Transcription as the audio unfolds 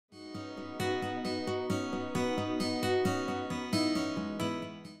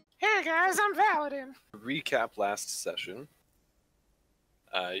Because I'm Valadin. Recap last session.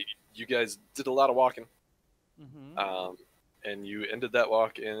 You guys did a lot of walking. Mm-hmm. And you ended that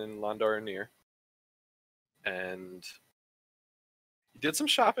walk in Londaranir. And you did some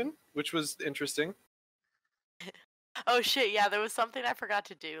shopping, which was interesting. Oh shit, yeah, there was something I forgot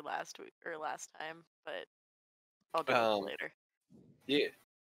to do last week or last time, but I'll do it later. Yeah.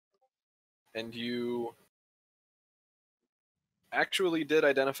 And you actually did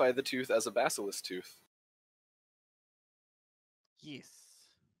identify the tooth as a basilisk tooth. Yes.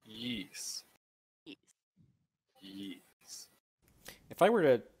 Yes. Yes. Yes. If I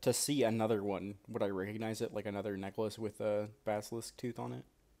were to see another one, would I recognize it like another necklace with a basilisk tooth on it?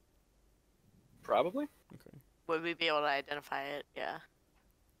 Probably. Okay. Would we be able to identify it? Yeah.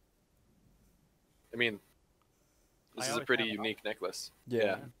 I mean, this is a pretty unique necklace.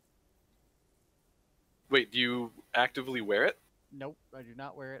 Yeah. Wait, do you actively wear it? Nope, I do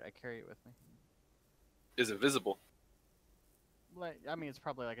not wear it. I carry it with me. Is it visible? Like, I mean, it's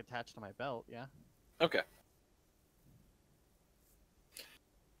probably like attached to my belt. Yeah. Okay.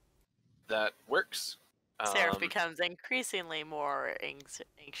 That works. Seraph becomes increasingly more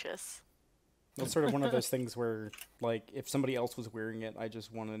anxious. It's sort of one of those things where, like, if somebody else was wearing it, I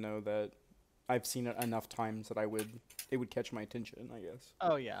just want to know that I've seen it enough times that it would catch my attention, I guess.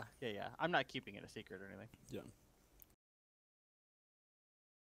 Oh yeah. I'm not keeping it a secret or anything. Yeah.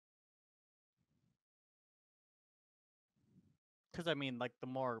 Because I mean, like, the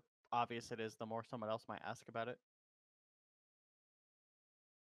more obvious it is, the more someone else might ask about it.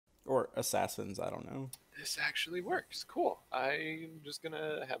 Or assassins, I don't know. This actually works. Cool. I'm just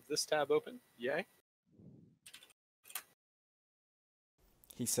gonna have this tab open. Yay.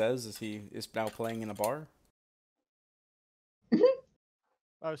 He says as he is now playing in a bar.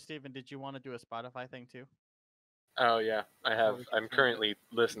 Oh, Steven, did you want to do a Spotify thing too? Oh yeah, I'm currently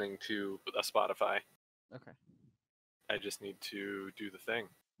listening to a Spotify. Okay. I just need to do the thing.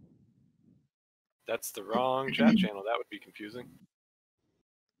 That's the wrong chat channel. That would be confusing.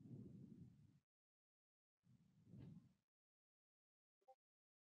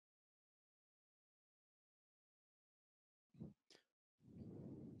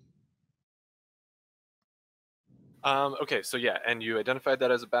 Okay, so yeah, and you identified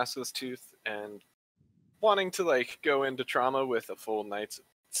that as a basilisk tooth, and wanting to like go into trauma with a full night's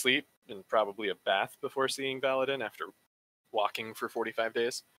sleep and probably a bath before seeing Valadin after walking for 45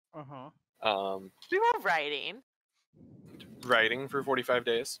 days. We were writing For 45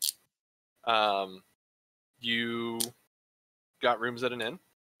 days. You got rooms at an inn,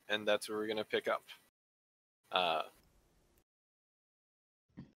 and that's where we're gonna pick up.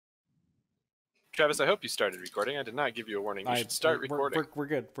 Travis, I hope you started recording. I did not give you a warning. You should start recording. We're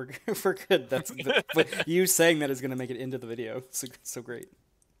good. We're good. That's but you saying that is going to make it into the video. So great.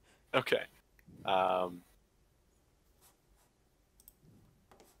 Okay.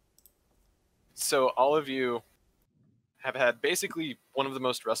 So all of you have had basically one of the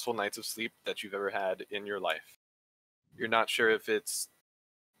most restful nights of sleep that you've ever had in your life. You're not sure if it's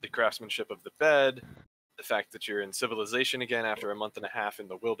the craftsmanship of the bed, the fact that you're in civilization again after a month and a half in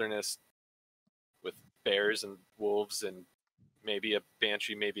the wilderness with bears and wolves and maybe a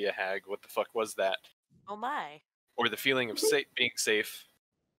banshee, maybe a hag. What the fuck was that? Oh my. Or the feeling of being safe.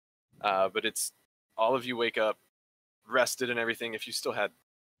 But it's all of you wake up rested and everything. If you still had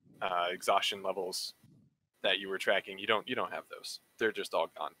exhaustion levels that you were tracking, you don't have those. They're just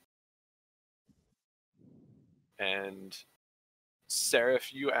all gone. And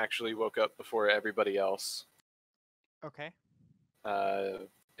Seraph, you actually woke up before everybody else. Okay.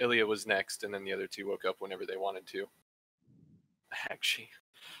 Ilya was next, and then the other two woke up whenever they wanted to. Actually,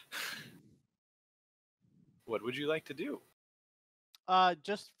 what would you like to do?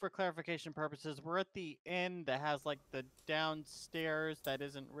 Just for clarification purposes, we're at the inn that has like the downstairs that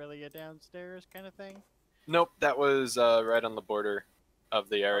isn't really a downstairs kind of thing. Nope, that was right on the border of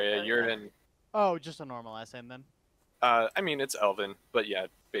the area. Okay, You're yeah. in. Oh, just a normal ass inn then. I mean, it's Elven, but yeah,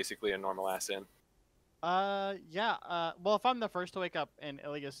 basically a normal ass inn. Yeah. Well, if I'm the first to wake up and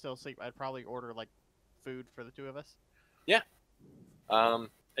Ilya's still asleep, I'd probably order like food for the two of us. Yeah. And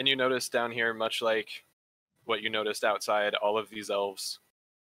you notice down here, much like what you noticed outside, all of these elves,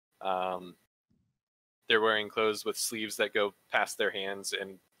 they're wearing clothes with sleeves that go past their hands,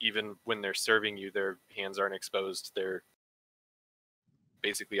 and even when they're serving you, their hands aren't exposed. They're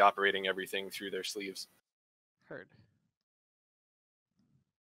basically operating everything through their sleeves. Heard.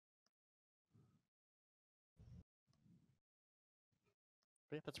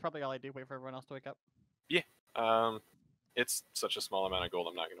 But yeah, that's probably all I do. Wait for everyone else to wake up. Yeah. It's such a small amount of gold.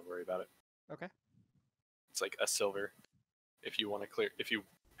 I'm not going to worry about it. Okay. It's like a silver. If you want to clear, if you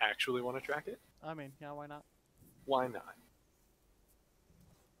actually want to track it, I mean, yeah, why not? why not?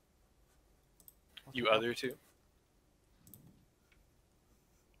 I'll You check out- other two?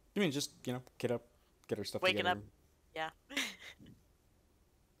 I mean, just get up, get our stuff Waking together. up. Yeah.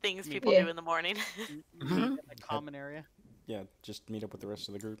 Things Me- people Yeah. do in the morning. meet in the common area. Yeah, just meet up with the rest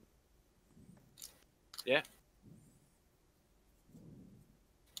of the group. Yeah.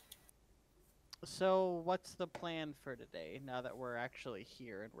 So, what's the plan for today? Now that we're actually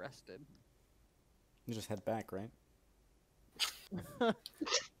here and rested. You just head back, right?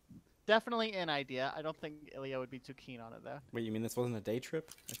 Definitely an idea. I don't think Ilya would be too keen on it though. Wait, you mean this wasn't a day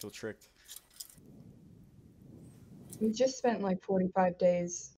trip? I feel tricked. We just spent like 45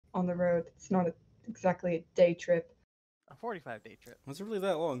 days on the road. It's not exactly a day trip. A 45-day trip. Was it really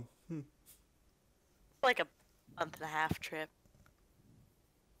that long? Like a month and a half trip.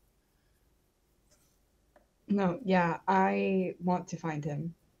 No, yeah, I want to find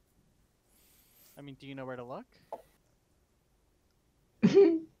him. I mean, do you know where to look?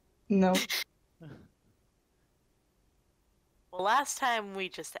 No. Well, last time we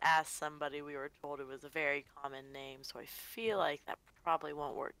just asked somebody, we were told it was a very common name, so I feel like that probably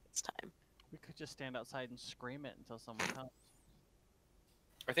won't work this time. We could just stand outside and scream it until someone comes.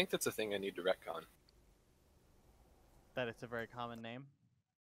 I think that's a thing I need to retcon. That it's a very common name.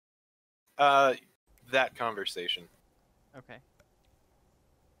 That conversation. Okay.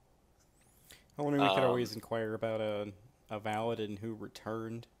 I wonder we could always inquire about a Valadin who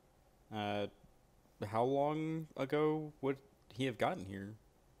returned. How long ago would he have gotten here?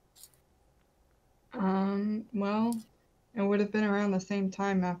 Well, it would have been around the same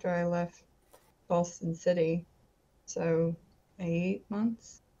time after I left Boston City. So, 8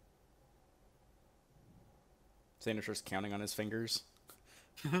 months? Xander's counting on his fingers.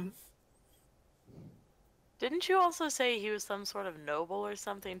 Didn't you also say he was some sort of noble or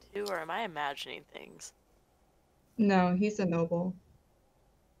something too, or am I imagining things? No, he's a noble.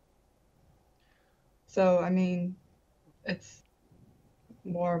 So, I mean, it's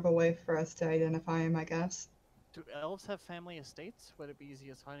more of a way for us to identify him, I guess. Do elves have family estates? Would it be easy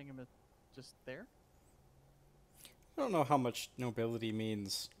as finding him just there? I don't know how much nobility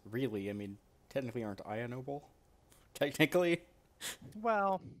means, really. I mean, technically aren't I a noble? Technically?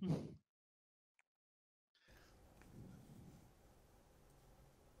 Well,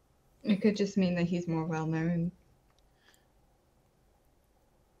 It could just mean that he's more well known.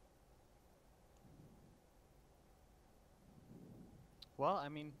 well, I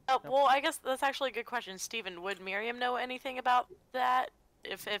mean, Oh, no- well, I guess that's actually a good question. Steven, would Miriam know anything about that?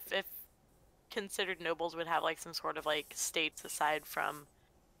 If considered nobles would have like some sort of like states aside from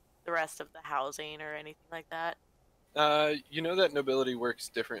the rest of the housing or anything like that? You know that nobility works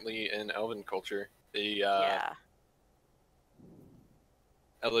differently in Elven culture. The Yeah.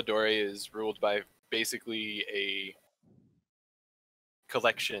 Elidori is ruled by basically a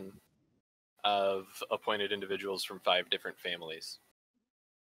collection of appointed individuals from 5 different families.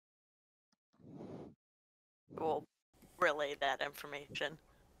 We'll relay that information.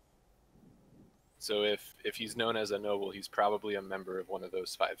 So if he's known as a noble, he's probably a member of one of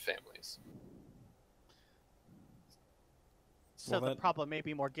those 5 families. so Well, the that- problem may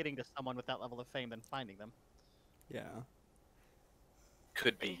be more getting to someone with that level of fame than finding them. Yeah.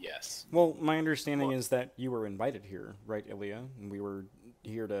 Could be, yes. Well, my understanding is that you were invited here, right, Ilya? And we were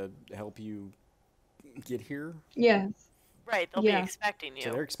here to help you get here. Yes. Right, they'll Yeah. be expecting you.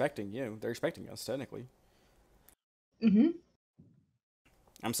 So they're expecting you. They're expecting us, technically. Mm-hmm.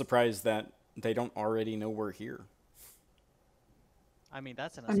 I'm surprised that they don't already know we're here. I mean,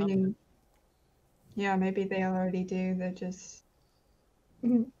 that's an I assumption. mean, yeah, maybe they already do. They're just,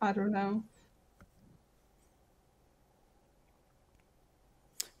 I don't know.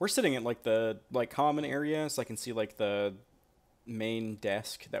 We're sitting at like the common area, so I can see like the main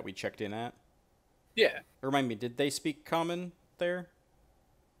desk that we checked in at. Yeah. Remind me, did they speak common there?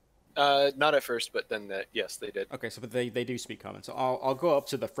 Not at first, but then yes, they did. Okay, so but they do speak common. So I'll go up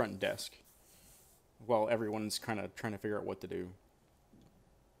to the front desk while everyone's kind of trying to figure out what to do.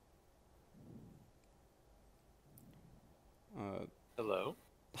 Hello?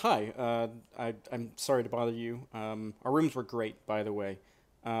 Hi, I'm sorry to bother you. Our rooms were great, by the way.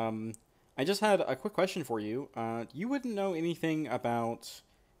 I just had a quick question for you. You wouldn't know anything about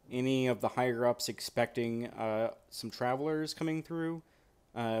any of the higher-ups expecting some travelers coming through?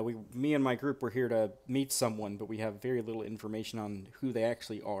 Me and my group were here to meet someone, but we have very little information on who they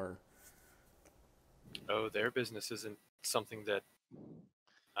actually are. Oh, their business isn't something that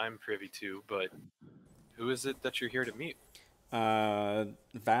I'm privy to, but who is it that you're here to meet? Valadin,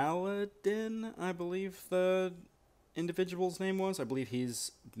 I believe the individual's name was. I believe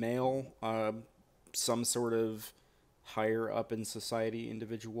he's male, some sort of higher up in society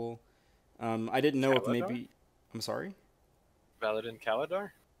individual. I didn't know if Kaladar? maybe... I'm sorry? Valadin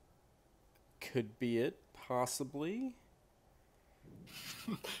Kaladar? Could be it, possibly.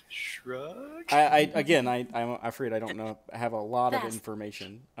 Shrug. I'm afraid I don't know. I have a lot of That's-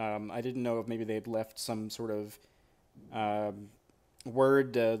 information. I didn't know if maybe they'd left some sort of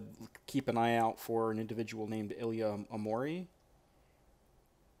word to keep an eye out for an individual named Ilya Amori.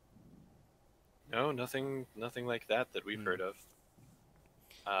 No, nothing like that we've heard of.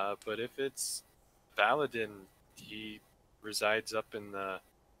 But if it's Valadin, he resides up in the...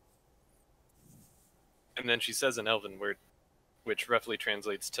 And then she says an elven word, which roughly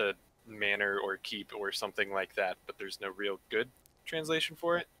translates to manor or keep or something like that, but there's no real good translation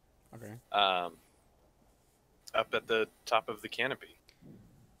for it. Okay. Up at the top of the canopy.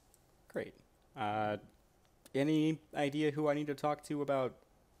 Great. Any idea who I need to talk to about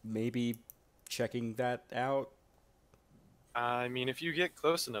maybe checking that out? I mean, if you get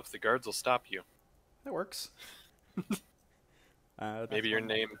close enough, the guards will stop you. That works. Maybe your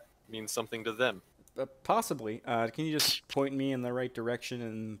name means something to them. Possibly. Can you just point me in the right direction,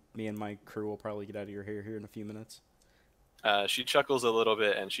 and me and my crew will probably get out of your hair here in a few minutes? She chuckles a little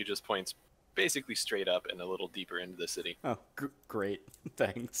bit, and she just points basically straight up and a little deeper into the city. Oh, great.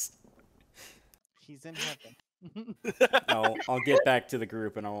 Thanks. He's in heaven. I'll get back to the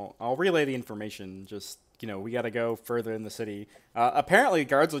group, and I'll relay the information. Just, we got to go further in the city. Apparently,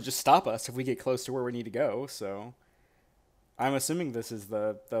 guards will just stop us if we get close to where we need to go, so... I'm assuming this is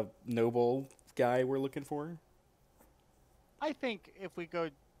the noble guy we're looking for. I think if we go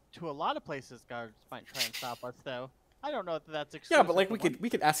to a lot of places, guards might try and stop us, though. I don't know if that's exclusive. Yeah, but like to we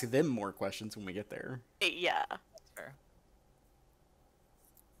could ask them more questions when we get there. Yeah. That's fair.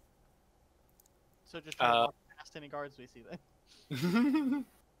 So just try to walk past any guards we see then.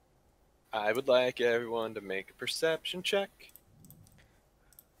 I would like everyone to make a perception check.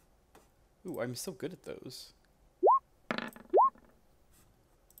 Ooh, I'm so good at those.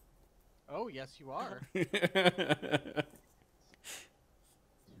 Oh, yes, you are.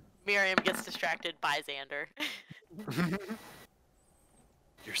 Miriam gets distracted by Xander.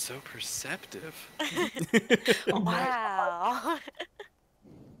 You're so perceptive. Wow.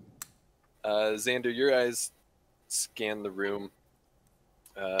 Xander, your eyes scan the room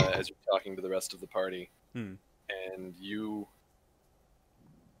as you're talking to the rest of the party. Hmm. And you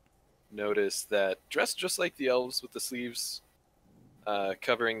notice that dressed just like the elves with the sleeves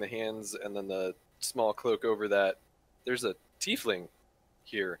covering the hands and then the small cloak over that, there's a tiefling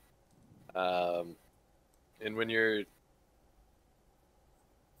here. And when your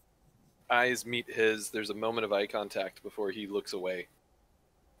eyes meet his, there's a moment of eye contact before he looks away.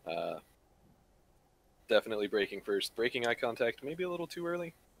 Definitely breaking first. Breaking eye contact, maybe a little too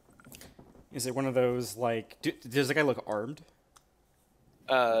early. Is it one of those, like... does the guy look armed?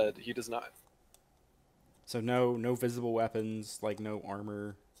 He does not. So no visible weapons, like no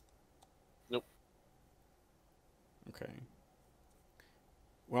armor? Nope. Okay.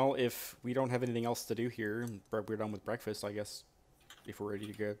 Well, if we don't have anything else to do here, we're done with breakfast, I guess, if we're ready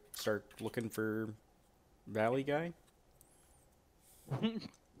to go start looking for Valley Guy? Is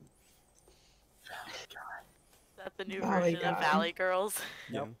that the new Valley version of guy. Valley Girls?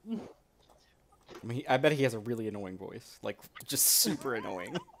 Yep. I mean, I bet he has a really annoying voice. Like, just super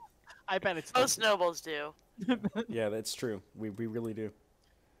annoying. I bet it's Most nobles do. Yeah, that's true. We really do.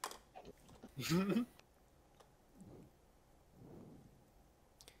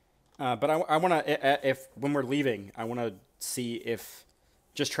 But I want to, if when we're leaving, I want to see if,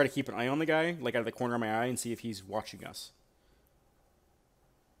 just try to keep an eye on the guy, like out of the corner of my eye, and see if he's watching us.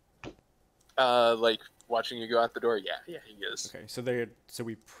 Like watching you go out the door. Yeah, he is. Okay, so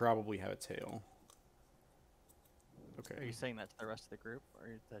we probably have a tail. Are Okay. you saying that to the rest of the group, or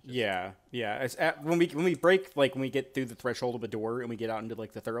is that just... Yeah. It's when we break, like when we get through the threshold of a door and we get out into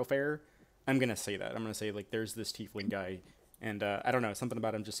like the thoroughfare, I'm gonna say that. I'm gonna say like there's this tiefling guy, and I don't know, something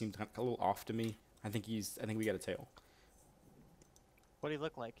about him just seemed a little off to me. I think we got a tail. What do you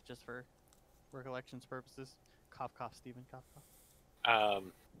look like, just for recollections purposes? Cough, cough, Stephen, cough, cough.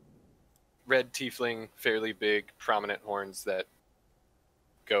 Red tiefling, fairly big, prominent horns that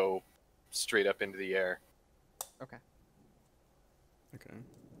go straight up into the air. Okay. Okay.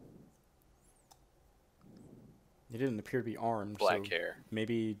 He didn't appear to be armed. Black so hair.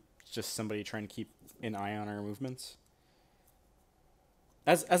 Maybe just somebody trying to keep an eye on our movements.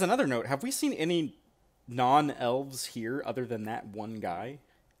 As another note, have we seen any non-elves here other than that one guy?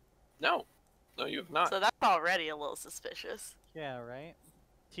 No, you have not. So that's already a little suspicious. Yeah, right?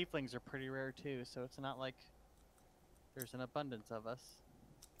 Tieflings are pretty rare, too, so it's not like There's an abundance of us.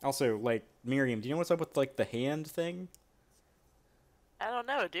 Also, like, Miriam, do you know what's up with, like, the hand thing? I don't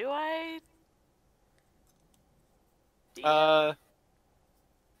know. Do I? Do you?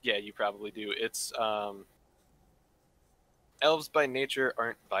 Yeah, you probably do. It's elves by nature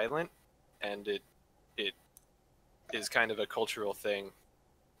aren't violent, and it is kind of a cultural thing.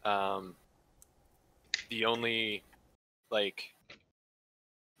 The only like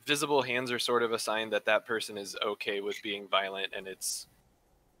visible hands are sort of a sign that that person is okay with being violent, and it's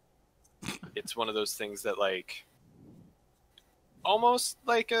one of those things that like almost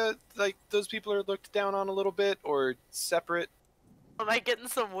like those people are looked down on a little bit or separate. Am I getting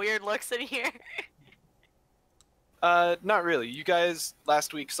some weird looks in here? Not really. You guys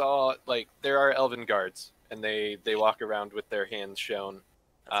last week saw like there are elven guards, and they walk around with their hands shown.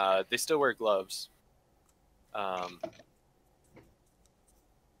 They still wear gloves.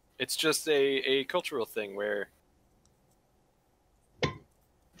 It's just a cultural thing where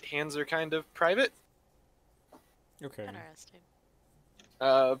hands are kind of private. Okay. Interesting.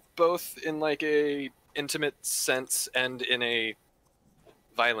 Both in like a intimate sense and in a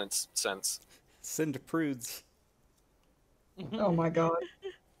violence sense. Send prudes. Oh my god.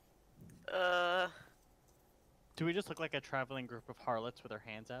 Do we just look like a traveling group of harlots with their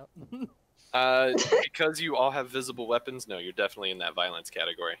hands out? Because you all have visible weapons, no, you're definitely in that violence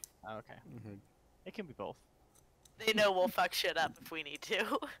category. Oh, okay. Mm-hmm. It can be both. They know we'll fuck shit up if we need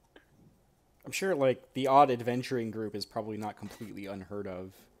to. I'm sure, like, the odd adventuring group is probably not completely unheard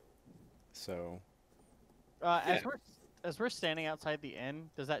of. So, As we're standing outside the inn,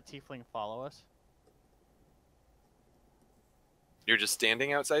 does that tiefling follow us? You're just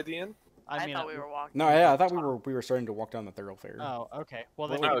standing outside the inn? I thought we were walking. no, yeah, I thought we were starting to walk down the thoroughfare. Oh, okay. Well,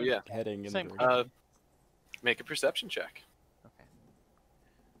 then. Oh, yeah. Heading in Same the thing. direction. Make a perception check.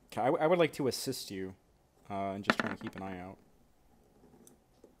 Okay. I would like to assist you, and just trying to keep an eye out.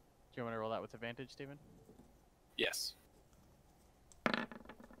 Do you want me to roll that with advantage, Steven? Yes.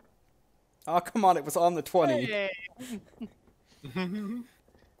 Oh, come on, it was on the 20. Hey!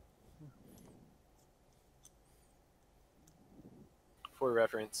 For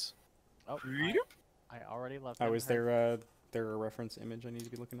reference. Oh, I already love Oh, him. is there a reference image I need to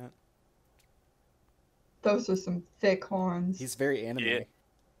be looking at? Those are some thick horns. He's very anime. Yeah.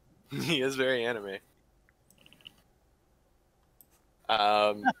 He is very anime.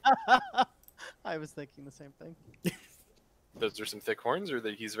 I was thinking the same thing. Those are some thick horns, or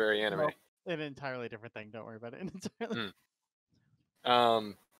that he's very anime? Well, an entirely different thing. Don't worry about it. Entirely...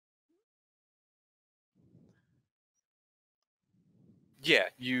 Yeah,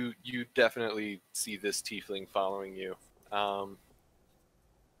 you definitely see this tiefling following you.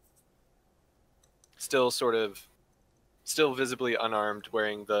 Still visibly unarmed,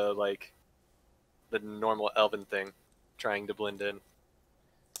 wearing the normal elven thing, trying to blend in.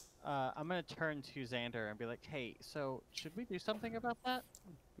 I'm gonna turn to Xander and be like, "Hey, so should we do something about that?"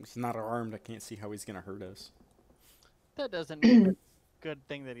 He's not armed. I can't see how he's gonna hurt us. That doesn't mean it's a good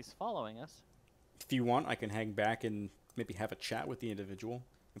thing that he's following us. If you want, I can hang back and maybe have a chat with the individual.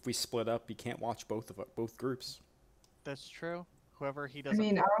 If we split up, you can't watch both groups. That's true. Whoever he I doesn't.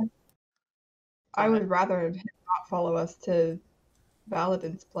 mean, I would rather him not follow us to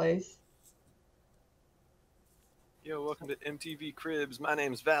Valadad's place. Yo, welcome to MTV Cribs. My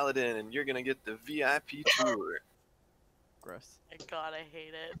name's Valadin, and you're gonna get the VIP tour. Gross. My God, I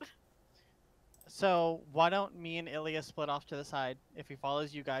hate it. So why don't me and Ilya split off to the side? If he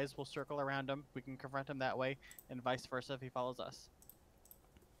follows you guys, we'll circle around him. We can confront him that way, and vice versa if he follows us.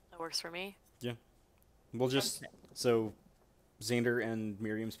 That works for me. We'll just so Xander and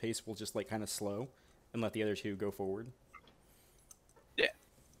Miriam's pace will just like kind of slow, and let the other two go forward.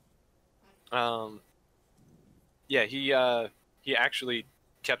 Yeah, he actually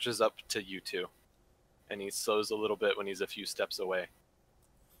catches up to you two, and he slows a little bit when he's a few steps away.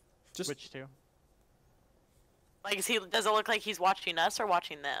 Just Which two? Like, does it look like he's watching us or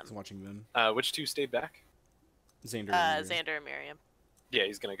watching them? He's watching them. Which two stayed back? Xander. And Miriam. Xander and Miriam. Yeah,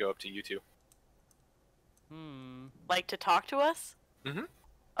 he's gonna go up to you two. Like to talk to us? Mhm.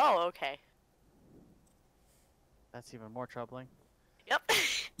 Oh, okay. That's even more troubling. Yep.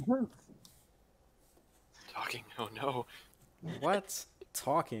 Talking? Oh no. What?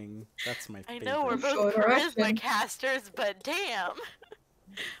 Talking? That's my I favorite. know we're both Show charisma direction. casters, but damn.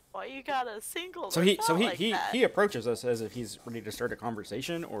 Why you got a single? So he approaches us as if he's ready to start a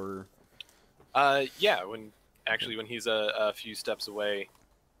conversation, or Yeah. When he's a few steps away,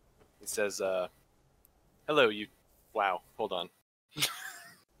 he says, "Hello, you." Wow. Hold on.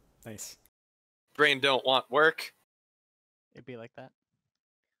 nice. Brain don't want work. It'd be like that.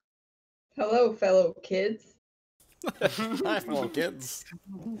 Hello, fellow kids. Hi, fellow kids.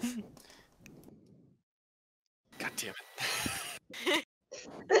 God damn it.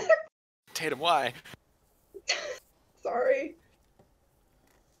 Tatum, why? Sorry.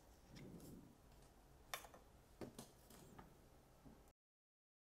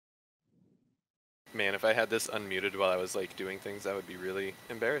 Man, if I had this unmuted while I was like doing things, that would be really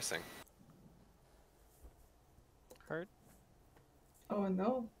embarrassing. Hurt? Oh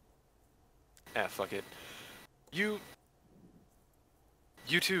no. Ah, fuck it. You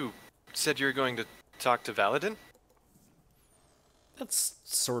two said you were going to talk to Valadin? That's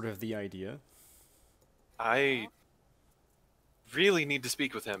sort of the idea. I really need to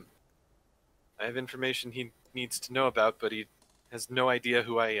speak with him. I have information he needs to know about, but he has no idea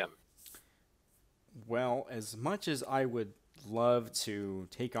who I am. Well, as much as I would love to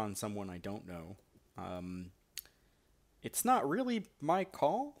take on someone I don't know, it's not really my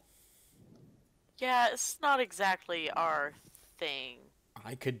call. Yeah, it's not exactly our thing.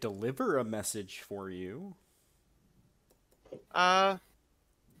 I could deliver a message for you. I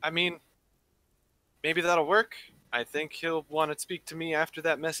mean, maybe that'll work. I think he'll want to speak to me after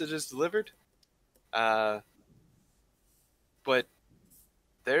that message is delivered. But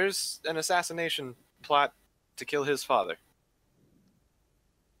there's an assassination plot to kill his father.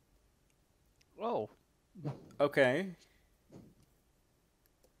 Oh. Okay.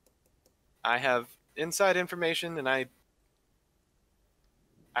 I have inside information, and I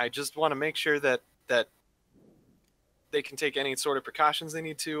just want to make sure that they can take any sort of precautions they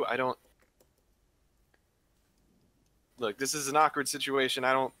need to. I don't look. This is an awkward situation.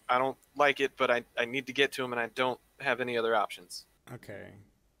 I don't like it, but I need to get to him, and I don't have any other options. Okay.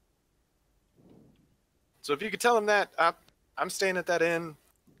 So if you could tell him that I'm staying at that inn.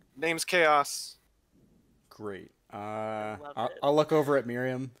 Name's Chaos. Great. love it. I'll look over at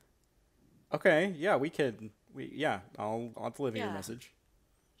Miriam. Okay, yeah, I'll deliver your Yeah. message.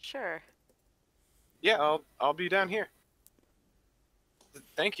 Sure. Yeah, I'll be down here.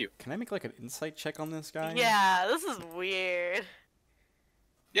 Thank you. Can I make like an insight check on this guy? Yeah, this is weird.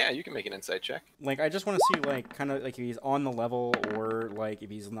 Yeah, you can make an insight check. Like, I just want to see, like, kind of like if he's on the level or like if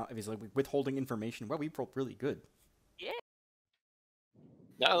he's like withholding information. Wow, we rolled really good.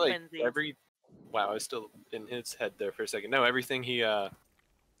 No, like Twinsies. wow, I was still in his head there for a second. No, everything he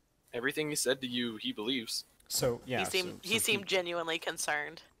said to you, he believes. So yeah, He seemed genuinely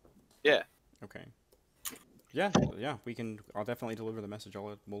concerned. Yeah. Okay. Yeah, we can. I'll definitely deliver the message.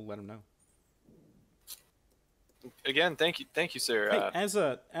 We'll let him know. Again, thank you, sir. Hey, as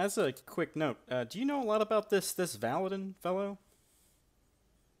a quick note, do you know a lot about this Valadin fellow?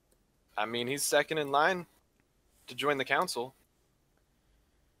 I mean, he's second in line to join the council.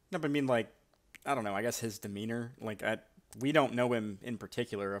 No, but I mean, like, I don't know. I guess his demeanor, like, we don't know him in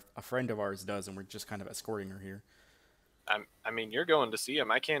particular. A friend of ours does, and we're just kind of escorting her here. I mean, you're going to see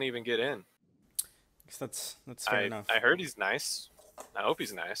him. I can't even get in. I guess that's fair enough. I heard he's nice. I hope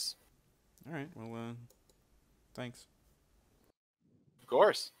he's nice. All right. Well, thanks. Of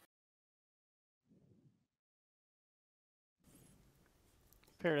course.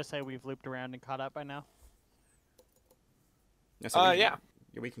 Fair to say we've looped around and caught up by now. Yeah, so Yeah.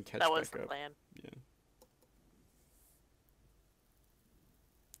 we can catch That was back the up. plan.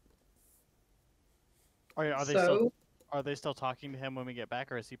 Yeah. Are they still talking to him when we get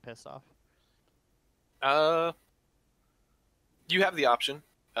back, or is he pissed off? You have the option.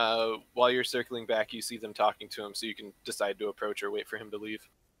 While you're circling back, you see them talking to him, so you can decide to approach or wait for him to leave.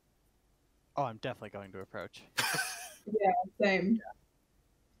 Oh, I'm definitely going to approach. Same.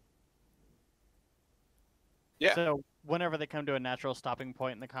 Yeah. So whenever they come to a natural stopping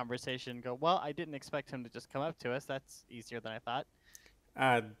point in the conversation, go, well, I didn't expect him to just come up to us. That's easier than I thought.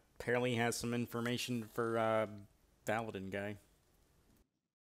 Apparently has some information for Valadin guy.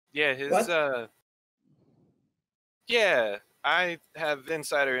 Yeah, his What? Yeah, I have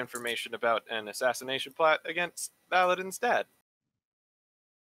insider information about an assassination plot against Valadin's dad.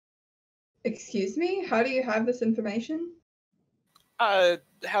 Excuse me? How do you have this information? I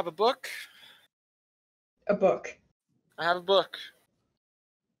have a book. A book. I have a book.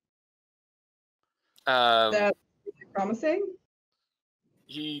 That's promising?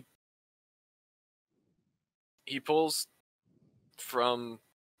 He pulls from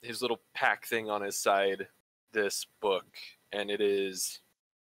his little pack thing on his side this book, and it is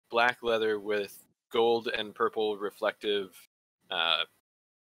black leather with gold and purple reflective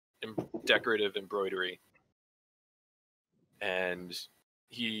decorative embroidery. And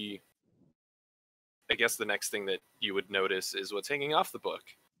I guess the next thing that you would notice is what's hanging off the book.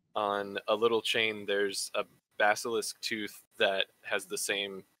 On a little chain, there's a basilisk tooth that has the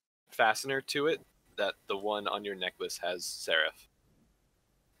same fastener to it that the one on your necklace has serif.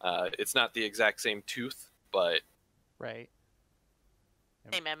 It's not the exact same tooth, but Right.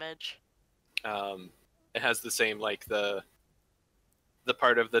 Same image. it has the same, like, the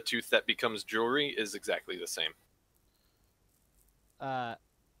part of the tooth that becomes jewelry is exactly the same.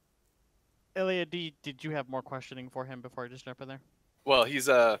 Ilya, did you have more questioning for him before I just jump in there? Well, he's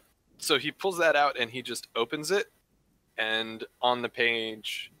so he pulls that out and he just opens it, and on the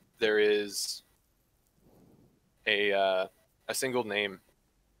page there is a single name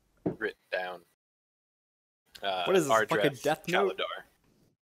written down. What is this, Ardreth fucking Death Note? Kalidar.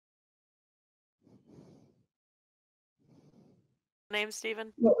 Name,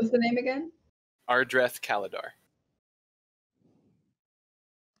 Steven? What was the name again? Ardreth Kalidar.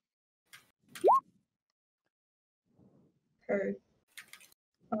 Heard.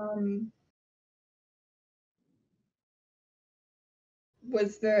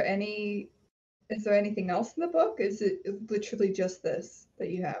 Was there any? Is there anything else in the book? Is it literally just this that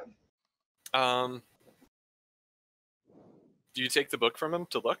you have? Do you take the book from him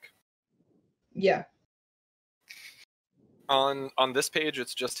to look? Yeah. On this page,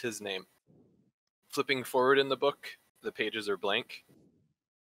 it's just his name. Flipping forward in the book, the pages are blank.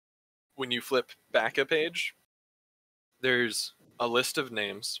 When you flip back a page, there's a list of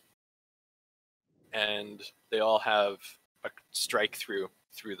names, and they all have a strike through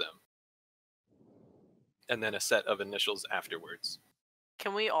them, and then a set of initials afterwards.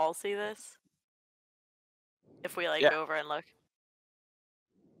 Can we all see this? If we like Yeah. go over and look.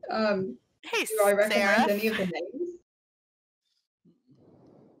 Hey, Do I recognize Sarah. any of the names?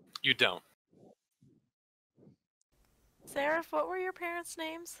 You don't. Sarah, what were your parents'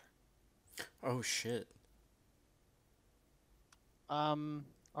 names? Oh shit.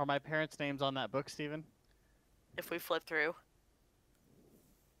 Are my parents' names on that book, Steven? If we flip through.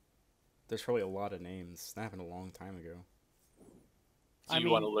 There's probably a lot of names. That happened a long time ago. Do you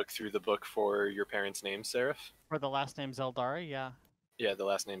want to look through the book for your parents' names, Seraph? For the last name Zeldari, yeah. Yeah, the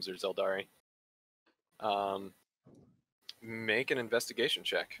last names are Zeldari. Make an investigation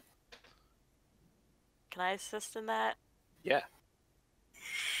check. Can I assist in that? Yeah.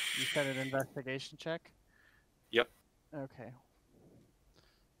 You said an investigation check? Yep. Okay.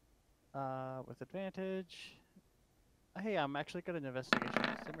 With advantage. Hey, I'm actually good at investigation.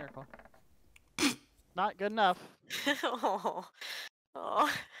 It's a miracle. Not good enough. Oh.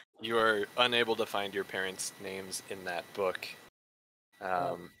 Oh. You are unable to find your parents' names in that book.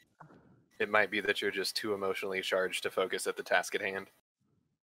 It might be that you're just too emotionally charged to focus at the task at hand.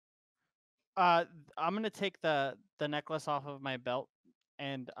 I'm gonna take the necklace off of my belt,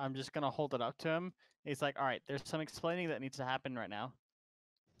 and I'm just gonna hold it up to him. He's like, "All right, there's some explaining that needs to happen right now,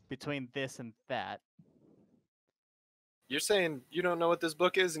 between this and that." You're saying you don't know what this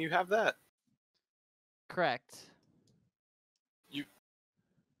book is, and you have that? Correct.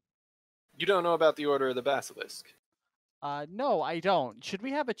 You don't know about the Order of the Basilisk? No, I don't. Should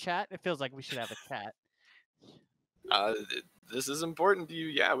we have a chat? It feels like we should have a chat. This is important to you.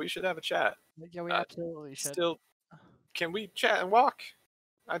 Yeah, we should have a chat. Yeah, we absolutely should. Still, can we chat and walk?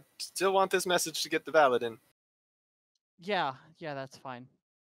 I still want this message to get to Valadin. Yeah, that's fine.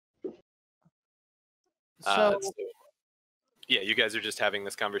 So, yeah, you guys are just having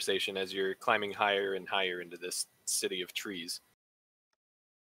this conversation as you're climbing higher and higher into this city of trees.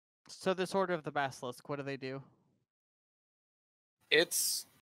 So this Order of the Basilisk, what do they do? It's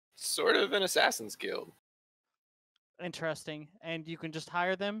sort of an assassin's guild. Interesting. And you can just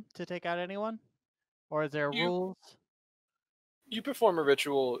hire them to take out anyone? Or is there rules? You perform a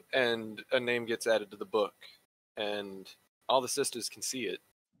ritual and a name gets added to the book, and all the sisters can see it.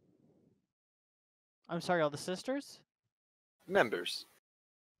 I'm sorry, all the sisters? Members.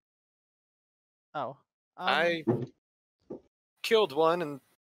 Oh. I killed one, and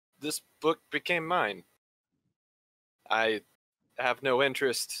this book became mine. I have no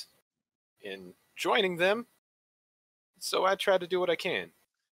interest in joining them, so I try to do what I can.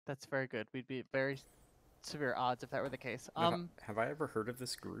 That's very good. We'd be at very severe odds if that were the case. Have I ever heard of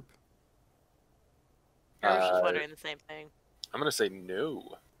this group? I was just wondering the same thing. I'm gonna say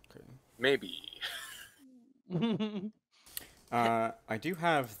no. Okay. Maybe. I do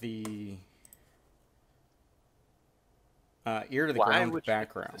have the ear to the ground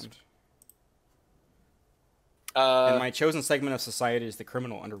background. And my chosen segment of society is the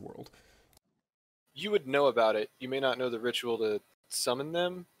criminal underworld. You would know about it. You may not know the ritual to summon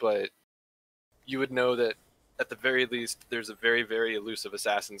them, but you would know that at the very least there's a very, very elusive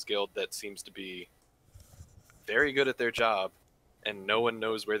assassins guild that seems to be very good at their job, and no one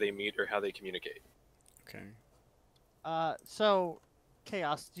knows where they meet or how they communicate. Okay. So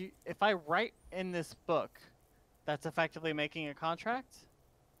Chaos, if I write in this book, that's effectively making a contract?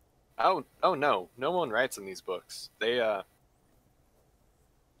 Oh no, no one writes in these books. These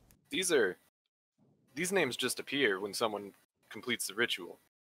are these names just appear when someone completes the ritual.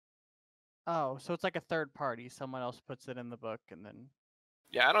 Oh, so it's like a third party. Someone else puts it in the book and then...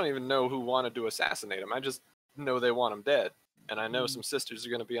 Yeah, I don't even know who wanted to assassinate him. I just know they want him dead, and I know some sisters are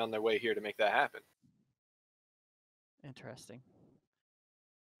going to be on their way here to make that happen. Interesting.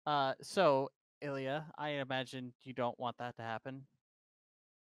 So, Ilya, I imagine you don't want that to happen.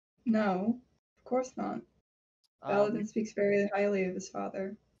 No, of course not. Valadin speaks very highly of his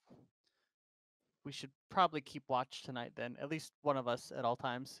father. We should probably keep watch tonight then, at least one of us at all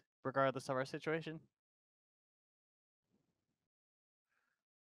times, regardless of our situation.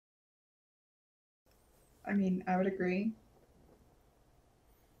 I mean, I would agree.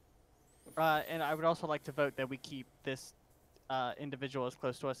 And I would also like to vote that we keep this individual as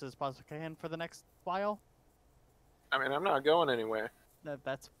close to us as possible can for the next while. I mean, I'm not going anywhere.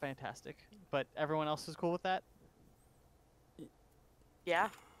 That's fantastic. But everyone else is cool with that? Yeah.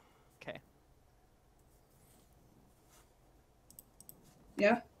 Okay.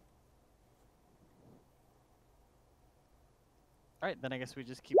 Yeah. All right, then I guess we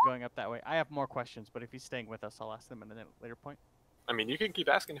just keep going up that way. I have more questions, but if he's staying with us, I'll ask them at a later point. I mean, you can keep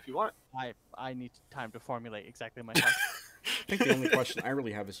asking if you want. I need time to formulate exactly my thoughts. I think the only question I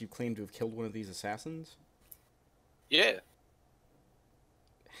really have is, you claim to have killed one of these assassins? Yeah.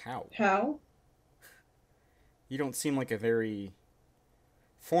 How? How? You don't seem like a very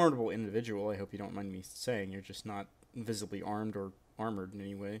formidable individual, I hope you don't mind me saying. You're just not visibly armed or armored in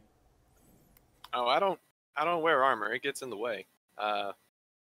any way. Oh, I don't wear armor. It gets in the way.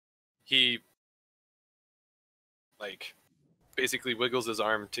 He basically wiggles his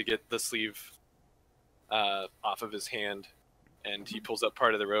arm to get the sleeve off of his hand, and he pulls up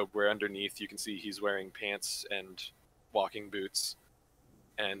part of the robe where underneath you can see he's wearing pants and walking boots,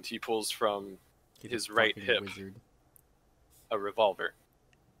 and he pulls from his right hip a revolver.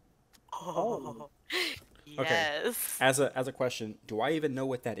 Oh. Yes. Okay. As a question, do I even know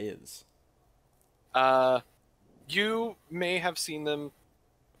what that is? You may have seen them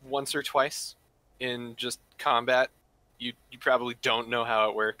once or twice in just combat. You probably don't know how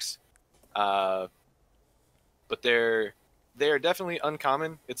it works, but they're definitely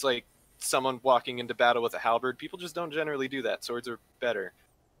uncommon. It's like someone walking into battle with a halberd. People just don't generally do that. Swords are better,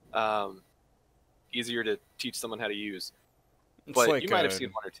 easier to teach someone how to use. It's but like you might have seen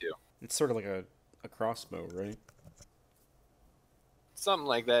one or two. It's sort of like a crossbow, right? Something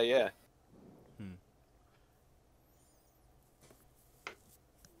like that, yeah.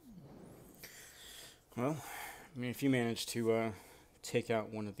 Well, I mean, if you manage to take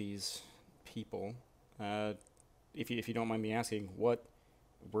out one of these people, if you don't mind me asking, what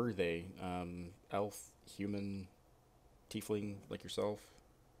were they? Elf, human, tiefling, like yourself?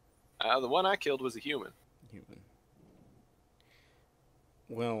 The one I killed was a human. Human.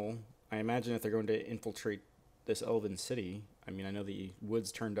 Well, I imagine if they're going to infiltrate this elven city, I mean, I know the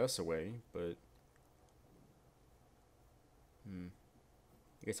woods turned us away, but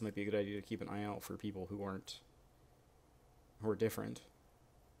I guess it might be a good idea to keep an eye out for people who are different.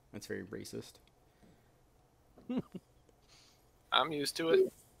 That's very racist. I'm used to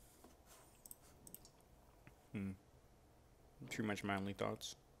it. Too much my only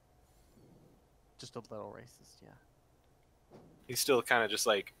thoughts. Just a little racist, yeah. He's still kind of just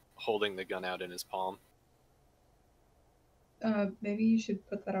like holding the gun out in his palm. Maybe you should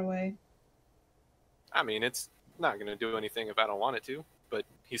put that away. I mean, it's not going to do anything if I don't want it to, but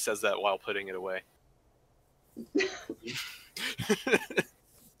he says that while putting it away.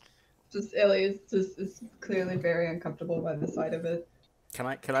 Just Ellie is clearly very uncomfortable by the sight of it.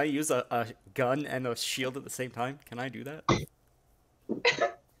 Can I use a gun and a shield at the same time? Can I do that?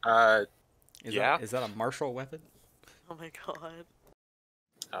 Yeah. Is that a martial weapon? Oh my god.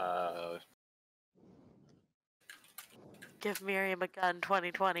 Give Miriam a gun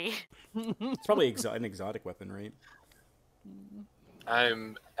 2020. It's probably an exotic weapon, right?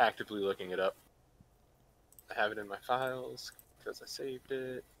 I'm actively looking it up. I have it in my files because I saved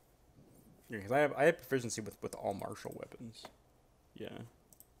it. Yeah, because I have proficiency with all martial weapons. Yeah.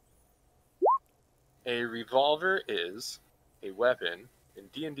 A revolver is a weapon in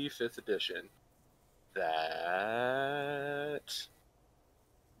D&D 5th edition that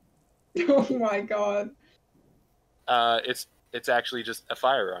Oh my god. it's actually just a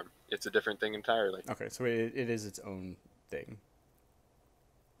firearm. It's a different thing entirely. Okay, so it is its own thing.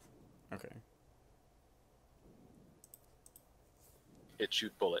 Okay. It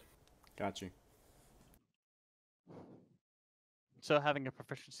shoot bullet. Got you. So having a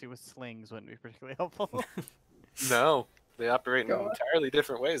proficiency with slings wouldn't be particularly helpful. No, they operate in God. entirely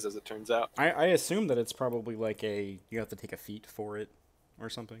different ways, as it turns out. I assume that it's probably like you have to take a feat for it, or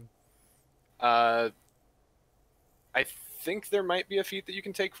something. I think there might be a feat that you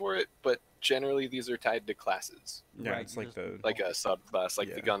can take for it, but generally these are tied to classes, Yeah, Right, it's you like just- like a subclass, like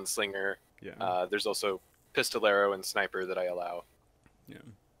the Yeah. gunslinger. yeah. There's also pistolero and sniper that I allow, Yeah.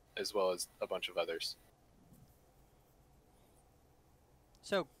 as well as a bunch of others.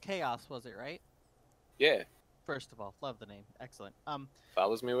 So chaos was it, right? Yeah, First of all, love the name. Excellent.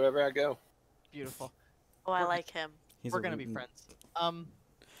 follows me wherever I go. Beautiful. Oh, I We're- like him. He's We're a gonna be mutant. friends.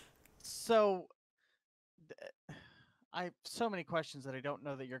 So I have so many questions that I don't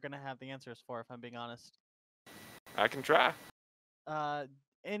know that you're gonna have the answers for, if I'm being honest. I can try.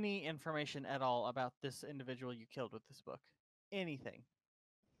 Any information at all about this individual you killed with this book? Anything?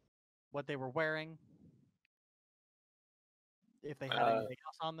 What they were wearing? If they had anything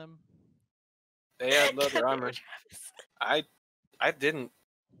else on them? They had leather They were armor. Travis. I didn't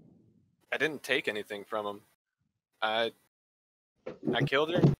take anything from him. I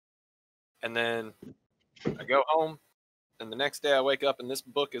killed her, and then I go home, and the next day I wake up and this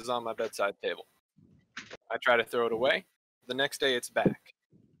book is on my bedside table. I try to throw it away. The next day it's back.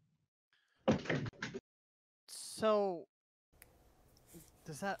 So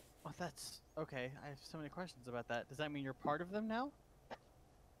does that? Well, that's okay. I have so many questions about that. Does that mean you're part of them now?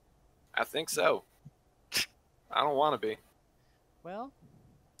 I think so. I don't want to be. Well,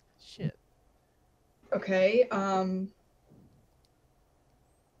 shit. Okay. As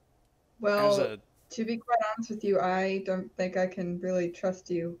Well, a to be quite honest with you, I don't think I can really trust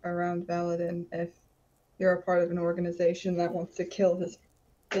you around Valadin if you're a part of an organization that wants to kill his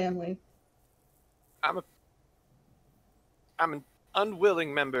family. I'm an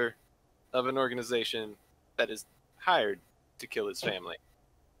unwilling member of an organization that is hired to kill his family.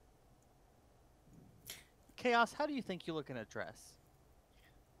 Chaos, how do you think you look in a dress?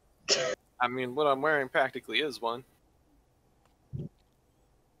 I mean, what I'm wearing practically is one.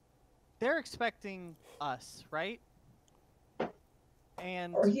 They're expecting us, right?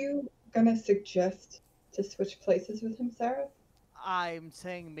 And Are you gonna suggest to switch places with him, Sarah? I'm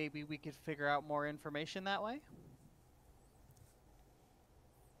saying maybe we could figure out more information that way.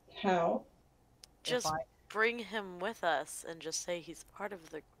 How? Just I, bring him with us and just say he's part of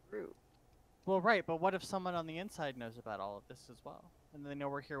the group. well, right, but what if someone on the inside knows about all of this as well, and they know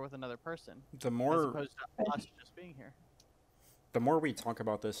we're here with another person, the as more opposed to us just being here? the more we talk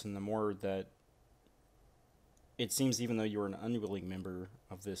about this, and the more that it seems, even though you're an unwilling member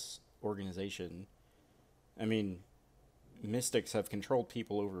of this organization, I mean, mystics have controlled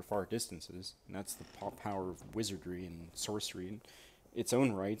people over far distances, and that's the power of wizardry and sorcery in its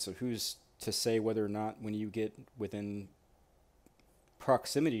own right. So who's to say whether or not, when you get within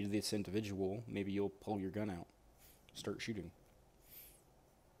proximity to this individual, maybe you'll pull your gun out, start shooting.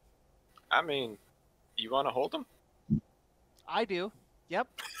 I mean, you want to hold him? I do. Yep.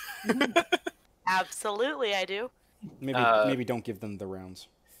 Absolutely, I do. Maybe don't give them the rounds.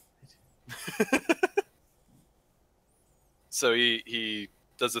 So he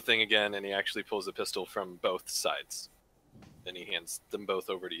does the thing again, and he actually pulls a pistol from both sides, and he hands them both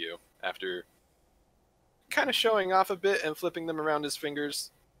over to you after kind of showing off a bit and flipping them around his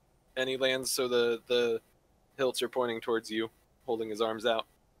fingers, and he lands so the hilts are pointing towards you, holding his arms out.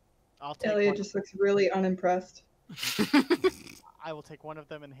 I'll take Elliot one. just looks really unimpressed. I will take one of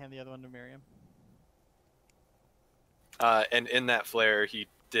them and hand the other one to Miriam. And in that flare, he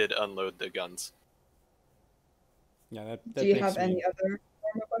did unload the guns. Yeah, that Do you makes have me... any other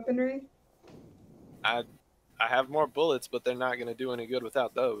form of weaponry? I have more bullets, but they're not going to do any good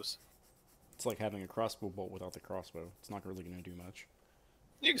without those. It's like having a crossbow bolt without the crossbow. It's not really going to do much.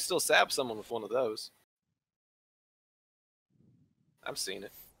 You can still stab someone with one of those. I've seen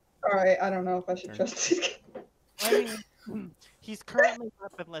it. Alright, I don't know if I should Okay. trust these guys. I mean, he's currently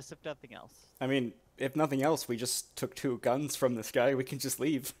weaponless, if nothing else. I mean, if nothing else, we just took 2 guns from this guy. We can just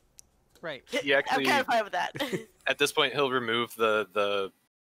leave. Right. He actually, I'm kind of fine with that. at this point, he'll remove the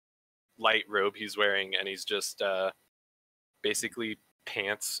light robe he's wearing, and he's just basically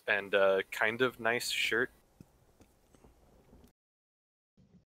pants and a kind of nice shirt.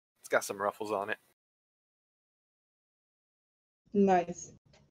 It's got some ruffles on it. Nice.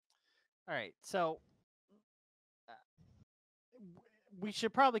 All right. So we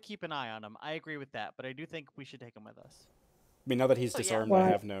should probably keep an eye on him. I agree with that, but I do think we should take him with us. I mean, now that he's Oh, yeah. disarmed, Why? I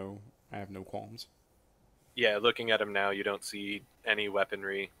have no qualms. Yeah, looking at him now, you don't see any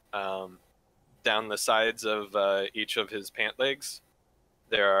weaponry. Down the sides of each of his pant legs,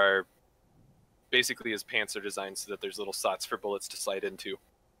 there are basically his pants are designed so that there's little slots for bullets to slide into.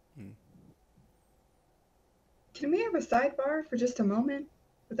 Can we have a sidebar for just a moment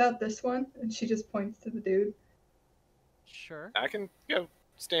without this one? And she just points to the dude. Sure. I can go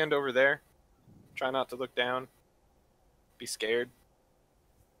stand over there. Try not to look down. Be scared.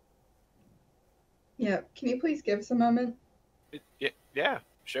 Yeah, can you please give us a moment? Yeah,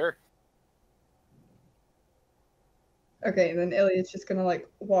 sure. Okay, then Iliad's just gonna like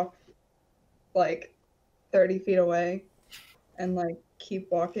walk like 30 feet away and like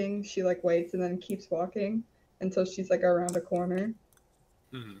keep walking. She like waits and then keeps walking until she's like around a corner.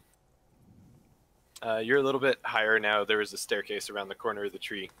 Mm-hmm. You're a little bit higher now. There is a staircase around the corner of the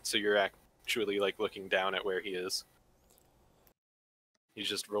tree, so you're actually like looking down at where he is. He's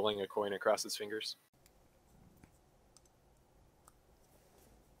just rolling a coin across his fingers.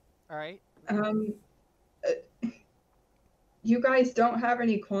 All right. You guys don't have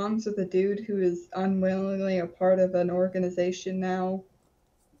any qualms with a dude who is unwillingly a part of an organization now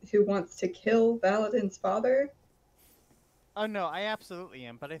who wants to kill Valadin's father? Oh no, I absolutely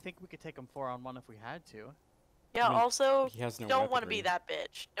am, but I think we could take him 4-on-1 if we had to. Yeah, I mean, also, he has no don't want to weaponry. be that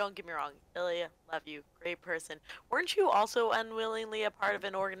bitch. Don't get me wrong. Ilya, love you. Great person. Weren't you also unwillingly a part of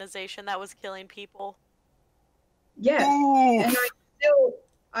an organization that was killing people? Yes. And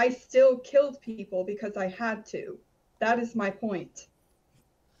I still killed people because I had to. That is my point.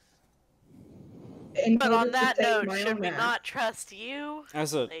 But on that note, should we not trust you?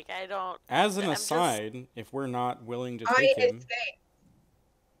 As a Like, I don't. as an I'm just- aside, if we're not willing to I take him,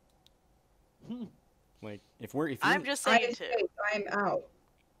 escaped. like if you're I'm just I saying too. escaped. I am out.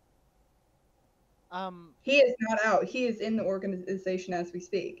 Um, He is not out. He is in the organization as we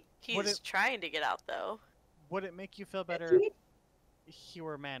speak. He's trying to get out though. would it make you feel better if he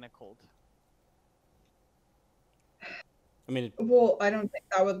were manacled? I mean, Well, I don't think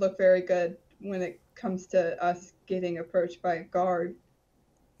that would look very good when it comes to us getting approached by a guard.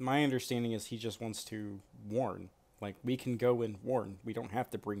 my understanding is he just wants to warn. Like, we can go and warn. We don't have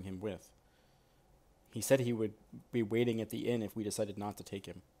to bring him with. He said he would be waiting at the inn if we decided not to take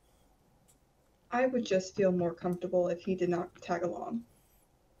him. I would just feel more comfortable if he did not tag along.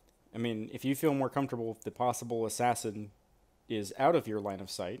 I mean, if you feel more comfortable if the possible assassin is out of your line of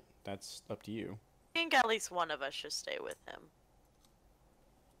sight, that's up to you. I think at least one of us should stay with him.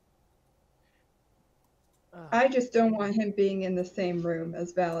 I just don't want him being in the same room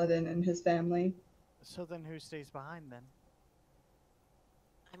as Valadin and his family. So then who stays behind then?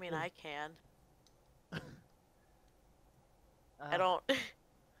 I mean, I can. Uh, I don't.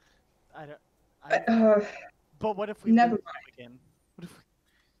 I don't. But what if we Never lose him again? What if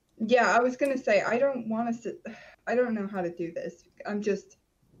Yeah, I was gonna say, I don't want us to. I don't know how to do this. I'm just.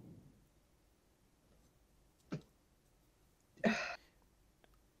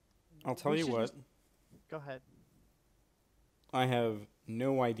 I'll tell We you should what, just- Go ahead. I have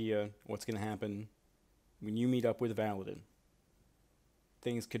no idea what's going to happen when you meet up with Valadin.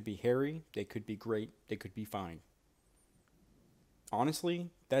 Things could be hairy, they could be great, they could be fine. Honestly,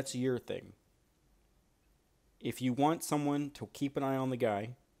 that's your thing. If you want someone to keep an eye on the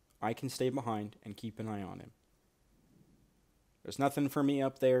guy, I can stay behind and keep an eye on him. There's nothing for me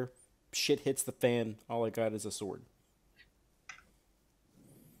up there. Shit hits the fan, all I got is a sword.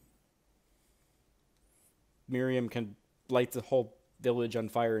 Miriam can light the whole village on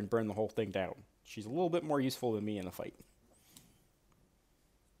fire and burn the whole thing down. She's a little bit more useful than me in a fight.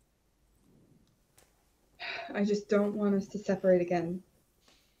 I just don't want us to separate again.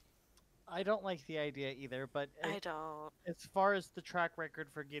 I don't like the idea either, but I don't. as far as the track record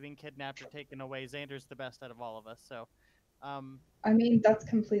for getting kidnapped or taken away, Xander's the best out of all of us. So, I mean, that's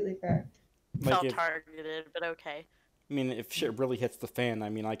completely fair. Like Felt if, targeted, but okay. I mean, if shit really hits the fan, I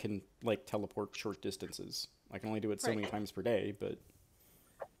mean, I can, like, teleport short distances. I can only do it so many times per day, but...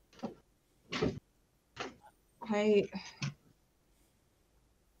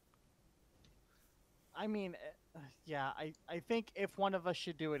 I mean, yeah, I think if one of us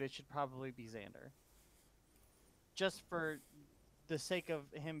should do it, it should probably be Xander. Just for the sake of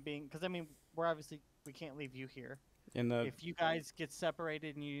him being, because I mean, we can't leave you here. And If you guys get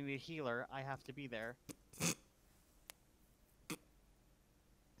separated and you need a healer, I have to be there.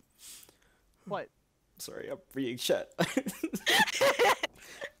 What? Sorry, I'm being shut.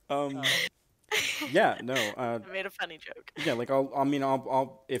 Yeah, no. I made a funny joke. Yeah, like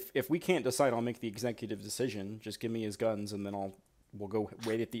if we can't decide, I'll make the executive decision. Just give me his guns, and then we'll go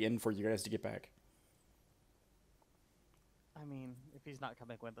wait at the inn for you guys to get back. I mean, if he's not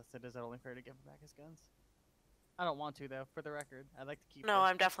coming with us, it is only fair to give him back his guns. I don't want to, though, for the record. I'd like to keep No, this.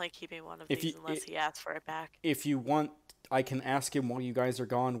 I'm definitely keeping one of If these you- unless he asks for it back. If you want, I can ask him while you guys are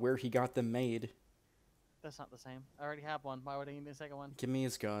gone where he got them made. That's not the same. I already have one. Why would I need a second one? Give me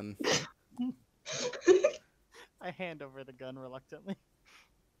his gun. I hand over the gun reluctantly.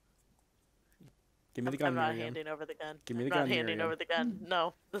 Give me the gun, I'm not Miriam. handing over the gun. Give me I'm the not gun, handing Miriam. over the gun.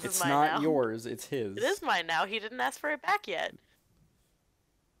 No, this It's is mine not now. yours. It's his. It is mine now. He didn't ask for it back yet.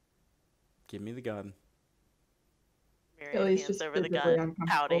 Give me the gun. Miriam Ellie's hands just over the physically gun,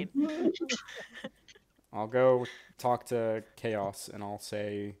 pouting. uncomfortable. I'll go talk to Chaos, and I'll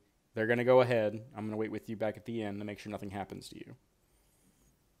say they're gonna go ahead. I'm gonna wait with you back at the end to make sure nothing happens to you.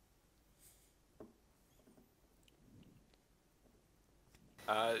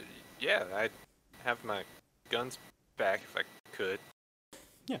 Yeah, I'd have my guns back if I could.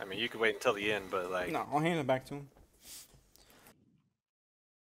 Yeah. I mean, you could wait until the end, but like, No, I'll hand it back to him.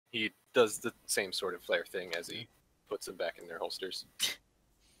 he does the same sort of flare thing as he puts them back in their holsters.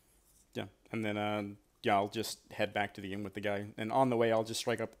 Yeah, and then yeah, I'll just head back to the inn with the guy, and on the way I'll just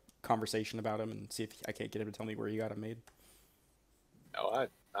strike up conversation about him and see if I can't get him to tell me where he got him made. Oh,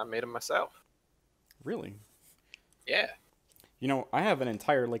 I made them myself. Really? Yeah. You know, I have an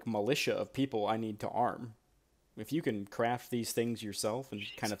entire like militia of people I need to arm. If you can craft these things yourself and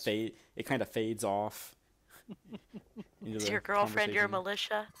kind of fades off. Is your girlfriend your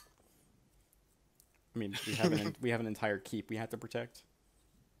militia? I mean, we have an entire keep we have to protect.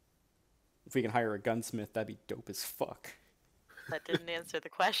 If we can hire a gunsmith, that'd be dope as fuck. That didn't answer the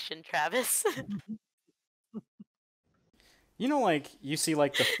question, Travis. You know, like you see,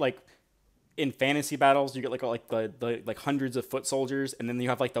 like in fantasy battles, you get like the hundreds of foot soldiers, and then you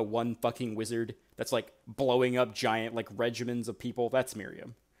have like the one fucking wizard that's like blowing up giant like regiments of people. That's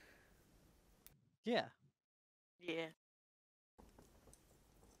Miriam. Yeah. Yeah.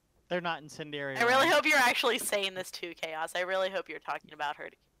 They're not incendiary. I really hope you're actually saying this to Chaos. I really hope you're talking about her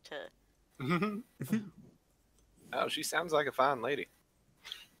to Oh, she sounds like a fine lady.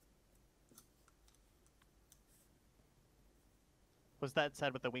 Was that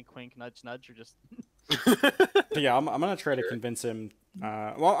said with a wink, wink, nudge, nudge, or just? But yeah, I'm gonna try to convince him.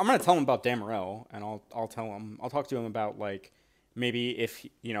 Well, I'm gonna tell him about Damarel, and I'll talk to him about like maybe if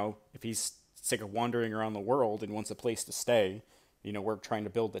if he's sick of wandering around the world and wants a place to stay. You know, we're trying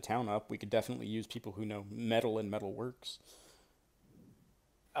to build the town up. We could definitely use people who know metal and metal works.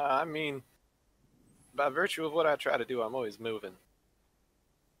 I mean, by virtue of what I try to do, I'm always moving.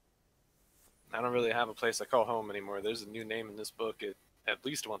 I don't really have a place I call home anymore. There's a new name in this book at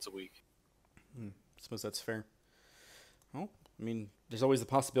least once a week. I suppose that's fair. Well, I mean, there's always the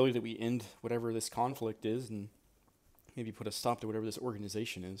possibility that we end whatever this conflict is and maybe put a stop to whatever this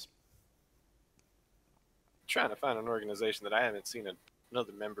organization is. Trying to find an organization that I haven't seen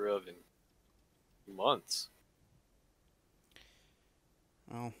another member of in months.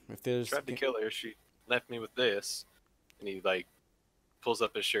 Well, if there's... Tried to kill her, she left me with this. And he, like, pulls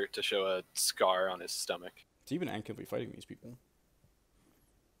up his shirt to show a scar on his stomach. So you've been actively fighting these people.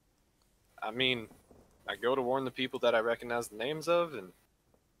 I mean, I go to warn the people that I recognize the names of, and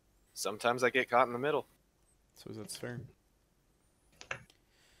sometimes I get caught in the middle. So that's fair.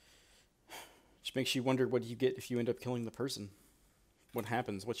 Just makes you wonder what you get if you end up killing the person. What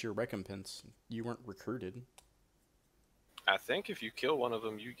happens? What's your recompense? You weren't recruited. I think if you kill one of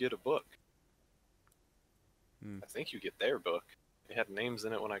them, you get a book. I think you get their book. It had names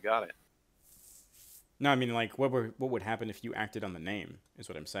in it when I got it. No, I mean, like, what would happen if you acted on the name, is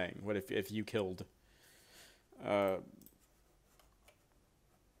what I'm saying. What if you killed...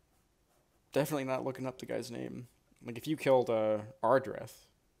 Definitely not looking up the guy's name. Like, if you killed Ardreth,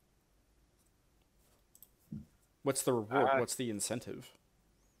 what's the reward? What's the incentive?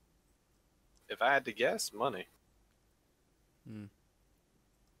 If I had to guess, money.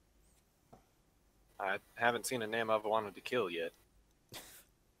 I haven't seen a name I've wanted to kill yet.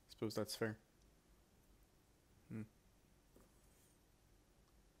 Suppose that's fair.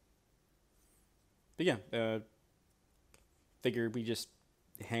 But yeah, figured we just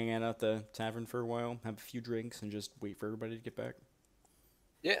hang out at the tavern for a while, have a few drinks, and just wait for everybody to get back.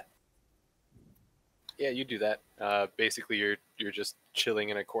 Yeah. Yeah, you do that. Basically, you're just chilling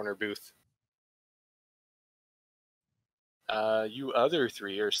in a corner booth. You other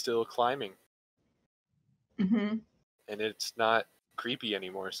three are still climbing. Mm-hmm. And it's not creepy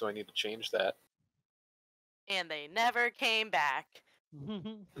anymore, so I need to change that. And they never came back.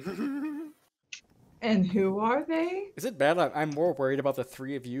 And who are they? Is it bad that I'm more worried about the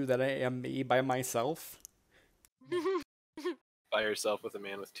three of you than I am me by myself? By yourself with a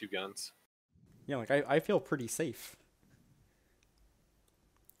man with two guns. Yeah, like, I feel pretty safe.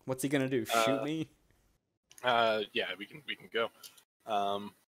 What's he gonna do? Shoot me? Yeah, we can go.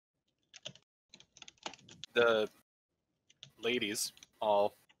 The ladies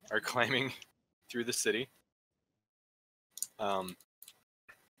all are climbing through the city.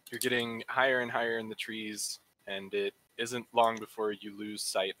 You're getting higher and higher in the trees, and it isn't long before you lose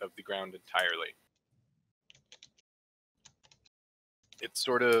sight of the ground entirely. It's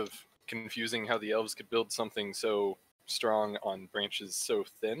sort of confusing how the elves could build something so strong on branches so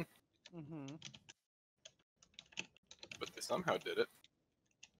thin, Mm-hmm. but they somehow did it.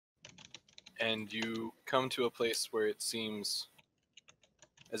 And you come to a place where it seems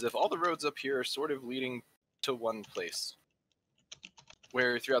as if all the roads up here are sort of leading to one place,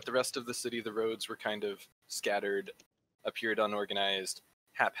 where throughout the rest of the city the roads were kind of scattered, appeared unorganized,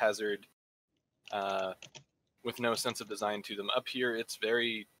 haphazard, with no sense of design to them. Up here it's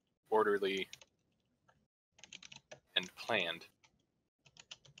very orderly and planned.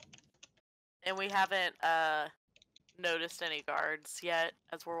 And we haven't noticed any guards yet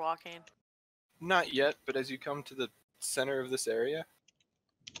as we're walking. Not yet, but as you come to the center of this area,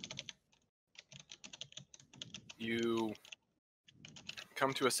 you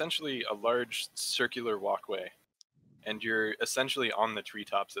come to essentially a large circular walkway, and you're essentially on the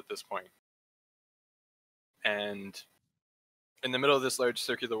treetops at this point. And in the middle of this large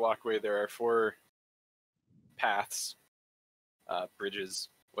circular walkway, there are 4 paths, bridges,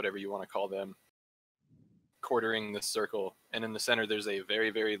 whatever you want to call them, quartering this circle. And in the center, there's a very,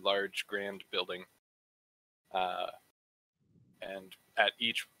 very large, grand building. And at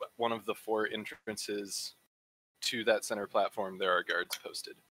each one of the 4 entrances to that center platform, there are guards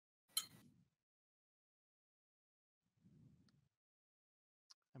posted.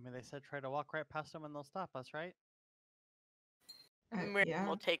 I mean, they said try to walk right past them and they'll stop us, right? Miriam Yeah,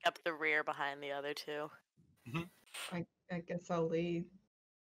 will take up the rear behind the other 2. I guess I'll lead.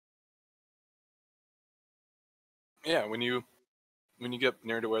 Yeah, when you get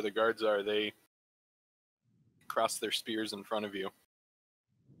near to where the guards are, they cross their spears in front of you,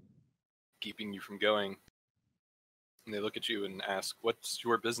 keeping you from going. And they look at you and ask, "What's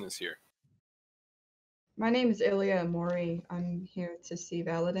your business here?" My name is Ilya Mori. I'm here to see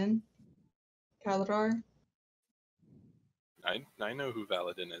Valadin. Kaladar. I know who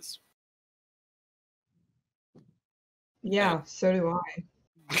Valadin is. Yeah, so do I.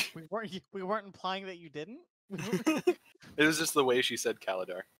 We weren't implying that you didn't. It was just the way she said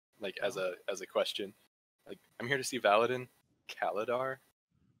Kaladar, like as a question. Like, I'm here to see Valadin. Kaladar?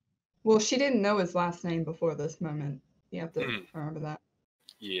 Well, she didn't know his last name before this moment. You have to Hmm. remember that.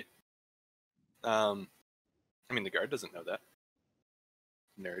 Yeah. I mean, the guard doesn't know that.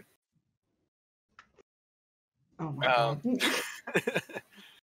 Nerd. Oh my god.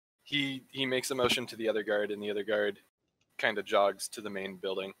 He makes a motion to the other guard, and the other guard kind of jogs to the main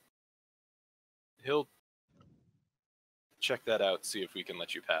building. He'll check that out, see if we can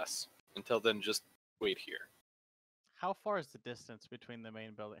let you pass. Until then, just wait here. How far is the distance between the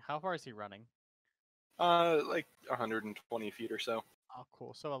main building? How far is he running? Like 120 feet or so. Oh,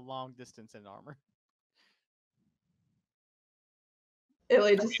 cool. So a long distance in armor.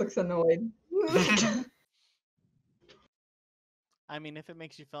 Ilya just looks annoyed. I mean, if it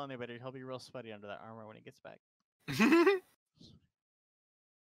makes you feel any better, he'll be real sweaty under that armor when he gets back.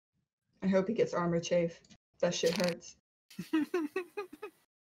 I hope he gets armor chafe. That shit hurts.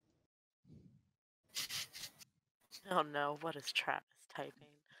 Oh no, what is Travis typing?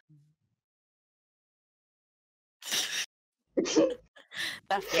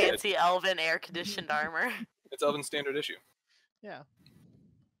 That fancy elven air-conditioned armor. It's Elven Standard issue. Yeah,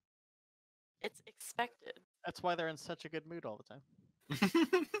 It's expected. that's why they're in such a good mood all the time.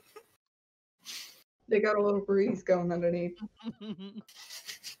 They got a little breeze going underneath.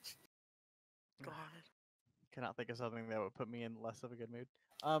 God. Cannot think of something that would put me in less of a good mood.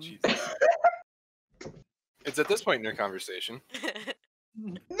 Jesus. It's at this point in your conversation,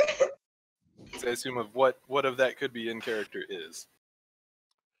 as I assume of what of that could be in character is.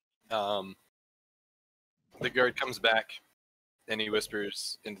 The guard comes back, and he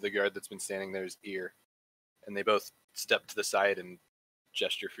whispers into the guard that's been standing there's ear, and they both step to the side and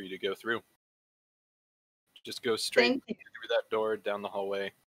gesture for you to go through. Just go straight Thank you. through that door, down the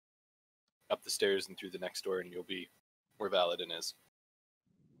hallway, up the stairs, and through the next door, and you'll be where Valadin is.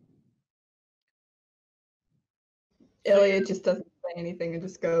 Ilya just doesn't say anything and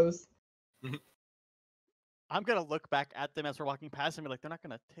just goes. I'm gonna look back at them as we're walking past and be like, they're not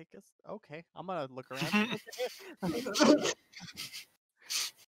gonna take us. Okay, I'm gonna look around.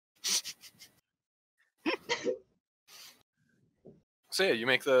 So yeah, you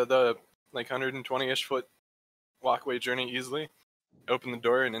make the like 120-ish foot walkway journey easily. Open the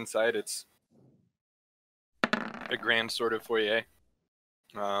door, and inside it's a grand sort of foyer.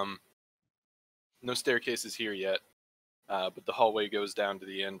 No staircases here yet, but the hallway goes down to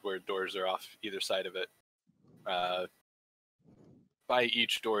the end where doors are off either side of it. By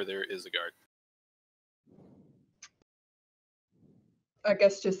each door, there is a guard. I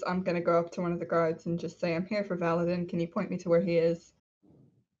guess I'm gonna go up to one of the guards and just say, I'm here for Valadin. Can you point me to where he is?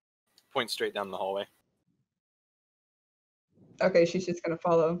 Point straight down the hallway. Okay, she's just gonna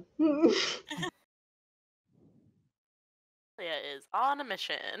follow. Leia is on a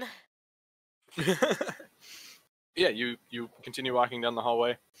mission. Yeah, you continue walking down the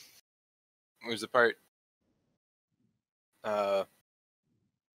hallway. There's a part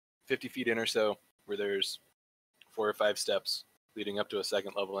 50 feet in or so where there's 4 or 5 steps leading up to a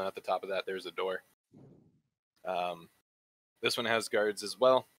second level, and at the top of that there's a door. This one has guards as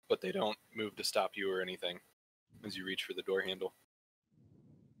well, but they don't move to stop you or anything as you reach for the door handle.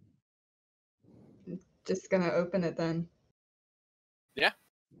 Just gonna open it then. Yeah.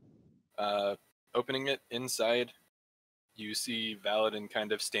 Opening it inside, you see Valadin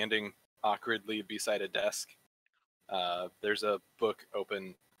kind of standing awkwardly beside a desk. There's a book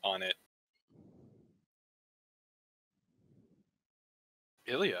open on it.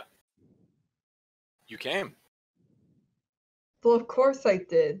 Ilya, you came. Well, of course I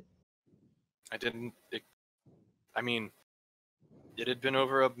did. I didn't. I mean, it had been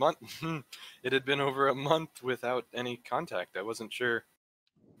over a month. It had been over a month without any contact. I wasn't sure.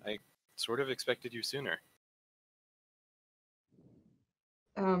 I sort of expected you sooner.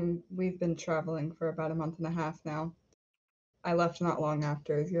 We've been traveling for about a month and a half now. I left not long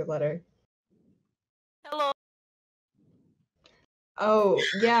after your letter. Hello. Oh,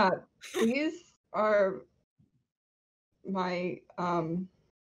 yeah. These are my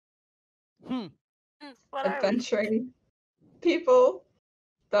What are we? adventuring people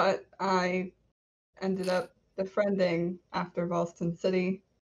that I ended up befriending after Ralston City.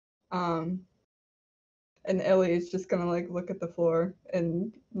 And Ellie is just gonna like look at the floor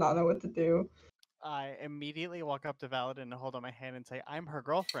and not know what to do. I immediately walk up to Valadin and hold out my hand and say, "I'm her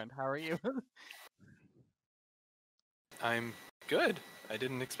girlfriend. How are you?" I'm good. I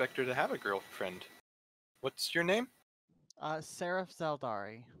didn't expect her to have a girlfriend. What's your name? Seraph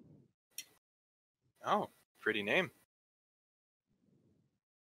Zeldari. Oh, pretty name.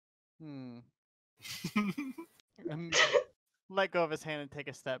 Let go of his hand and take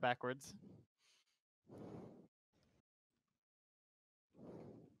a step backwards.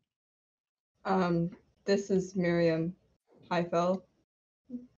 This is Miriam Highfell.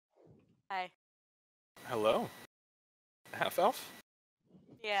 Hi. Hello. Half elf?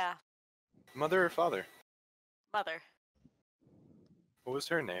 Yeah. Mother or father? Mother. What was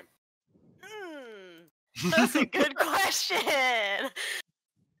her name? That's a good question.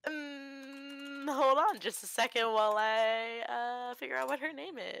 Hold on just a second while I figure out what her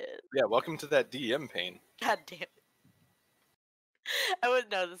name is. Yeah, welcome to that DM pain. God damn it. I would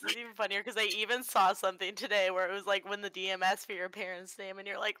know this is even funnier because I even saw something today where it was like when the DM asks for your parents' name and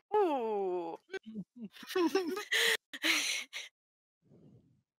you're like, ooh.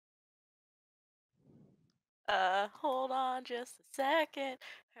 Hold on just a second.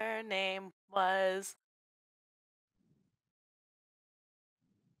 Her name was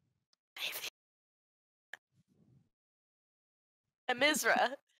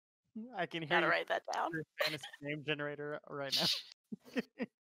Amizra. I can hear Gotta you. write that down. Your fantasy name generator right now.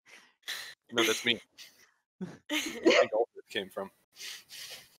 No, that's me. I think all this came from.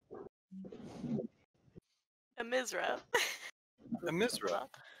 Amizra. Amizra.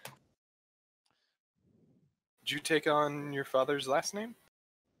 Did you take on your father's last name?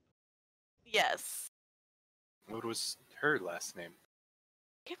 Yes. What was her last name?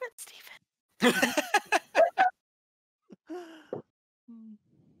 Give it, Stephen.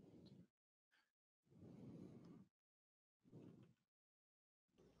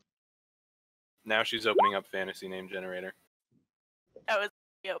 Now she's opening up fantasy name generator. That was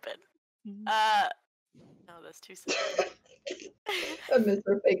open. No, that's too soon. A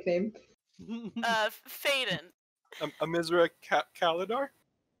Mr. Fake name. Faden. Amizra Kalidar?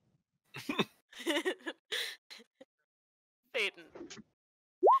 Faden.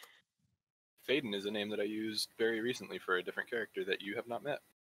 Faden is a name that I used very recently for a different character that you have not met.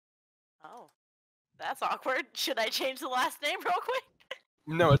 Oh. That's awkward. Should I change the last name real quick?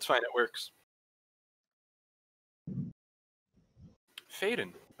 No, it's fine. It works.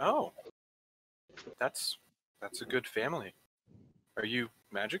 Faden. Oh. That's a good family. Are you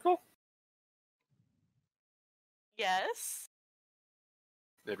magical? Yes.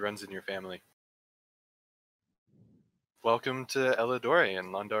 It runs in your family. Welcome to Elidore and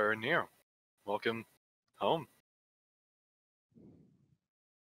Landar Nero. Welcome home.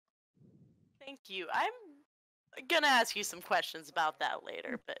 Thank you. I'm gonna ask you some questions about that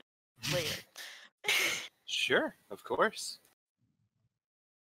later, but later. Sure, of course.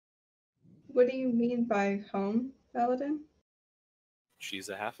 What do you mean by home, Valadin? She's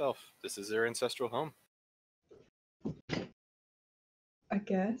a half-elf. This is her ancestral home. I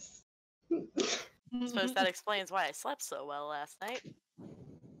guess. Suppose that explains why I slept so well last night.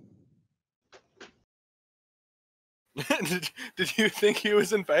 Did you think he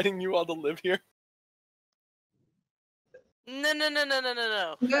was inviting you all to live here? No.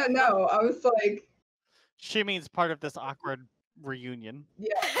 No, I was like, She means part of this awkward reunion.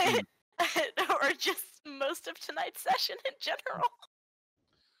 yeah. Or just most of tonight's session in general.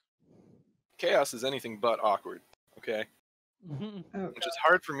 Chaos is anything but awkward, okay? Oh, Which is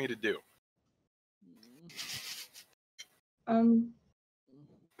hard for me to do.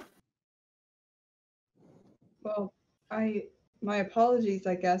 Well, my apologies,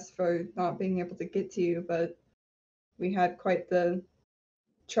 I guess, for not being able to get to you, but we had quite the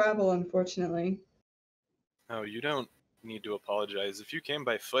travel, unfortunately. Oh, you don't need to apologize. If you came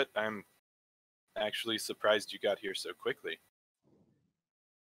by foot, I'm actually surprised you got here so quickly.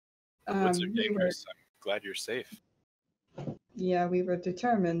 The woods are dangerous. I'm glad you're safe. Yeah, we were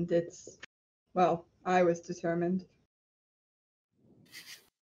determined. Well, I was determined.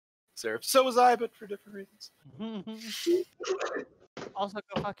 Seraph, so was I, but for different reasons. Also,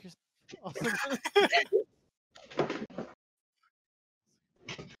 go fuck yourself. Also,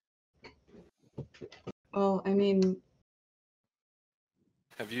 Well, I mean,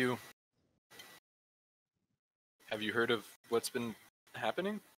 Have you heard of what's been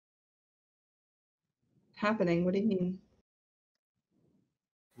happening? happening, what do you mean?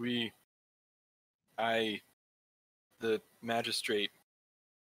 The magistrate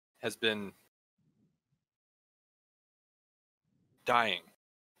has been dying.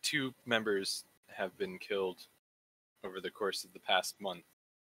 2 members have been killed over the course of the past month.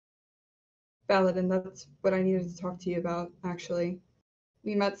 Valadin, that's what I needed to talk to you about, actually.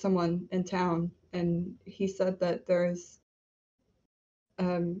 We met someone in town, and he said that there's,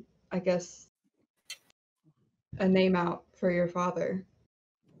 I guess, a name out for your father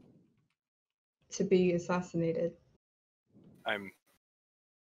to be assassinated. I'm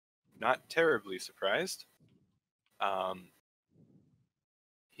not terribly surprised.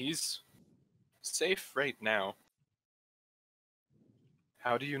 He's safe right now.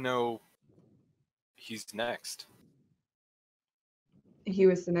 How do you know he's next? He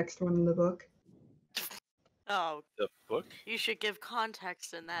was the next one in the book. Oh, The book? you should give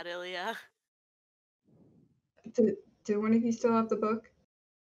context in that, Ilya. Do one of you still have the book?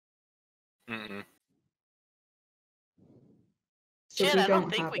 Mm-mm. So Shit, we I don't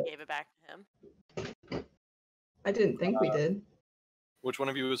think have we it. gave it back to him. I didn't think we did. Which one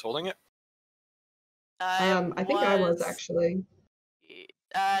of you was holding it? I think I was actually.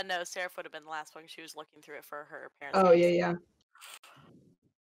 No, Seraph would have been the last one. She was looking through it for her parents. Oh yeah.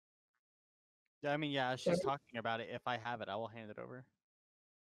 I mean, yeah, she's talking about it. If I have it, I will hand it over.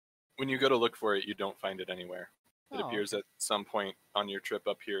 When you go to look for it, you don't find it anywhere. It Oh, appears at some point on your trip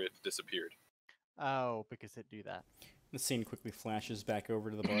up here it disappeared. Oh, because it do that. The scene quickly flashes back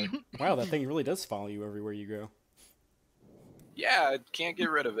over to the bar. Wow, that thing really does follow you everywhere you go. Yeah, I can't get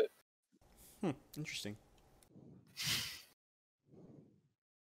rid of it. Interesting.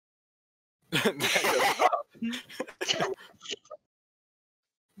 That goes up.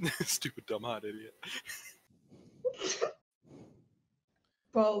 Stupid dumb hot idiot.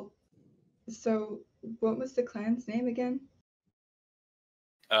 Well, so what was the clan's name again?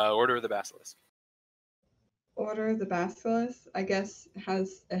 Order of the Basilisk. Order of the Basilisk, I guess,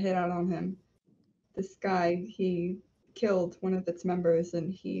 has a hit out on him. This guy, he killed one of its members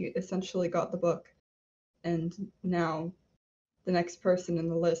and he essentially got the book. And now the next person in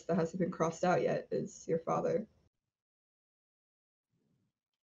the list that hasn't been crossed out yet is your father.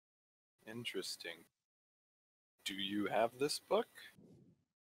 Interesting. Do you have this book?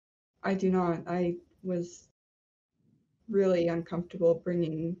 I do not. I was really uncomfortable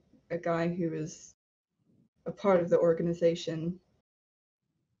bringing a guy who is a part of the organization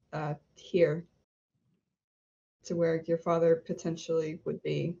here to where your father potentially would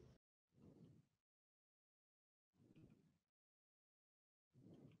be.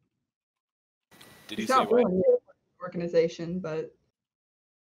 Did he He's say not why? willing to the organization, but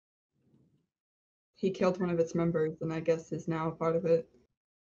he killed one of its members and I guess is now a part of it.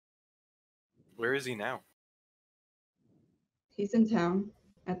 Where is he now? He's in town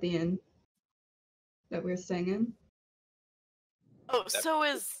at the inn that we're staying in. Oh, so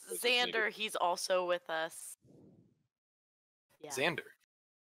is Xander. He's also with us. Yeah. Xander.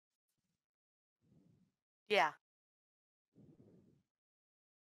 Yeah.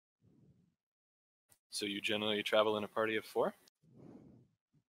 So you generally travel in a party of 4?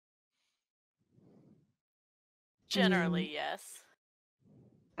 Generally, yes.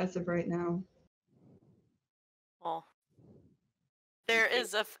 As of right now. Well, there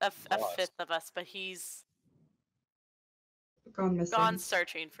is a Lost. fifth of us, but he's Gone missing. gone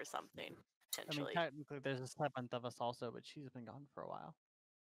searching for something, I mean, potentially. technically, there's a seventh of us also, but she's been gone for a while.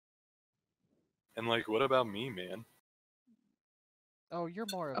 And like, what about me, man? Oh, you're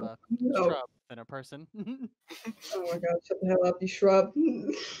more of Oh, a no. shrub than a person. Oh my god, shut the hell up, you shrub.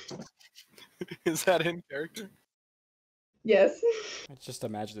 Is that in character? Yes. I just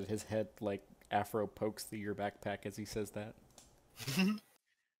imagine that his head, like, afro pokes through your backpack as he says that.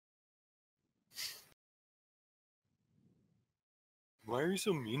 Why are you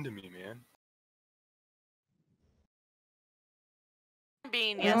so mean to me, man?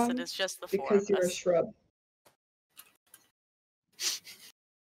 Being yes, it is just the 4 Because of you're a us. shrub.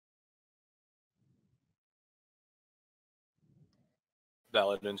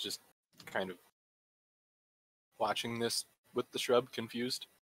 Valadin's just kind of watching this with the shrub, confused.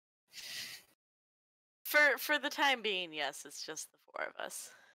 For the time being, yes, it's just the 4 of us.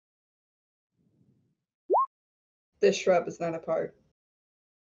 This shrub is not a part.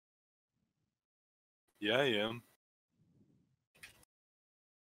 Yeah, I am.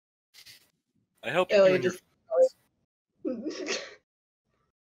 I helped you Elliot in your... just.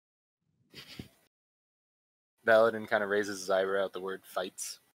 Valadin kind of raises his eyebrow at the word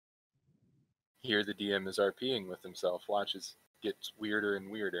fights. Here the DM is RPing with himself. Watches gets weirder and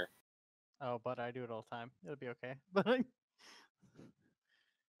weirder. Oh, but I do it all the time. It'll be okay. But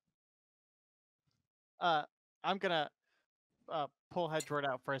I'm gonna pull Hedgeroyd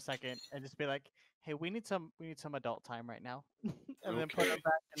out for a second and just be like, "Hey, we need some adult time right now," and then put Okay. him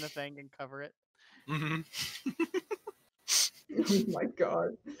back in the thing and cover it. Mm-hmm. Oh my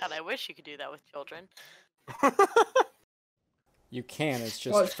god. God, I wish you could do that with children. You can, it's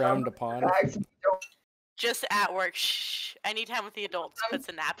just Well, frowned upon. bags, Just at work, shh. I need time with the adults. Puts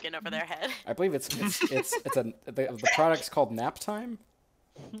a napkin over their head. I believe the product's called Nap Time.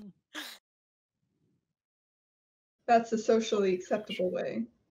 That's a socially acceptable way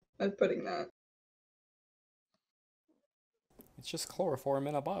of putting that. It's just chloroform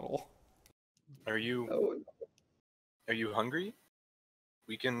in a bottle. Are you Oh, hungry?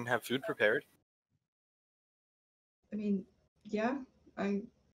 We can have food prepared. I mean, yeah, I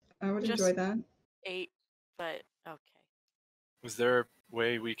would Just- enjoy that. 8, but okay. Is there a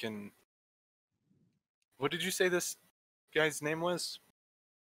way we can... What did you say this guy's name was?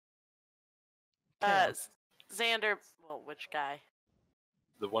 Xander. Well, which guy?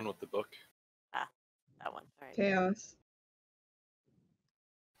 The one with the book. That one. All right. Chaos.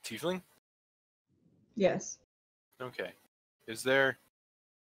 Tiefling? Yes. Okay. Is there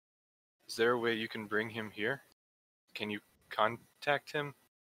a way you can bring him here? Can you contact him?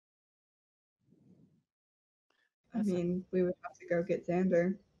 I mean, we would have to go get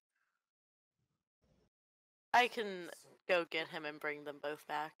Xander. I can go get him and bring them both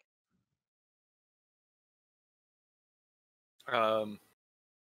back.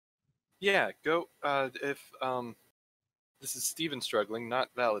 Yeah, go. If this is Steven struggling, not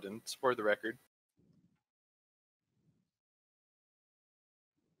Valadin, for the record.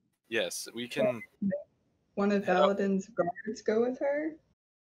 Yes, we can One of Head up. Valadin's guards go with her.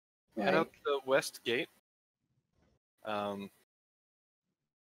 head out Like, the west gate. Over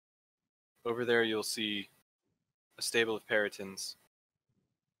there you'll see a stable of Peritons.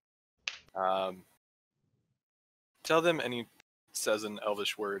 Tell them, and he says an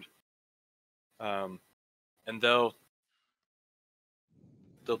Elvish word. And they'll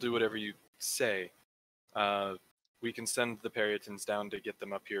do whatever you say. We can send the Peritons down to get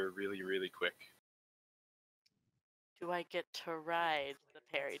them up here really, really quick. Do I get to ride the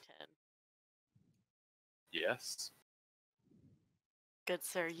Perryton? Yes. Good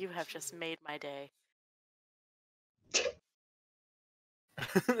sir, you have just made my day.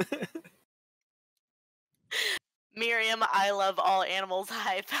 Miriam, I love all animals.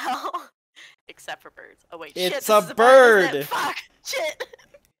 Hi, pal. Except for birds. Oh wait, shit, It's this a is a bird, isn't bird! it? Fuck, shit.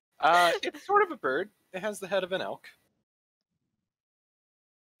 It's sort of a bird. It has the head of an elk.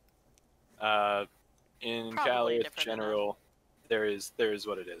 In Probably Caliath different enough. general, there is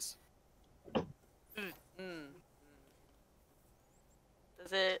what it is. Does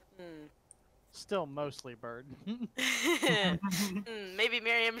it? Still mostly bird. Maybe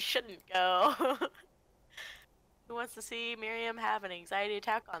Miriam shouldn't go. Who wants to see Miriam have an anxiety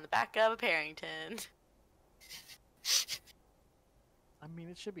attack on the back of a Parrington? I mean,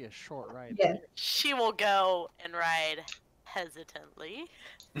 it should be a short ride. yeah. She will go and ride hesitantly.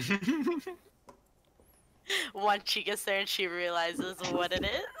 Once she gets there and she realizes what it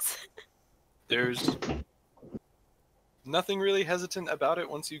is. There's nothing really hesitant about it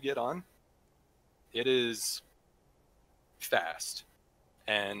once you get on. It is fast,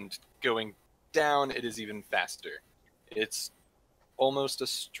 and going down, it is even faster. It's almost a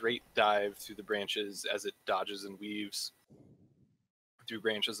straight dive through the branches as it dodges and weaves through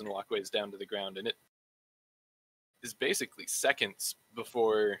branches and walkways down to the ground, and it is basically seconds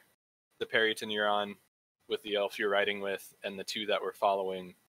before the Perryton you're on with the elf you're riding with and the two that were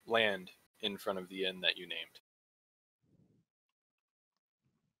following land in front of the inn that you named.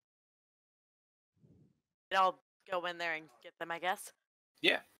 I'll go in there and get them, I guess.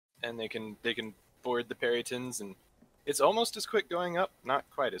 Yeah, and they can board the Perrytons, and it's almost as quick going up, not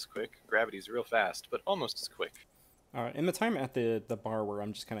quite as quick. Gravity's real fast, but almost as quick. In the time at the bar where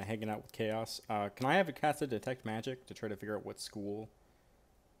I'm just kind of hanging out with Chaos, can I have it cast to detect magic to try to figure out what school?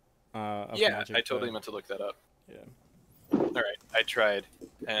 Of Yeah, magic I totally meant to look that up. Yeah. All right, I tried,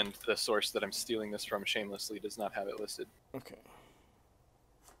 and the source that I'm stealing this from shamelessly does not have it listed. Okay.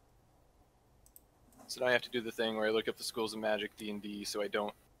 So now I have to do the thing where I look up the schools of magic D&D so I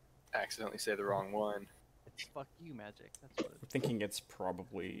don't accidentally say the wrong one. It's fuck you magic. That's what I'm thinking it's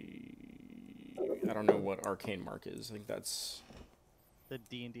probably, I don't know what arcane mark is. I think that's, the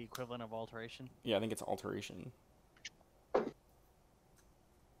D&D equivalent of alteration. yeah, I think it's alteration.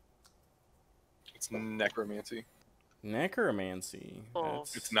 It's necromancy. Necromancy. Oh.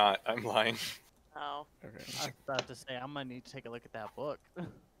 That's, It's not. I'm lying. Oh. okay. I was about to say I'm gonna need to take a look at that book.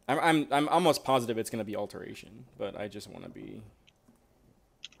 I'm almost positive it's gonna be alteration, but I just want to be,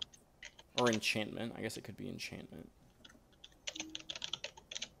 or enchantment. I guess it could be enchantment.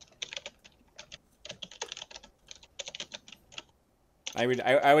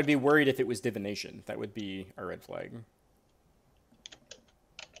 I would be worried if it was divination. That would be a red flag.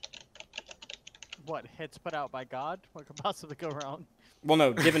 What, hits put out by God? What could possibly go wrong? Well,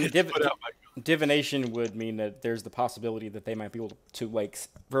 no, Put out my- divination would mean that there's the possibility that they might be able to like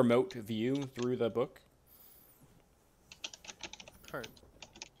remote view through the book. Kurt.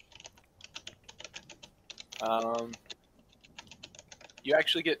 You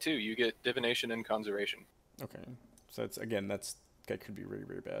actually get two. You get divination and conjuration. Okay, so that's that could be really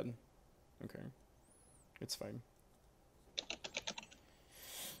really bad. Okay, it's fine.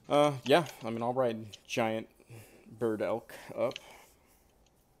 Yeah, I mean, I'll ride giant bird elk up.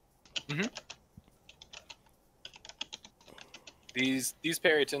 Mm-hmm. These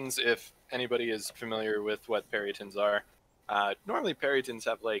Perrytons, if anybody is familiar with what Perrytons are, normally Perrytons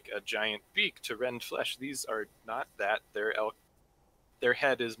have like a giant beak to rend flesh. These are not that. Their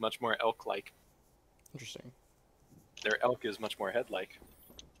head is much more elk-like. Interesting. Their elk is much more head-like.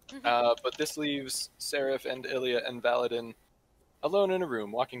 But this leaves Seraph and Ilya and Valadin alone in a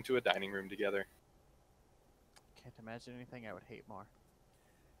room, walking to a dining room together. Can't imagine anything I would hate more.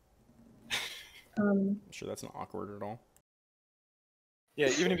 I'm sure that's not awkward at all. Yeah,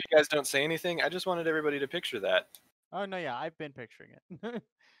 even if you guys don't say anything, I just wanted everybody to picture that. Oh no, yeah, I've been picturing it.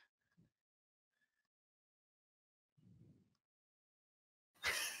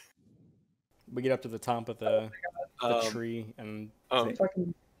 We get up to the top of the tree and say,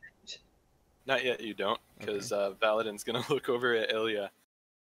 Fucking Not yet, you don't, because Valadin's gonna look over at Ilya.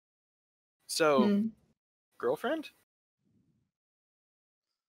 So, girlfriend?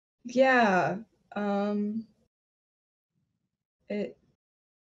 Yeah. It.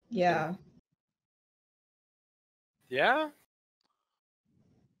 Yeah. Yeah?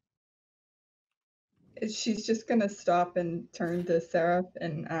 She's just gonna stop and turn to Seraph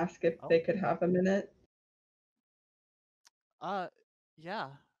and ask if they could have a minute. Yeah,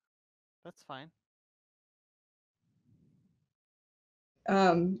 that's fine.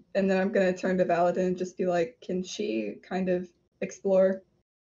 And then I'm gonna turn to Valadin and just be like, can she kind of explore?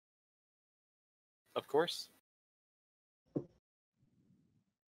 Of course.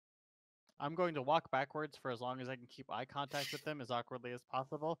 I'm going to walk backwards for as long as I can keep eye contact with them as awkwardly as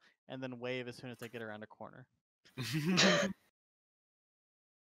possible, and then wave as soon as I get around a corner.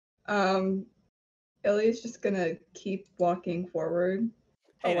 Ilya's just gonna keep walking forward.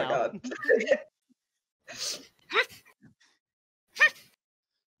 Hey oh my now. god.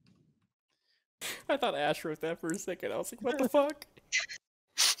 I thought Ash wrote that for a second. I was like, what the fuck?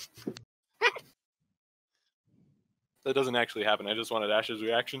 That doesn't actually happen. I just wanted Ash's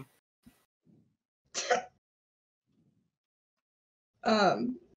reaction.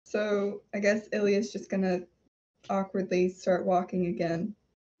 So I guess Ilya's just gonna awkwardly start walking again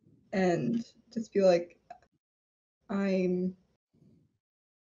and just be like,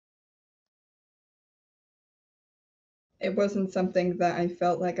 it wasn't something that I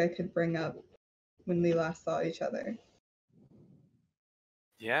felt like I could bring up when we last saw each other.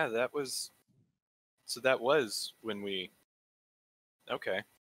 Yeah, that was. So that was when we. Okay.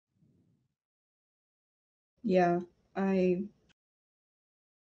 Yeah, I'm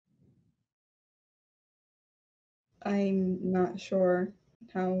not sure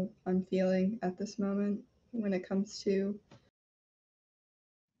how I'm feeling at this moment when it comes to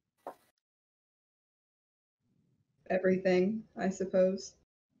everything, I suppose.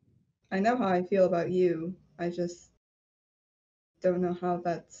 I know how I feel about you. I just don't know how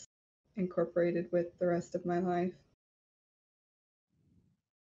that's incorporated with the rest of my life.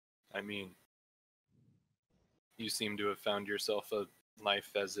 I mean, you seem to have found yourself a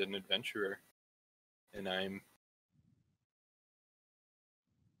life as an adventurer, and I'm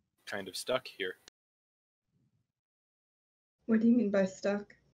kind of stuck here. What do you mean by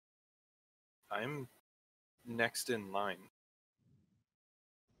stuck? I'm next in line.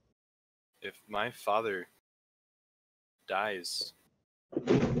 If my father dies,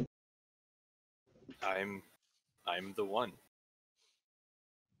 I'm the one.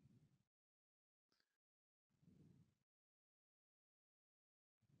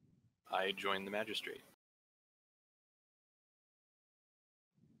 I join the magistrate.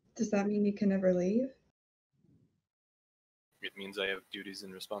 Does that mean you can never leave? It means I have duties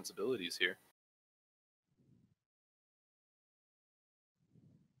and responsibilities here.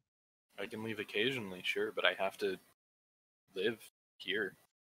 I can leave occasionally, sure, but I have to live here.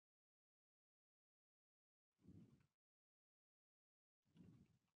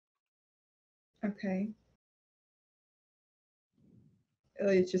 Okay.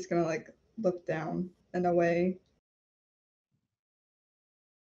 Ellio's just gonna like look down and away.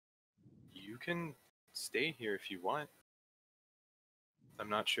 You can stay here if you want. I'm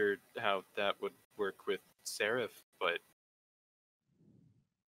not sure how that would work with Seraph, but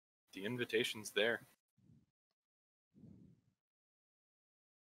the invitation's there.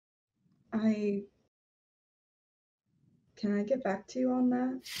 Can I get back to you on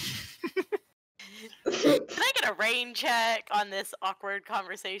that? Can I get a rain check on this awkward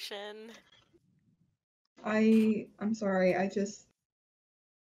conversation? I'm sorry, I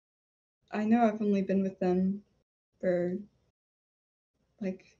know I've only been with them for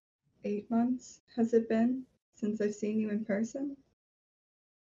like 8 months, has it been, since I've seen you in person?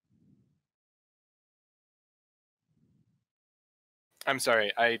 I'm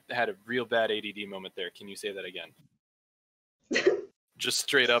sorry, I had a real bad ADD moment there. Can you say that again? Just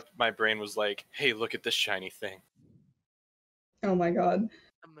straight up, my brain was like, hey, look at this shiny thing. Oh my god.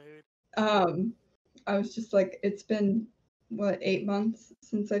 A mood. I was just like, it's been, what, 8 months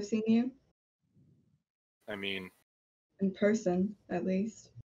since I've seen you? I mean, In person, at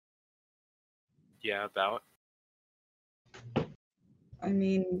least. yeah, about. I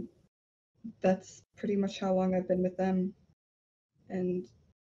mean, that's pretty much how long I've been with them. And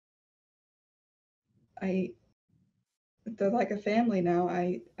they're like a family now.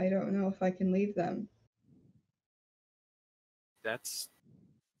 I don't know if I can leave them. That's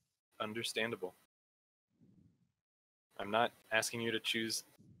understandable. I'm not asking you to choose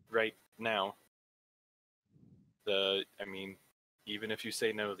right now. I mean, even if you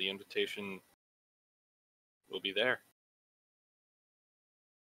say no, the invitation will be there.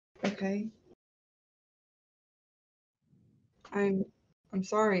 Okay. I'm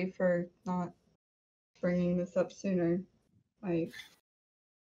sorry for not bringing this up sooner. I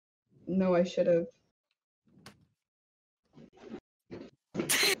know I should have.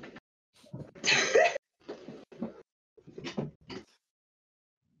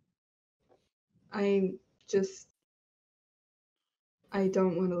 I just I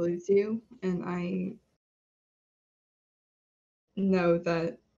don't want to lose you, and I know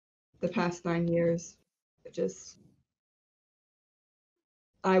that the past 9 years just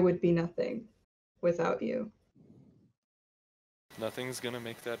I would be nothing without you. Nothing's gonna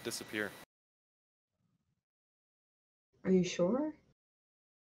make that disappear. Are you sure?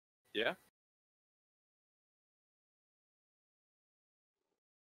 Yeah?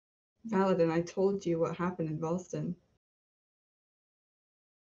 Valadin, I told you what happened in Valston.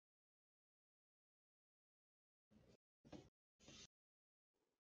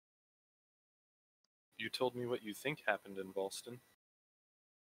 You told me what you think happened in Valston.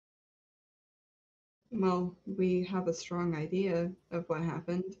 Well, we have a strong idea of what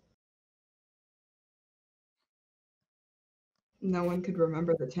happened. No one could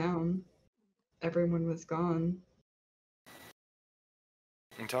remember the town. Everyone was gone.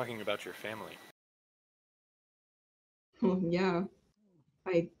 I'm talking about your family. Well, yeah.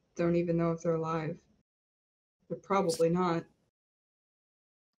 I don't even know if they're alive. They're probably not.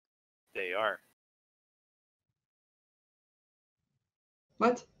 They are.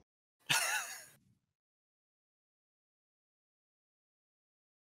 What?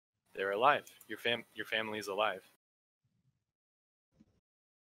 They're alive. Your family's alive.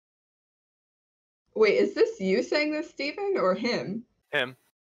 Wait, is this you saying this, Stephen, or him? Him.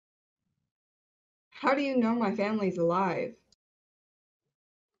 How do you know my family's alive?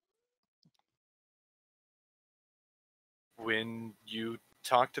 When you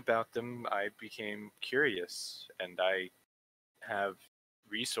talked about them, I became curious, and I have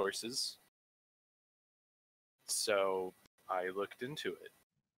resources. So I looked into it.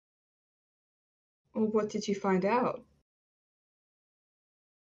 Well, what did you find out?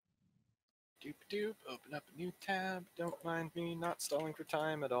 Doop doop, open up a new tab. Don't mind me not stalling for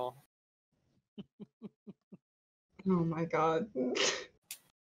time at all. Oh my god.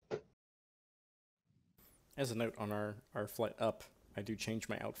 As a note, on our flight up, I do change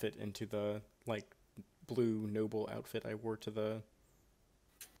my outfit into the, like, blue noble outfit I wore to the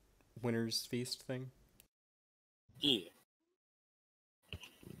Winter's Feast thing. Yeah.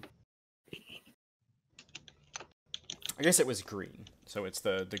 I guess it was green, so it's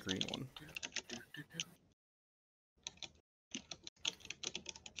the green one.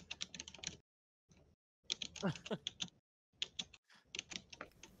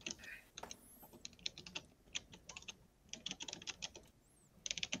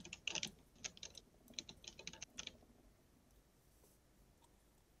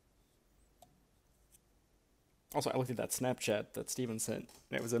 Also, I looked at that Snapchat that Steven sent,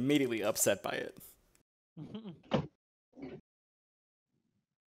 and I was immediately upset by it.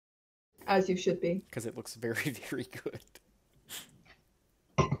 As you should be. Because it looks very, very good.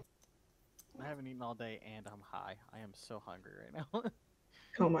 I haven't eaten all day and I'm high. I am so hungry right now.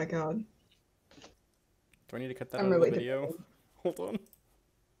 Oh my god. Do I need to cut that I'm out really of the video? depressed. Hold on.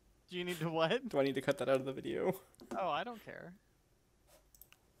 Do you need to what? Do I need to cut that out of the video? Oh, I don't care.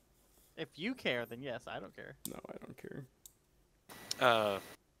 If you care, then yes, I don't care. No, I don't care.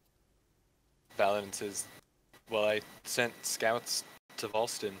 Valadin says, well, I sent scouts to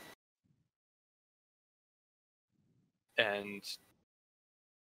Volston. And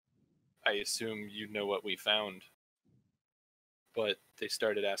I assume you know what we found. But they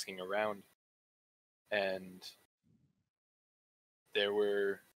started asking around. And there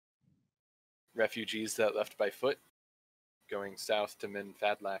were refugees that left by foot going south to Min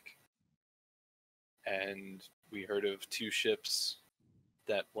Fadlak. And we heard of 2 ships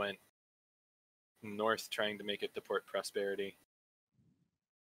that went north trying to make it to Port Prosperity.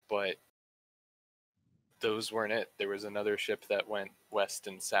 But those weren't it. There was another ship that went west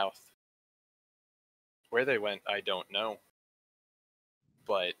and south. Where they went, I don't know.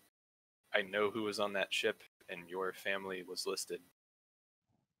 But I know who was on that ship, and your family was listed.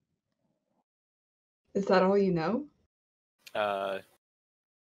 Is that all you know?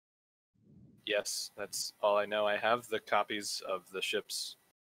 Yes, that's all I know. I have the copies of the ship's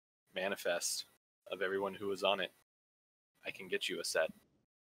manifest of everyone who was on it. I can get you a set.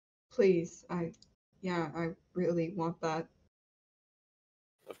 Please, I really want that.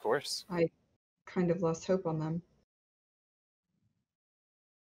 Of course. I kind of lost hope on them.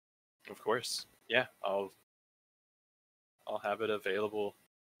 Of course. Yeah, I'll have it available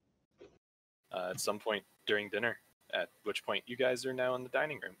at some point during dinner, at which point you guys are now in the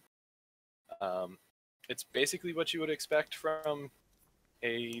dining room. It's basically what you would expect from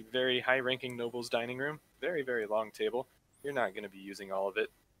a very high-ranking noble's dining room. Very, very long table. You're not going to be using all of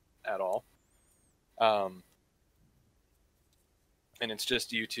it at all. And it's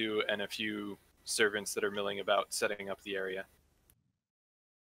just you two and a few servants that are milling about setting up the area.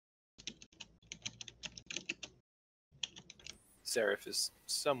 Seraph is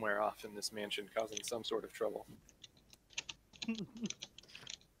somewhere off in this mansion causing some sort of trouble.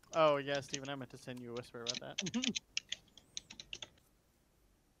 Oh, yeah, Steven, I meant to send you a whisper about that.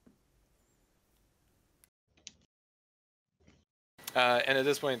 And at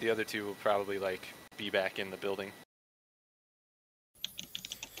this point, the other 2 will probably, be back in the building.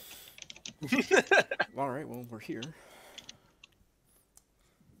 Alright, well, we're here.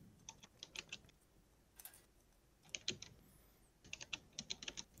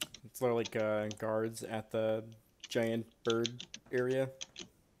 There like guards at the giant bird area.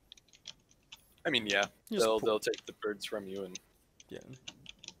 I mean, yeah, they'll take the birds from you and yeah.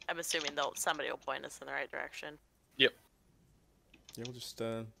 I'm assuming somebody will point us in the right direction. Yep. Yeah, we'll just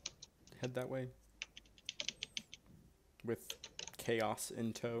head that way with chaos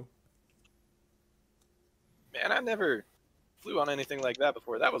in tow. Man, I never flew on anything like that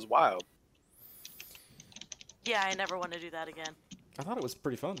before. That was wild. Yeah, I never want to do that again. I thought it was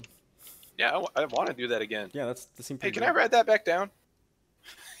pretty fun. Yeah, I want to do that again. Yeah, that seemed Hey, pretty can good. I ride that back down?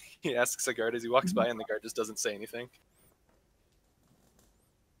 He asks a guard as he walks by, and the guard just doesn't say anything.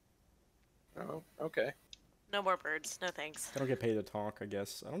 Oh, okay. No more birds. No thanks. They don't get paid to talk, I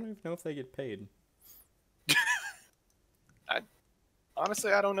guess. I don't even know if they get paid.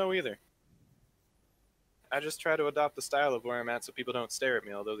 Honestly, I don't know either. I just try to adopt the style of where I'm at so people don't stare at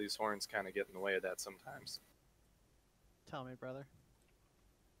me, although these horns kind of get in the way of that sometimes. Tell me, brother.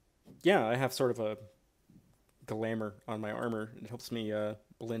 Yeah, I have sort of a glamour on my armor. It helps me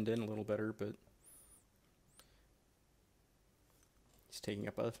blend in a little better, but he's taking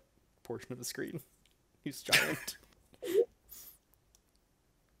up a portion of the screen. He's giant.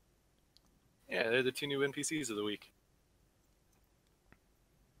 Yeah, they're the 2 new NPCs of the week.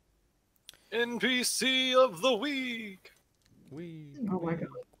 NPC of the week! Week. Oh my God.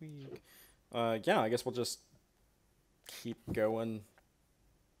 Week. Yeah, I guess we'll just keep going.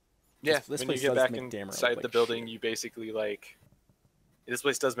 Yeah, This when place you get does back make Damaro inside look the like building, shit. you basically, like... This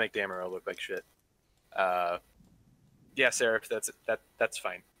place does make Damaro look like shit. Yeah, Seraph, that's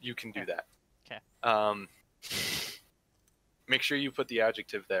fine. You can do that. Okay. Make sure you put the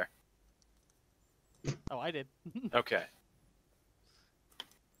adjective there. Oh, I did. Okay.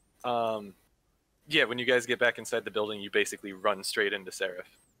 Yeah, when you guys get back inside the building, you basically run straight into Seraph.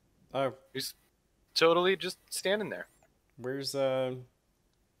 Oh, Who's totally just standing there. where's Ilya?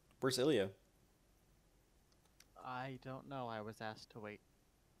 I don't know. I was asked to wait.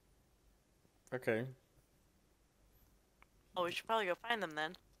 Okay. Oh, we should probably go find them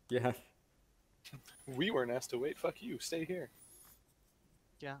then. Yeah. We weren't asked to wait. Fuck you. Stay here.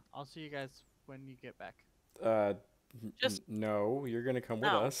 Yeah, I'll see you guys when you get back. Just- No, you're gonna come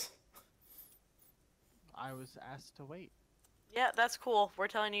No. with us. I was asked to wait. Yeah, that's cool. We're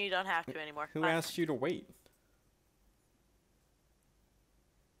telling you you don't have to anymore. Who Bye. asked you to wait?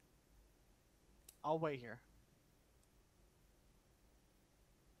 I'll wait here.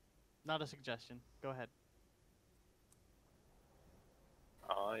 Not a suggestion. Go ahead.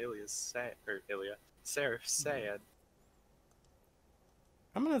 Aw, Ilya's sad. Or Ilya. Seraph's sad.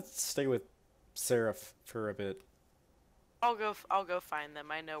 I'm gonna stay with Seraph for a bit. I'll go find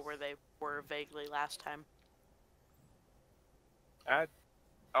them. I know where they were vaguely last time.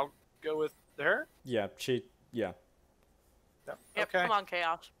 I'll go with her? Yeah, yeah. No. Yep, Okay. come on,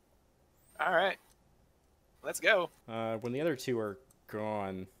 Chaos. Alright. Let's go. When the other two are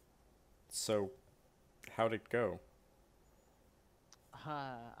gone, so how'd it go?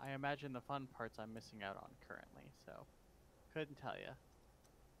 I imagine the fun parts I'm missing out on currently, so couldn't tell you.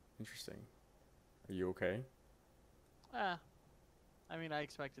 Interesting. Are you okay? I mean, I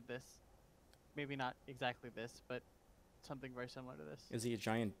expected this. Maybe not exactly this, but something very similar to this. Is he a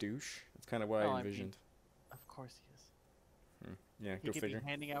giant douche? That's kind of what Oh, I I mean, envisioned. Of course he is. Yeah, He go could figure. be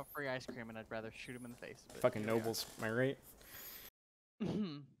handing out free ice cream, and I'd rather shoot him in the face. But Fucking here we are. nobles, am I right?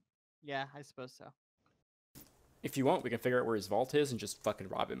 Yeah, I suppose so. If you want, we can figure out where his vault is and just fucking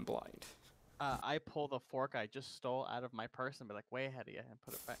rob him blind. I pull the fork I just stole out of my purse and be like, way ahead of you, and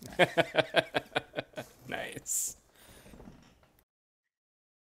put it back. Nice.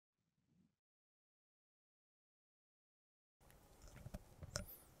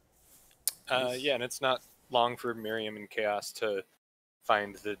 Yeah, and it's not long for Miriam and Chaos to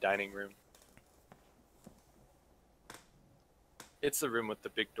find the dining room. It's the room with the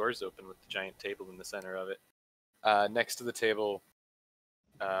big doors open with the giant table in the center of it. Next to the table,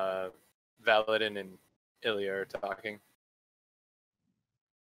 Valadin and Ilya are talking.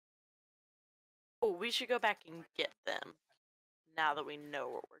 Oh, we should go back and get them. Now that we know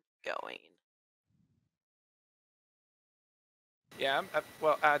where we're going. Yeah,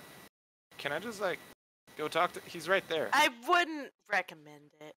 can I just, like, go talk to... He's right there. I wouldn't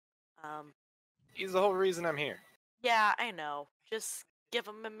recommend it. He's the whole reason I'm here. Yeah, I know. Just give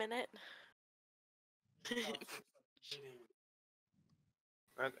him a minute.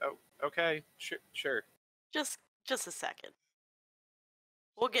 Okay, sure. Just a second.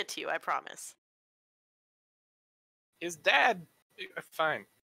 We'll get to you, I promise. His dad... Fine.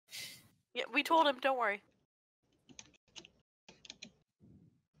 Yeah, we told him, don't worry.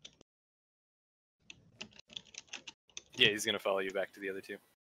 Yeah, he's gonna follow you back to the other two.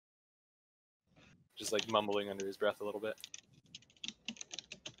 Just, like, mumbling under his breath a little bit.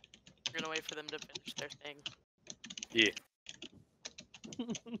 We're gonna wait for them to finish their thing. Yeah.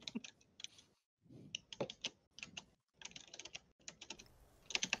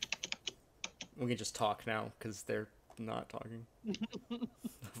 We can just talk now, because they're not talking.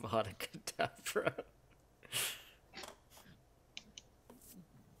 Avada Kedavra.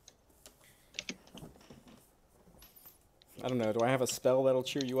 I don't know, do I have a spell that'll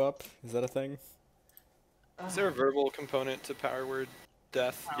cheer you up? Is that a thing? Is there a verbal component to Power Word?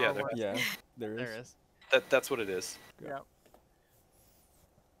 death. Oh, Yeah, right. Yeah, there There is. is. that's what it is. Yeah. Yep.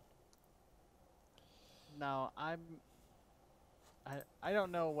 No, I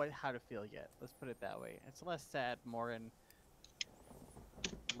don't know how to feel yet. Let's put it that way. It's less sad, more in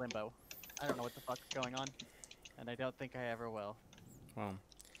limbo. I don't know what the fuck's going on, and I don't think I ever will. Well,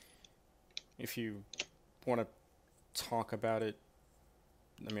 if you want to talk about it,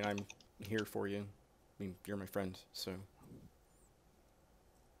 I mean, I'm here for you. I mean, you're my friend, so.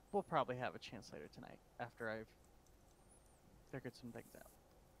 We'll probably have a chance later tonight after I've figured some things out.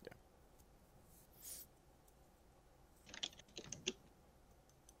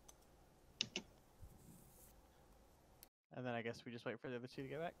 And then I guess we just wait for the other two to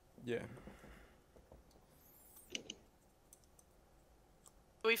get back. Yeah.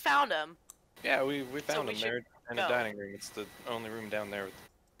 We found him. Yeah, we found we them should there in go. a dining room. It's the only room down there with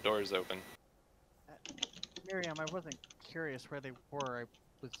doors open. Miriam, I wasn't curious where they were. I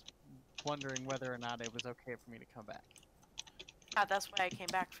was wondering whether or not it was okay for me to come back. Yeah, that's why I came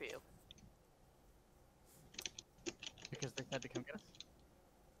back for you. Because they said to come get us?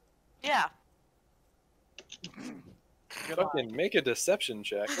 Yeah. Good lie. Fucking make a deception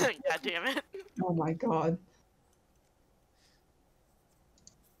check. God damn it. Oh my god.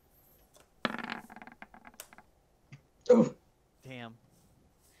 Oh, Damn.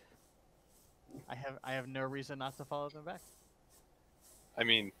 I have no reason not to follow them back. I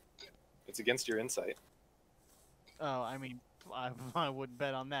mean, it's against your insight. Oh, I mean, I wouldn't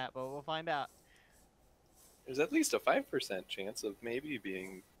bet on that, but we'll find out. There's at least a 5% chance of maybe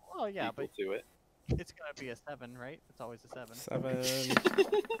being Well, yeah, equal but to it. it's gonna be a 7, right? It's always a 7. 7.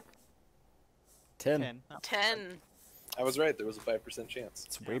 10. 10. Oh, 10. I was right. There was a 5% chance.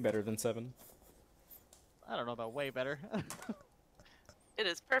 It's way better than 7. I don't know about way better. It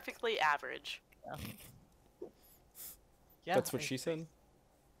is perfectly average. Yeah, That's what she said?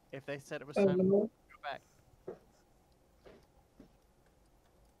 If they said it was time to go back.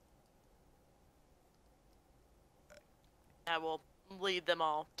 I will lead them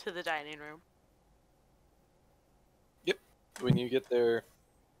all to the dining room. When you get there,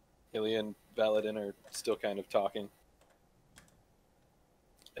 Ilya and Valadin are still kind of talking.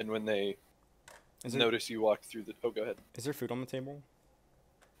 And when they Is there, notice you walk through the... Oh, go ahead. is there food on the table?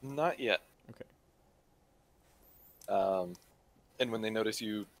 Not yet. Okay. And when they notice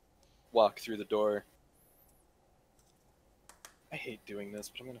you walk through the door... I hate doing this,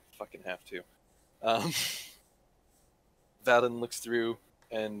 but I'm gonna fucking have to. Valadin looks through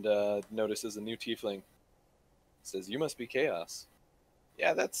and notices a new tiefling. Says, "You must be Chaos."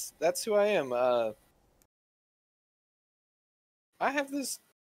 Yeah, that's who I am. I have this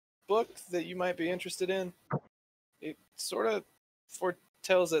book that you might be interested in. It sort of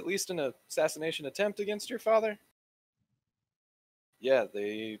foretells at least an assassination attempt against your father. Yeah,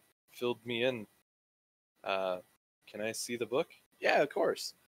 they filled me in. Can I see the book? Yeah, of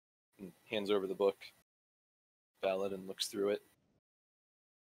course. And hands over the book. Valadin looks through it.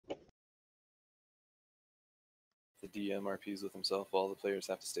 The DM RPs with himself. All the players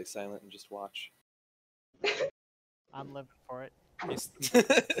have to stay silent and just watch. I'm living for it.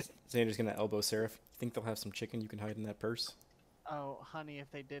 Xander's gonna elbow Seraph. You think they'll have some chicken you can hide in that purse? Oh, honey,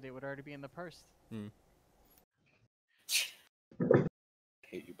 if they did, it would already be in the purse.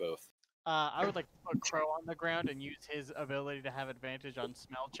 Hate you both. I would like to put Crow on the ground and use his ability to have advantage on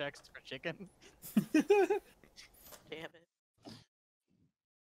smell checks for chicken. Damn it.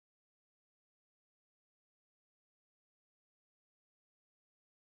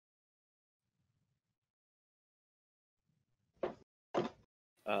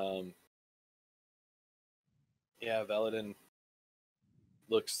 Yeah, Valadin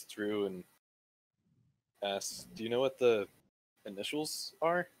looks through and asks, "Do you know what the initials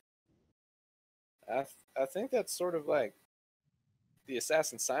are?" I think that's sort of like the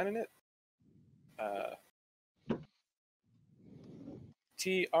assassin signing it.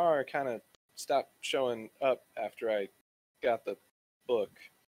 TR kind of stopped showing up after I got the book.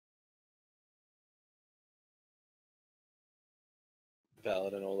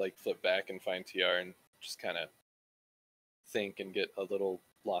 Valadin will like flip back and find TR and just kind of think and get a little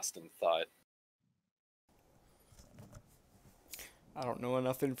lost in thought. I don't know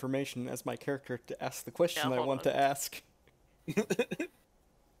enough information as my character to ask the question Yeah, I hold want on. to ask.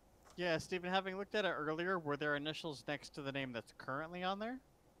 Yeah, Stephen, having looked at it earlier, were there initials next to the name that's currently on there?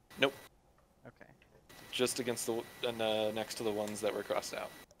 Nope. Okay. Just against the next to the ones that were crossed out.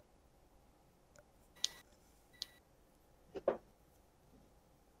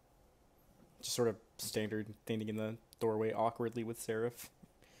 Just sort of standard, standing in the doorway awkwardly with Seraph.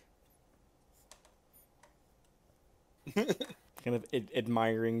 kind of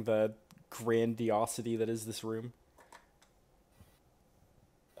admiring the grandiosity that is this room.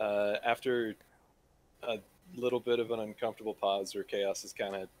 After a little bit of an uncomfortable pause where Chaos is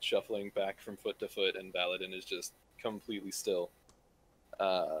kind of shuffling back from foot to foot and Valadin is just completely still,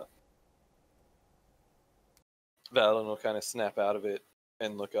 Valadin will kind of snap out of it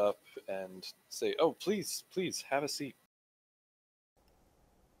and look up and say, "Oh, please, please, have a seat."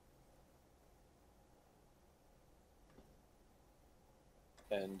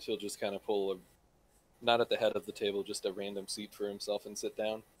 And he'll just kind of pull not at the head of the table, just a random seat for himself and sit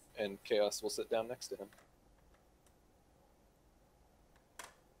down, and Chaos will sit down next to him.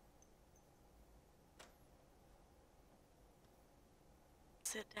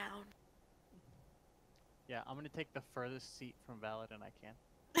 Sit down. Yeah, I'm gonna take the furthest seat from Valadin I can.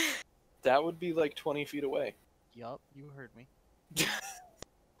 That would be like 20 feet away. Yup, you heard me.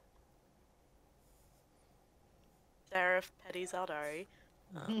 Seraph, Petty, Zaldari.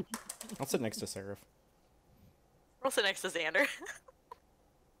 I'll sit next to Seraph. We'll sit next to Xander.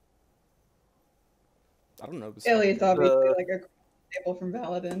 I don't know. Elliot's obviously like a table from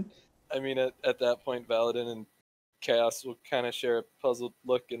Valadin. I mean, at that point, Valadin and Chaos will kind of share a puzzled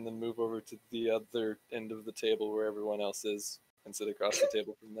look and then move over to the other end of the table where everyone else is and sit across the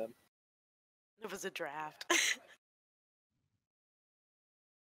table from them. It was a draft.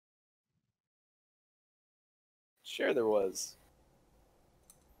 Sure, there was.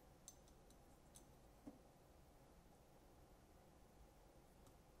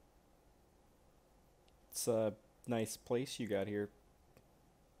 It's a nice place you got here.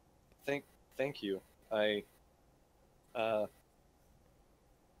 Thank you.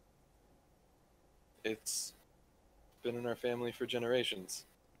 It's been in our family for generations.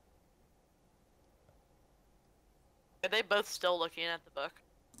 Are they both still looking at the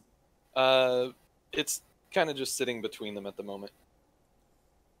book? It's kind of just sitting between them at the moment.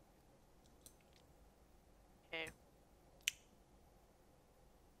 Okay.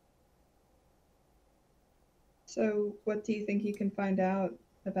 So, what do you think you can find out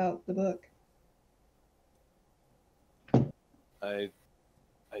about the book? I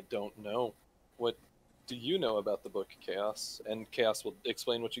don't know. What do you know about the book, Chaos? And Chaos will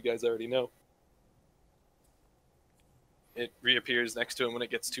explain what you guys already know. It reappears next to him when it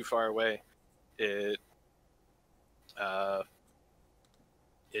gets too far away. It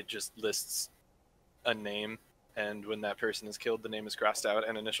just lists a name, and when that person is killed, the name is crossed out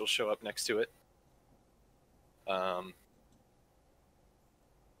and initials show up next to it.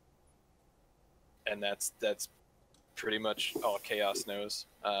 And that's pretty much all Chaos knows.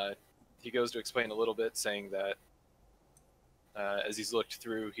 He goes to explain a little bit, saying that as he's looked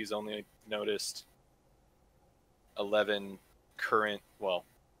through, he's only noticed 11 current,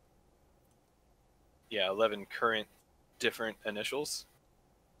 11 current different initials.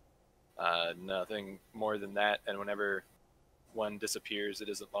 Nothing more than that, and whenever one disappears, it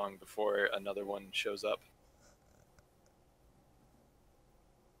isn't long before another one shows up.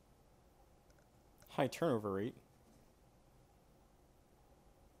 High turnover rate.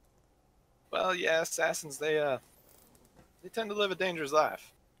 Well, yeah, assassins, they tend to live a dangerous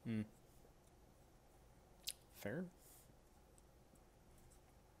life. Fair.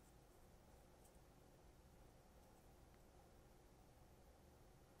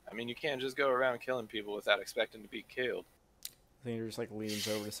 I mean, you can't just go around killing people without expecting to be killed. Xander just like leans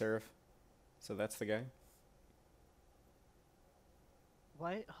over to Seraph. So that's the guy?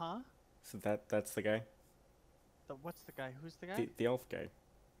 What? Huh? So that's the guy? What's the guy? Who's the guy? The elf guy.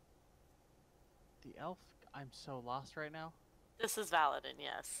 The elf? I'm so lost right now. This is Valadin,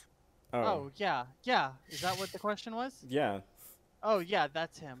 yes. Oh, yeah. Yeah. Is that what the question was? Yeah. Oh, yeah,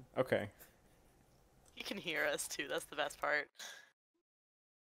 that's him. Okay. He can hear us, too. That's the best part.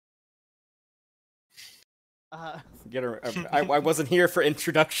 Get her. I wasn't here for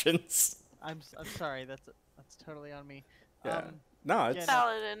introductions. I'm sorry. That's totally on me. Yeah. No, it's, yeah,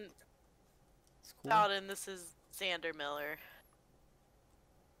 Valadin, it's cool. Valadin, this is Xander Miller.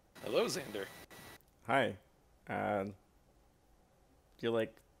 Hello, Xander. Hi. You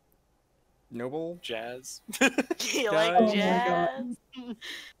like noble? Jazz. You Guys. like Oh my jazz?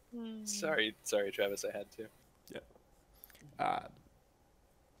 Sorry, Travis, I had to.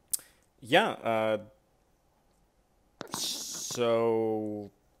 So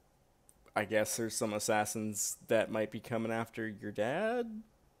I guess there's some assassins that might be coming after your dad?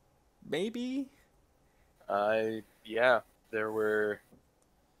 Maybe? Yeah, there were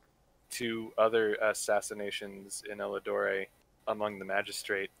 2 other assassinations in Elidore among the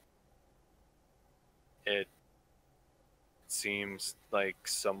magistrate. It seems like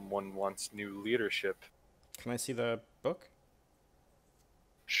someone wants new leadership. Can I see the book?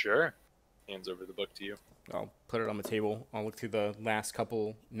 Sure. Hands over the book to you. I'll put it on the table. I'll look through the last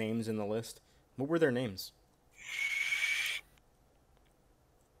couple names in the list. What were their names?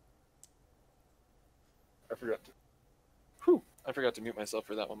 I forgot to mute myself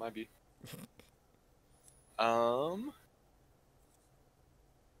for that one, might be.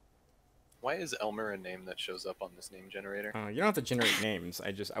 Why is Elmer a name that shows up on this name generator? You don't have to generate names.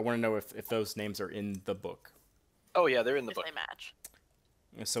 I want to know if those names are in the book. Oh yeah, they're in the If book. they match.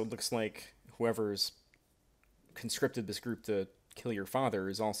 So it looks like whoever's conscripted this group to kill your father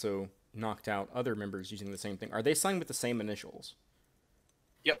is also knocked out other members using the same thing. Are they signed with the same initials?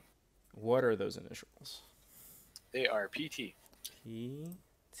 Yep. What are those initials? They are PT.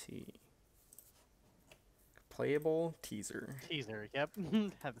 PT. Playable teaser. Teaser, yep.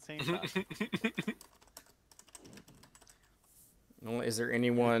 Have the same stuff. Well, is there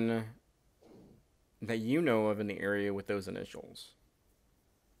anyone that you know of in the area with those initials?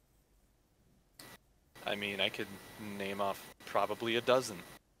 I mean, I could name off probably a dozen.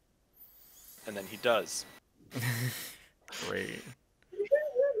 And then he does. Great.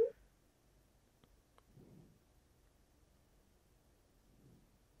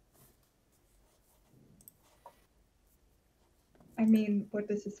 I mean, what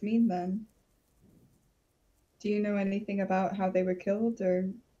does this mean then? Do you know anything about how they were killed or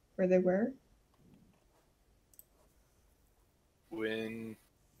where they were? When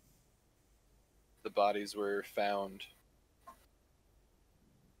the bodies were found.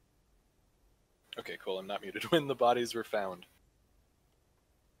 Okay, cool, I'm not muted. When the bodies were found,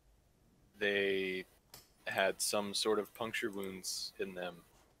 they had some sort of puncture wounds in them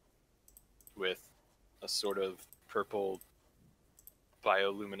with a sort of purple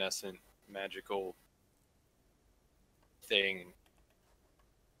bioluminescent magical thing,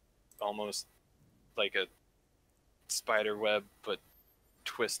 almost like a spider web, but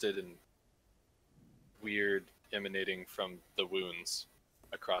twisted and weird, emanating from the wounds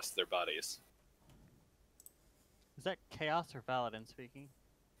across their bodies. Is that Chaos or Valadin speaking?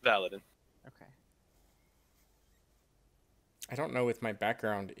 Valadin. Okay. I don't know with my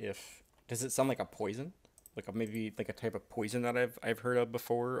background if does it sound like a poison, like maybe like a type of poison that I've heard of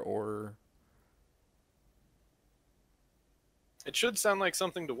before, or It should sound like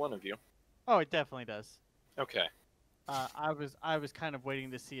something to one of you. Oh, it definitely does. Okay. I was kind of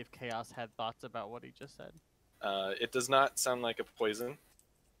waiting to see if Chaos had thoughts about what he just said. It does not sound like a poison.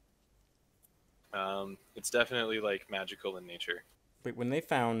 It's definitely like magical in nature. wait, when they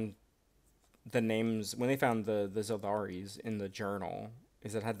found the names, when they found the Zeldaris in the journal,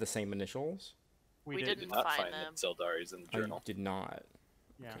 is it had the same initials? We Did didn't not find find them. the Zeldaris in the Oh, you journal. did not.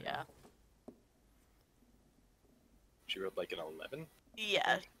 Yeah. Okay. Yeah. She wrote like an 11.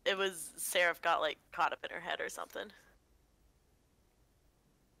 Yeah. It was Seraph got like caught up in her head or something.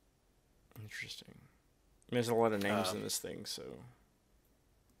 Interesting. There's a lot of names Um, in this thing, so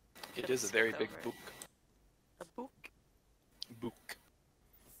It Should've is a very skipped big over it. book. A book. Book.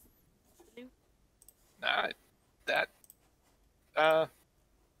 New.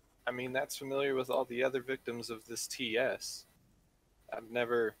 I mean, that's familiar with all the other victims of this TS. I've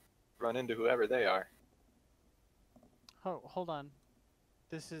never run into whoever they are. Oh, hold on.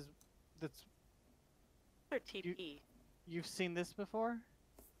 That's Or TP. you've seen this before?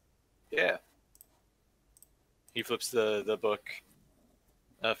 Yeah. He flips the book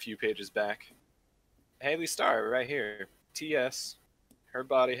a few pages back. Haley Starr, right here. TS. Her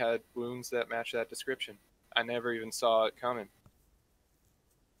body had wounds that match that description. I never even saw it coming.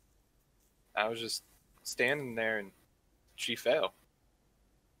 I was just standing there and she fell.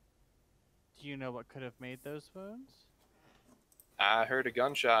 Do you know what could have made those wounds? I heard a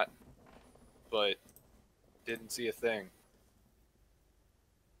gunshot, but didn't see a thing.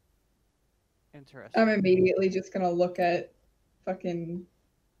 Interesting. I'm immediately just gonna look at fucking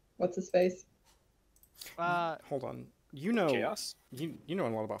what's his face. hold on. You know, Chaos? you know a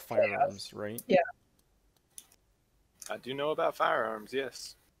lot about firearms, right? I do know about firearms,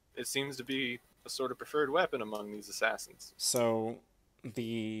 yes. It seems to be a sort of preferred weapon among these assassins. So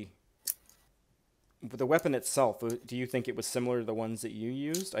the weapon itself, do you think it was similar to the ones that you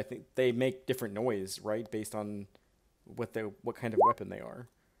used? I think they make different noise, right, based on what kind of weapon they are.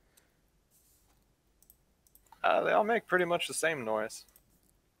 They all make pretty much the same noise.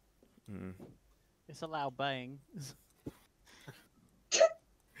 It's a loud bang.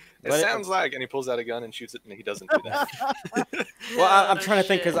 It But sounds like, and he pulls out a gun and shoots it, and he doesn't do that. Well, I'm No trying to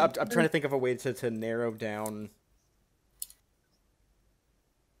think because shit. I'm trying to think of a way to narrow down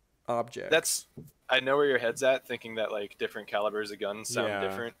objects. I know where your head's at, thinking that like different calibers of guns sound Yeah.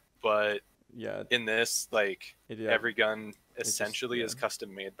 different, but Yeah. In this, like, Yeah. every gun just- essentially is yeah.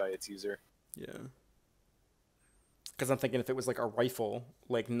 custom made by its user. Yeah. Because I'm thinking if it was like a rifle,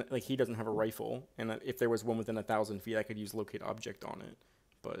 like he doesn't have a rifle, and if there was one within 1,000 feet, I could use locate object on it,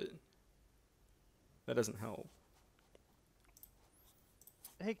 but that doesn't help.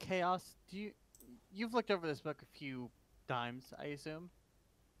 Hey, Chaos, you've looked over this book a few times, I assume?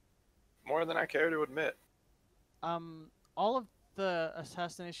 More than I care to admit. All of the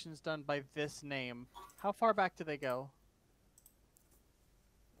assassinations done by this name, how far back do they go?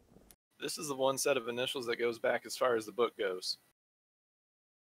 This is the one set of initials that goes back as far as the book goes.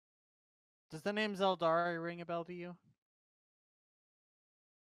 Does the name Zeldari ring a bell to you?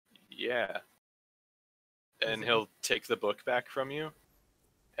 Yeah. And it- he'll take the book back from you,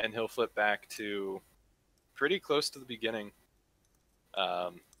 and he'll flip back to pretty close to the beginning.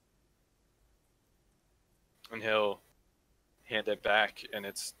 And he'll hand it back, and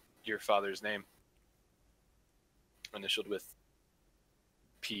it's your father's name, initialed with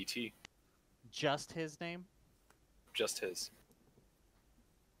PT, Just his name? just his.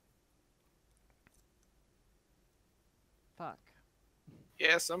 Fuck.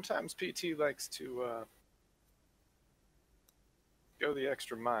 Yeah, sometimes PT likes to go the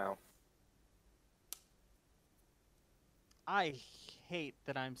extra mile. I hate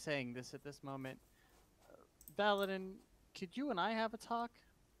that I'm saying this at this moment. Valadin, could you and I have a talk?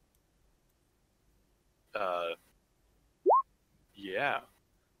 Yeah.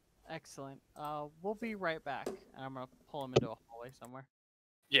 Excellent. We'll be right back. I'm gonna pull him into a hallway somewhere.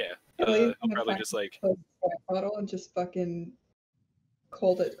 Yeah. Elliot's I'll gonna probably find just like, the wine bottle and just fucking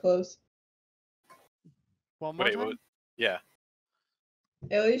hold it close. One more wait, time? what? Yeah.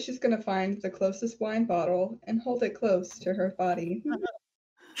 Elliot's just gonna find the closest wine bottle and hold it close to her body.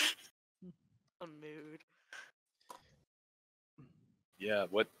 A mood. Yeah,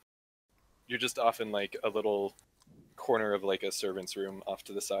 what? You're just off in like a little corner of like a servant's room off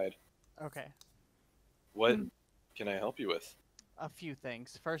to the side. Okay. What can I help you with? A few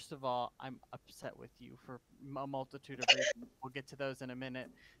things. First of all, I'm upset with you for a multitude of reasons. We'll get to those in a minute.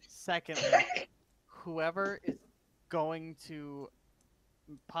 Secondly, whoever is going to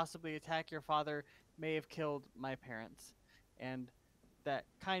possibly attack your father may have killed my parents. And that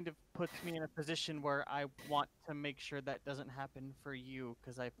kind of puts me in a position where I want to make sure that doesn't happen for you,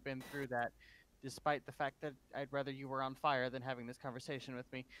 because I've been through that, despite the fact that I'd rather you were on fire than having this conversation with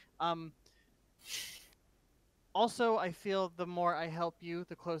me. Also, I feel the more I help you,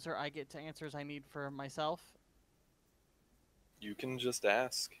 the closer I get to answers I need for myself. You can just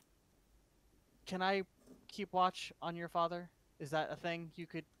ask. Can I keep watch on your father? Is that a thing you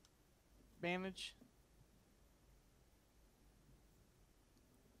could manage?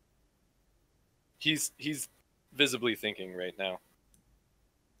 He's visibly thinking right now.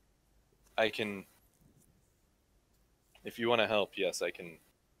 I can, if you want to help, yes, I can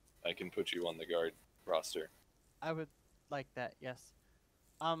put you on the guard roster. I would like that, yes.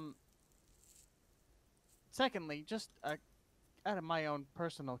 Secondly, just out of my own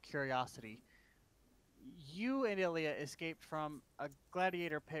personal curiosity, you and Ilya escaped from a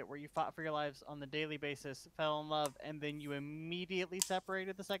gladiator pit where you fought for your lives on the daily basis, fell in love, and then you immediately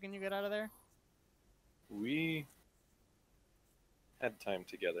separated the second you got out of there? We had time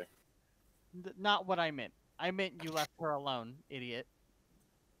together. Not what I meant. I meant you left her alone, idiot.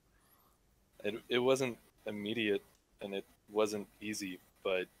 It wasn't immediate, and it wasn't easy,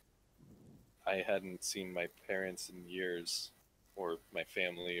 but I hadn't seen my parents in years, or my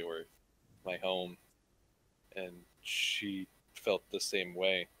family, or my home, and she felt the same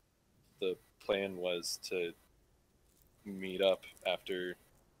way. The plan was to meet up after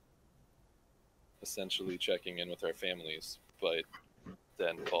essentially checking in with our families, but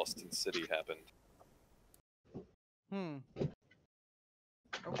then Boston City happened.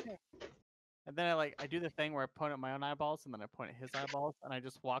 Okay. And then I do the thing where I point at my own eyeballs and then I point at his eyeballs and I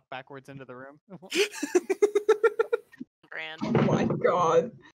just walk backwards into the room. Grand. Oh my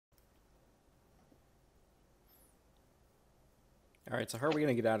god. All right, so how are we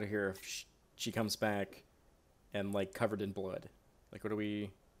gonna get out of here if she comes back and like covered in blood? Like, what do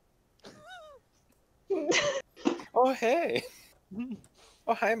we? Oh, hey.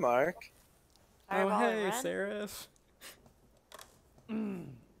 Oh, hi, Mark. Fireball oh, and hey, run? Seraph.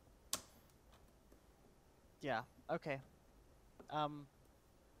 Yeah, okay. I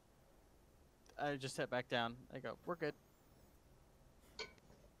just sit back down. I go, we're good.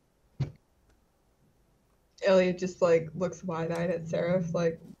 Elliot just like looks wide-eyed at Seraph,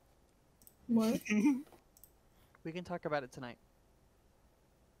 like, what? We can talk about it tonight.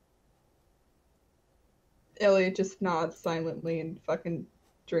 Elliot just nods silently and fucking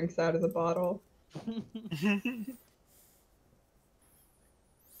drinks out of the bottle.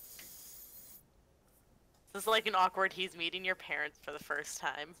 This is like an awkward he's meeting your parents for the first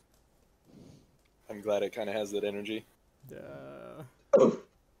time. I'm glad it kind of has that energy.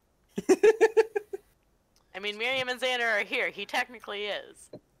 I mean, Miriam and Xander are here. He technically is.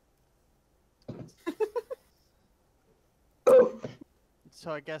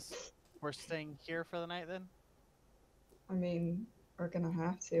 So I guess we're staying here for the night then? I mean, we're gonna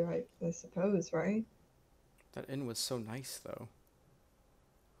have to, I suppose, right? That inn was so nice, though.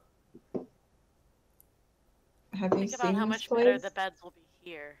 Have you Think about seen how this much place? better the beds will be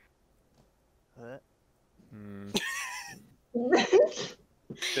here. You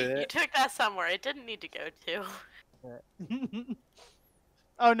took that somewhere it didn't need to go to.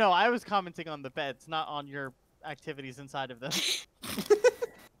 Oh no, I was commenting on the beds, not on your activities inside of them.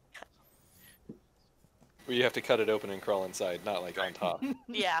 Where you have to cut it open and crawl inside, not like on top.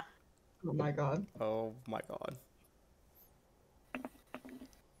 Yeah. Oh my god. Oh my god.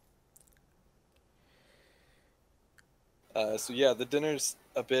 So yeah, the dinner's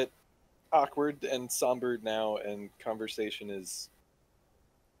a bit awkward and somber now, and conversation is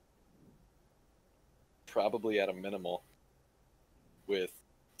probably at a minimal, with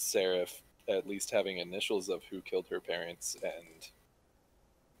Seraph at least having initials of who killed her parents, and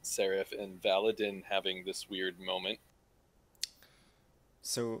Seraph and Valadin having this weird moment.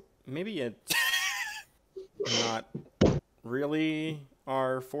 So maybe it's not really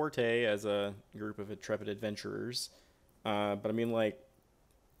our forte as a group of intrepid adventurers. But I mean, like,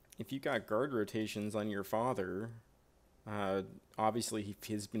 if you got guard rotations on your father, obviously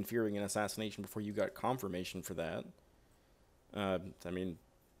he's been fearing an assassination before you got confirmation for that. I mean,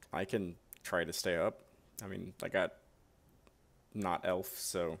 I can try to stay up. I mean, I got not elf,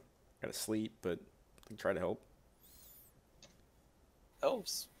 so I gotta sleep, but I can try to help.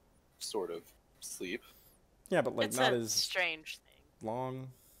 Elves sort of sleep. Yeah, but like It's not a as strange thing. long.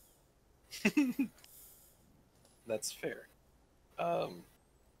 That's fair.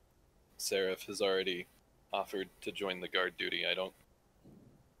 Seraph has already offered to join the guard duty. I don't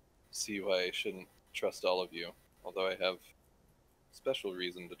see why I shouldn't trust all of you, although I have special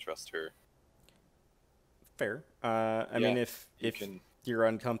reason to trust her. Fair. I mean, if can... you're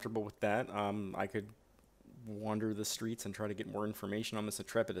uncomfortable with that, I could wander the streets and try to get more information on this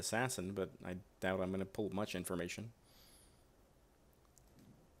intrepid assassin, but I doubt I'm going to pull much information.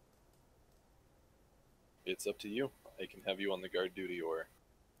 It's up to you. I can have you on the guard duty, or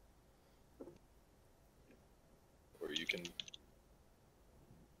you can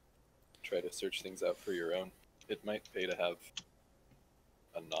try to search things out for your own. It might pay to have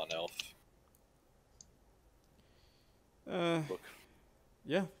a non-elf look.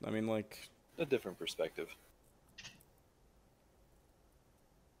 Yeah, I mean, like, a different perspective.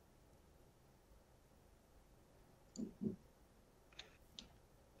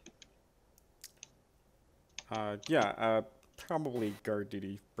 probably guard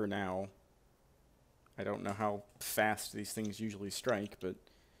duty for now. I don't know how fast these things usually strike, but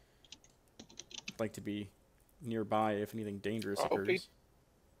I'd like to be nearby if anything dangerous occurs.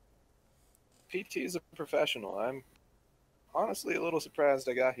 PT is a professional. I'm honestly a little surprised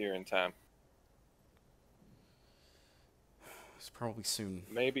I got here in time. It's probably soon.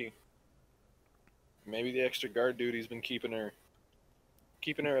 Maybe the extra guard duty's been keeping her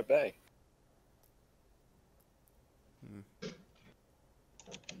at bay.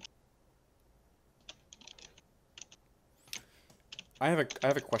 I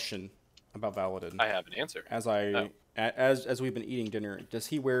have a question about Valadin. I have an answer. As we've been eating dinner, does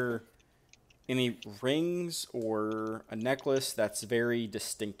he wear any rings or a necklace that's very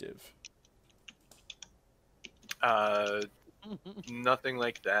distinctive? Nothing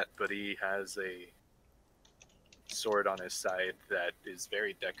like that, but he has a sword on his side that is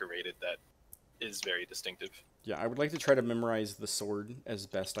very decorated, that is very distinctive. Yeah, I would like to try to memorize the sword as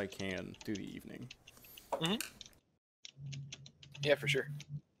best I can through the evening. Mm-hmm. Yeah, for sure.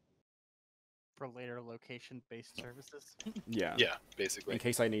 For later location-based services. Yeah. Yeah, basically. In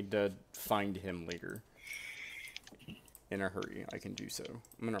case I need to find him later in a hurry, I can do so.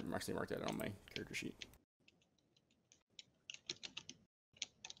 I'm gonna actually mark that on my character sheet.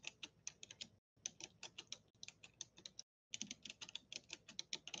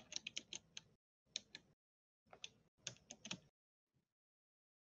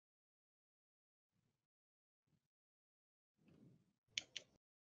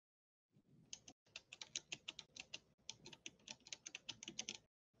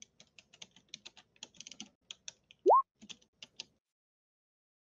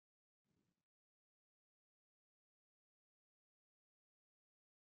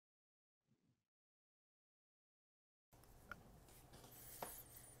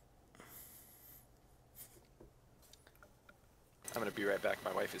 I'm gonna be right back.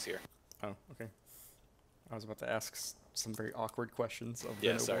 My wife is here. Oh, okay. I was about to ask some very awkward questions of the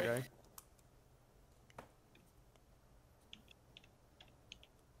Yeah, noble sorry. guy.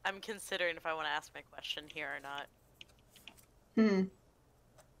 I'm considering if I want to ask my question here or not. Hmm.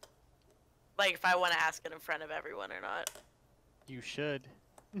 Like, if I want to ask it in front of everyone or not. You should.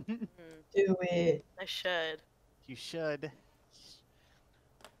 Hmm, Do it. I should. You should.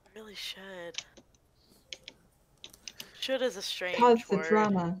 I really should. Should is a strange Cause the word.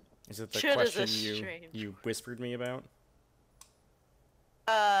 drama. Is it the Should is a question strange you whispered me about?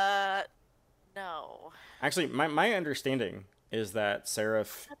 No. Actually, my understanding is that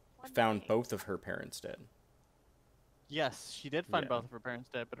Seraph That's one found thing. both of her parents dead. Yes, she did find Yeah. both of her parents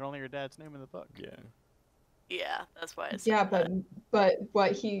dead, but only her dad's name in the book. Yeah. Yeah, that's why I said Yeah, that. but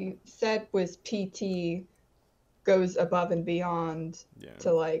what he said was PT goes above and beyond Yeah.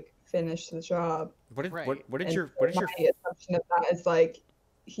 to like finish the job. What did Right. what did And your so what did your my assumption of that is like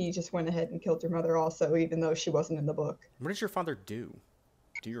he just went ahead and killed your mother also, even though she wasn't in the book. what did your father do?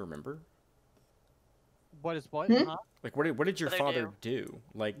 Do you remember? What is what? Hmm? Huh? Like what did your Father father do?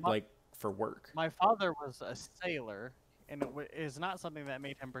 Like My- like for work? My father was a sailor, and it is not something that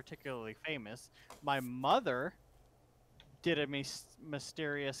made him particularly famous. My mother did a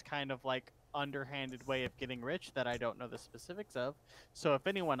mysterious kind of like underhanded way of getting rich that I don't know the specifics of. So if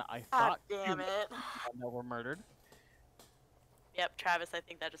anyone I God thought damn knew it. that were murdered, Yep, Travis, I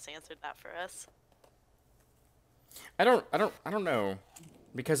think that just answered that for us. I don't know.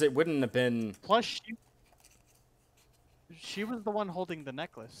 Because it wouldn't have been plus she was the one holding the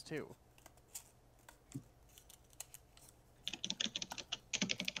necklace too.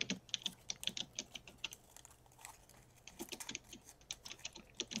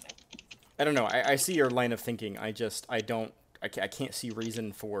 I don't know. I see your line of thinking. I can't see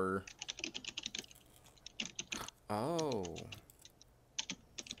reason for. Oh.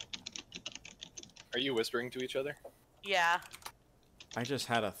 Are you whispering to each other? Yeah. I just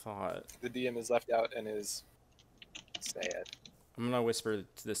had a thought. The DM is left out and is sad. I'm gonna whisper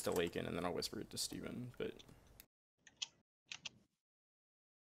this to Lakin and then I'll whisper it to Steven, but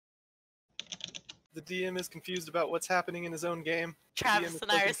The DM is confused about what's happening in his own game. The DM Travis is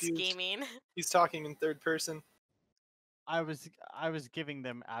and so I are confused. scheming. He's talking in third person. I was giving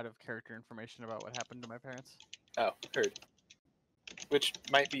them out of character information about what happened to my parents. Oh, heard. Which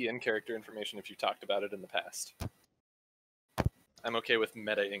might be in character information if you talked about it in the past. I'm okay with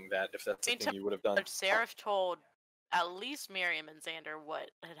metaing that if that's Me something you would have done. But Seraph told at least Miriam and Xander what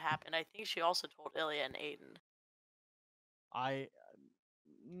had happened. I think she also told Ilya and Aiden.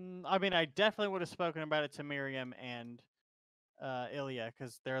 I mean, I definitely would have spoken about it to Miriam and Ilya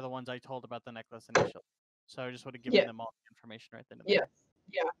because they're the ones I told about the necklace initially. So I just would have given Yeah. them all the information right then and there. Yes.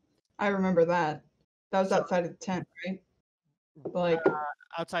 Yeah. I remember that. That was So- outside of the tent, right? Like,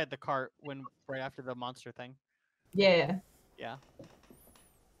 Outside the cart when right after the monster thing. yeah. Yeah.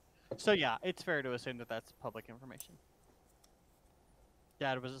 So yeah, it's fair to assume that that's public information.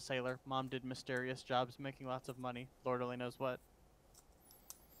 Dad was a sailor. Mom did mysterious jobs, making lots of money. Lord only knows what.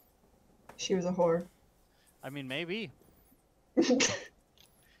 She was a whore. I mean, maybe.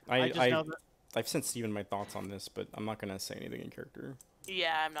 I know that I've sent Steven my thoughts on this, but I'm not gonna say anything in character.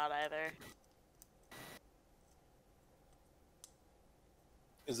 Yeah, I'm not either.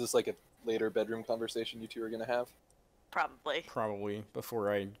 Is this like a later bedroom conversation you two are going to have? Probably. Probably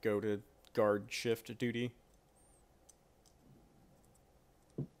before I go to guard shift duty.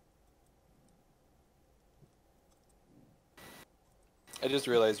 I just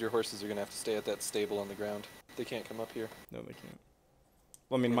realized your horses are going to have to stay at that stable on the ground. They can't come up here. No, they can't.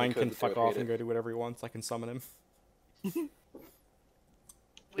 Well, I mean, Well, they mine could, can but they fuck would off hate and it. go do whatever he wants. I can summon him.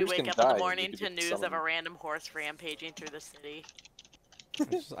 We Yours wake can up in die the and you morning could to just news summon of a them. random horse rampaging through the city.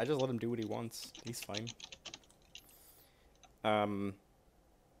 I just let him do what he wants. He's fine.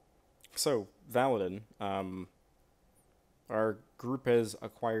 So, Valadin, our group has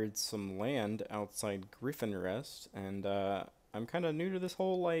acquired some land outside Griffin Rest, and I'm kind of new to this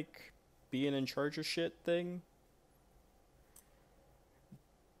whole, like, being in charge of shit thing.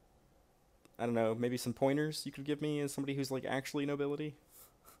 I don't know, maybe some pointers you could give me as somebody who's, like, actually nobility?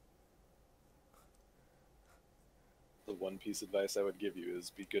 The one piece of advice I would give you is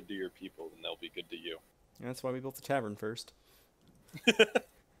be good to your people and they'll be good to you. And that's why we built the tavern first.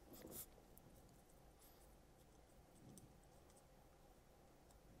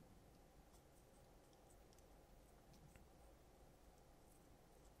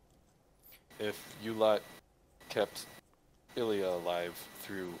 If you lot kept Ilya alive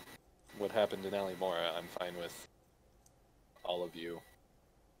through what happened in Alimora, I'm fine with all of you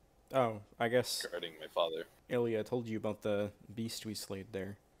Oh, I guess guarding my father. Ilya told you about the beast we slayed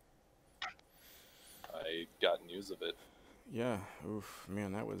there. I got news of it. Yeah. Oof,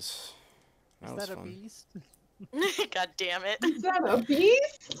 man, that was Is fun. that a beast? God damn it. Is that a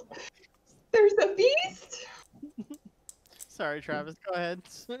beast? There's a beast? Sorry, Travis. Go ahead.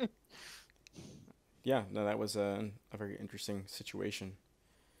 Yeah, no, that was a very interesting situation.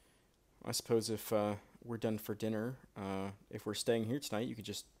 I suppose if we're done for dinner, if we're staying here tonight, you could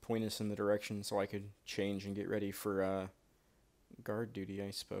just point us in the direction so I could change and get ready for guard duty,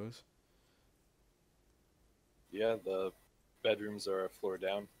 I suppose. Yeah, the bedrooms are a floor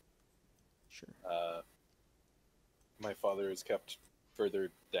down. Sure. My father is kept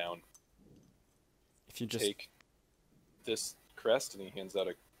further down. If you just Take this crest, and he hands out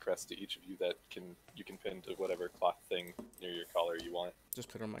a crest to each of you that you can pin to whatever cloth thing near your collar you want. just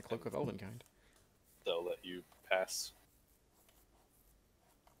put on my cloak of Elvenkind. They'll let you pass.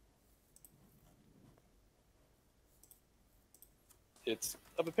 It's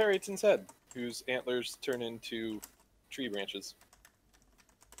of a Peryton's head, whose antlers turn into tree branches.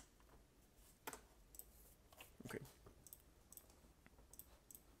 Okay.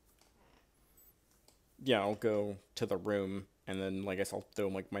 Yeah, I'll go to the room, and then I guess I'll throw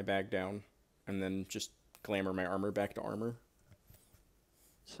like my bag down, and then just glamour my armor back to armor.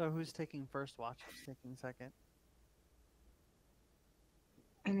 So who's taking first watch? Who's taking second?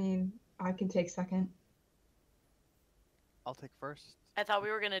 I mean, I can take second. I'll take first. I thought we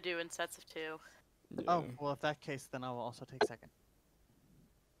were gonna do in sets of 2. Oh, well, if that case, then I will also take second.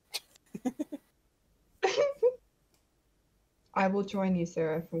 I will join you,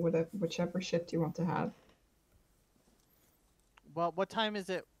 Sarah, for whichever shift you want to have. Well, what time is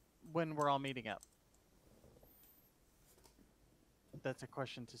it when we're all meeting up? That's a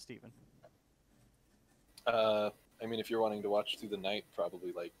question to Steven. I mean, if you're wanting to watch through the night,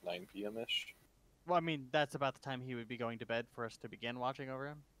 probably like 9 p.m.-ish. Well, I mean, that's about the time he would be going to bed for us to begin watching over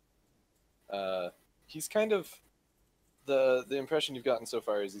him. He's kind of the impression you've gotten so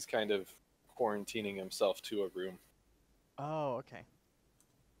far is he's kind of quarantining himself to a room. Oh, okay.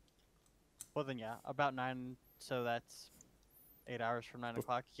 Well, then, yeah, about 9, so that's 8 hours from 9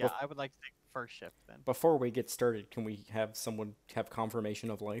 o'clock. Yeah, I would like to take first shift then. Before we get started, can we have someone have confirmation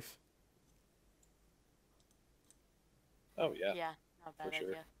of life? Oh yeah. Yeah, not a bad For sure.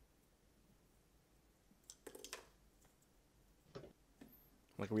 idea.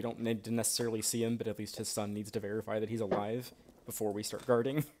 Like, we don't need to necessarily see him, but at least his son needs to verify that he's alive before we start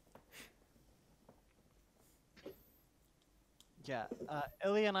guarding. Yeah,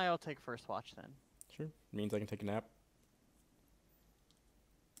 Ilya and I will take first watch then. Sure. Means I can take a nap.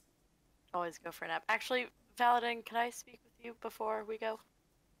 Always go for a nap. Actually, Valadin, can I speak with you before we go?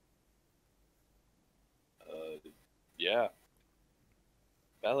 Yeah.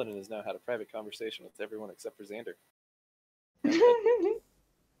 Valadin has now had a private conversation with everyone except for Xander.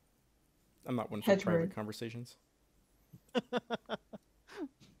 I'm not one for Hedge private word. conversations.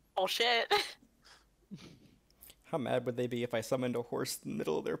 Bullshit. How mad would they be if I summoned a horse in the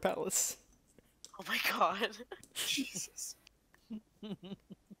middle of their palace? Oh my god. Jesus.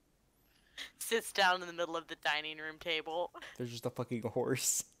 Sits down in the middle of the dining room table. There's just a fucking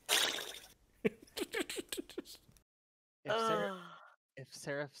horse. If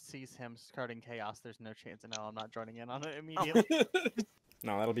Seraph sees him starting chaos, there's no chance in hell I'm not joining in on it immediately.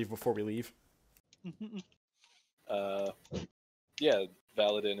 No, that'll be before we leave. Yeah,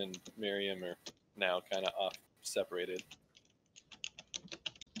 Valadin and Miriam are now kind of off separated.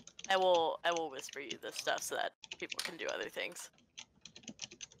 I will whisper you this stuff so that people can do other things.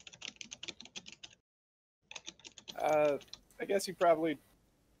 I guess you probably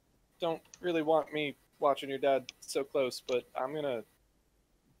don't really want me watching your dad so close, but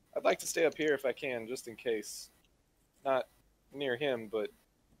I'd like to stay up here if I can, just in case. Not near him, but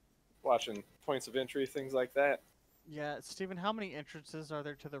watching points of entry, things like that. Yeah, Steven, how many entrances are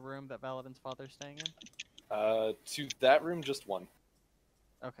there to the room that Valadin's father's staying in? To that room, just one.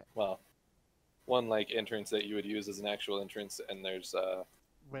 Okay. Well, one like entrance that you would use as an actual entrance, and there's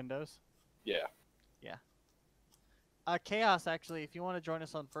Windows? yeah. Chaos, actually, if you want to join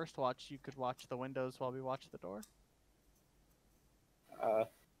us on first watch, you could watch the windows while we watch the door.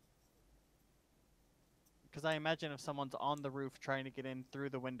 Because I imagine if someone's on the roof trying to get in through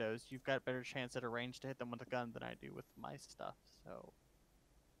the windows, you've got a better chance at a range to hit them with a gun than I do with my stuff, so...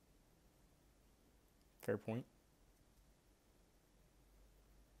 Fair point.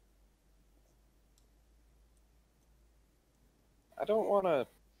 I don't want to.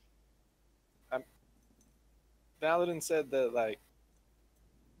 Valadin said that like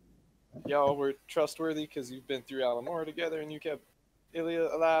y'all were trustworthy because you've been through Alamora together and you kept Ilya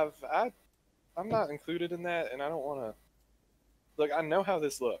alive. I'm not included in that, and I don't want to. Look, I know how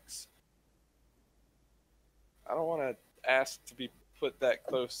this looks. I don't want to ask to be put that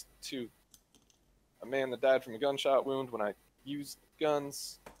close to a man that died from a gunshot wound when I used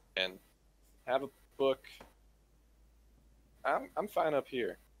guns and have a book. I'm fine up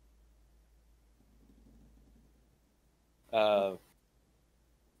here. I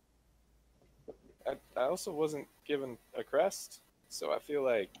also wasn't given a crest, so I feel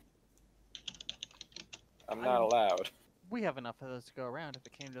like I'm not allowed. We have enough of those to go around if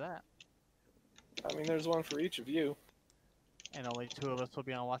it came to that. I mean, there's one for each of you. And only 2 of us will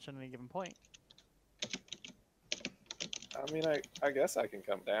be on watch at any given point. I mean, I guess I can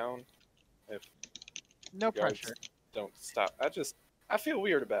come down if No the guards pressure. don't stop. I feel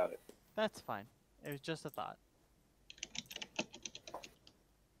weird about it. That's fine. It was just a thought.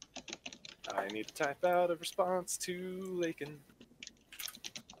 I need to type out a response to Lakin.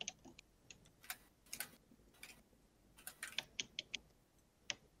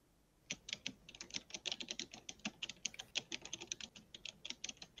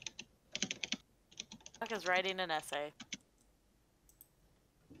 Fuck is writing an essay.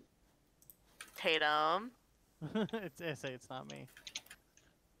 Tatum. It's not me.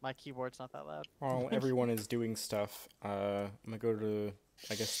 My keyboard's not that loud. While everyone is doing stuff, I'm gonna go to,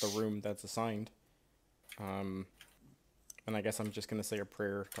 I guess, the room that's assigned. And I guess I'm just gonna say a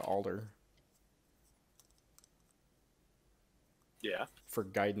prayer to Alder. Yeah. For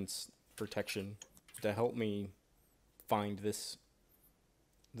guidance, protection, to help me find this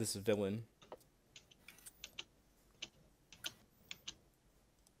villain.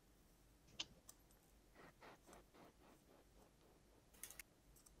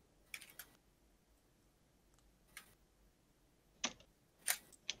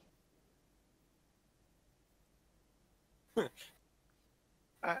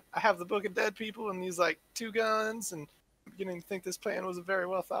 I have the Book of Dead People and these, like, 2 guns, and I'm beginning to think this plan was very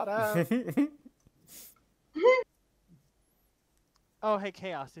well thought out. Oh, hey,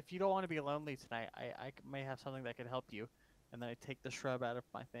 Chaos, if you don't want to be lonely tonight, I may have something that could help you. And then I take the shrub out of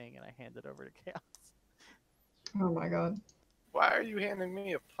my thing and I hand it over to Chaos. Oh my god. Why are you handing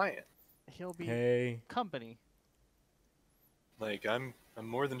me a plant? He'll be Hey. company. Like, I'm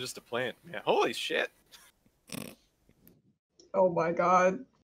more than just a plant, man. Holy shit! Oh my god.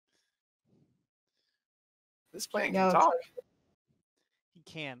 This plant Now can it's talk. He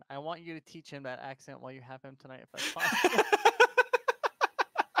can. I want you to teach him that accent while you have him tonight, if that's possible.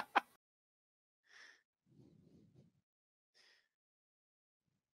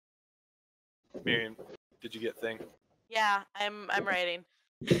 Miriam, did you get thing? Yeah, I'm writing.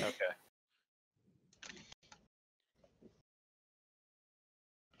 Okay.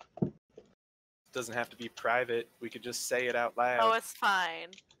 Doesn't have to be private. We could just say it out loud. Oh, it's fine.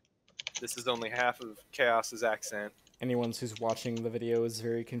 This is only half of Chaos's accent. Anyone who's watching the video is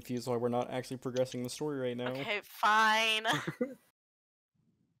very confused why we're not actually progressing the story right now. Okay, fine.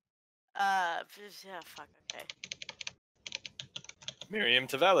 Yeah, fuck, okay. Miriam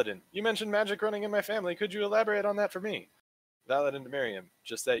to Valadin. You mentioned magic running in my family. Could you elaborate on that for me? Valadin to Miriam.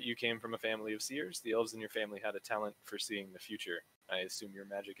 Just that you came from a family of seers. The elves in your family had a talent for seeing the future. I assume your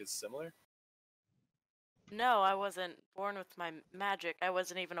magic is similar? No, I wasn't born with my magic. I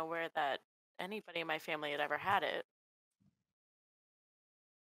wasn't even aware that anybody in my family had ever had it.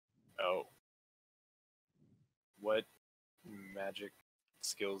 Oh. What magic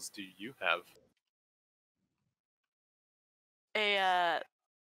skills do you have?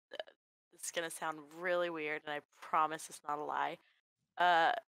 This is gonna sound really weird, and I promise it's not a lie.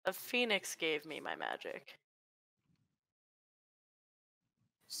 A phoenix gave me my magic.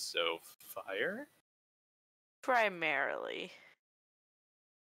 So, fire? Primarily.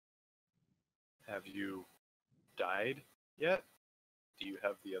 Have you died yet? Do you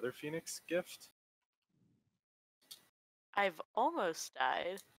have the other phoenix gift? I've almost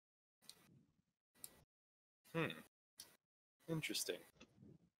died. Interesting.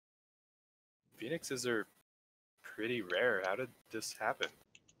 Phoenixes are pretty rare. How did this happen?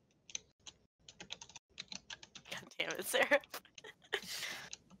 God damn it, Sarah.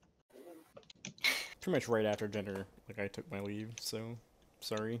 Pretty much right after dinner, like, I took my leave, so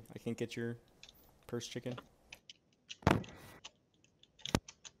sorry, I can't get your purse chicken.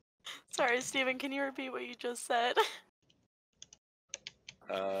 Sorry, Steven, can you repeat what you just said?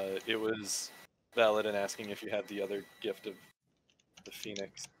 It was Valadin asking if you had the other gift of the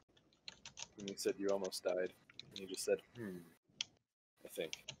phoenix. And you said you almost died. And you just said, I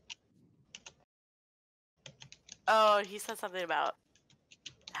think. Oh, he said something about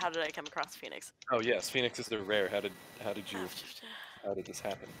how did I come across Phoenix? Oh yes, phoenixes are rare. How did you How did this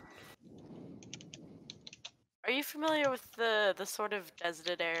happen? Are you familiar with the sort of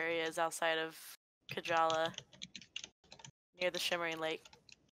deserted areas outside of Kajala, near the Shimmering Lake?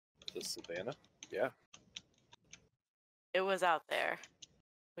 The savannah? Yeah. It was out there.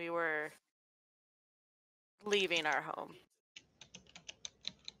 We were leaving our home.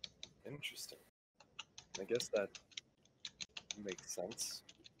 Interesting. I guess that makes sense.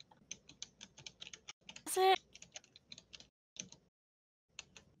 Is it?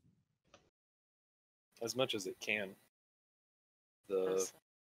 As much as it can. The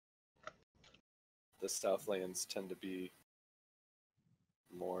Southlands tend to be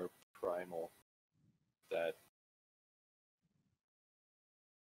more primal. That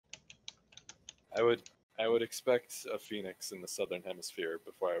I would expect a phoenix in the southern hemisphere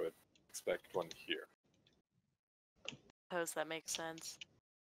before I would expect one here. Suppose that makes sense.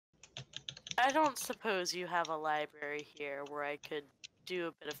 I don't suppose you have a library here where I could do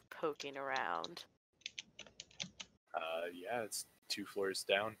a bit of poking around. Yeah, it's 2 floors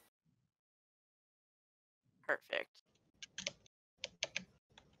down. Perfect.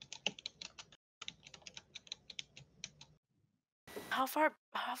 How far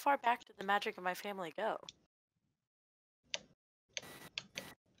back did the magic of my family go?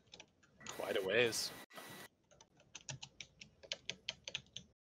 Quite a ways.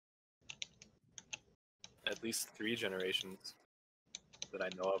 At least 3 generations that I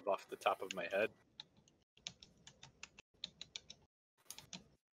know of off the top of my head.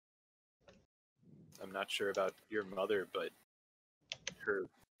 I'm not sure about your mother, but her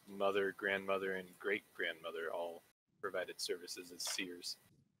mother, grandmother, and great-grandmother all provided services as seers.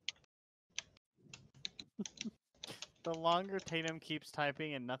 The longer Tatum keeps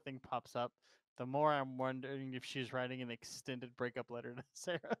typing and nothing pops up, the more I'm wondering if she's writing an extended breakup letter to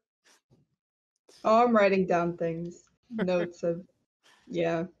Sarah. Oh, I'm writing down things, notes of,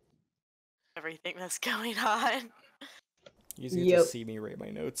 yeah. Everything that's going on. You get to Yep. see me write my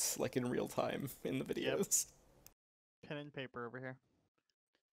notes like in real time in the videos. Pen and paper over here.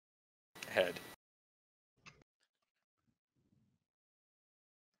 Head.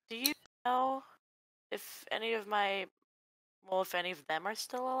 Do you know if any of my, well, if any of them are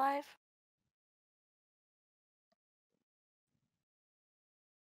still alive?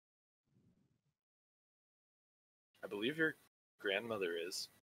 I believe your grandmother is.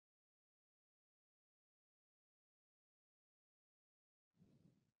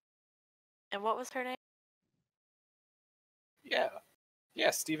 And what was her name? Yeah.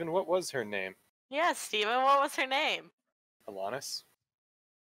 Yeah, Stephen, what was her name? Yeah, Steven, what was her name? Alanis?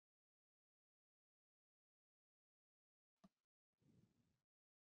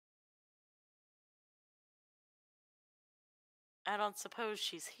 I don't suppose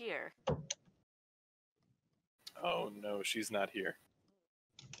she's here. Oh, no, she's not here.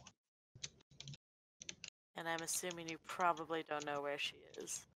 And I'm assuming you probably don't know where she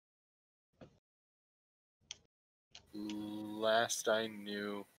is. Last I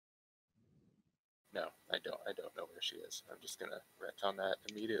knew... No, I don't. I don't know where she is. I'm just gonna retcon that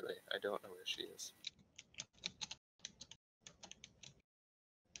immediately. I don't know where she is.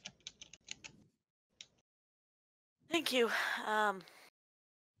 Thank you.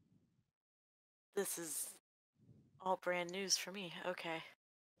 This is all brand news for me. Okay.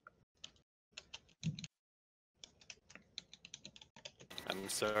 I'm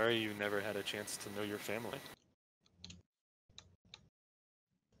sorry you never had a chance to know your family.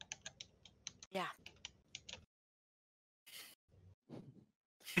 Yeah.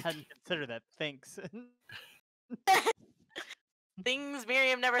 Hadn't considered that. Thanks. Things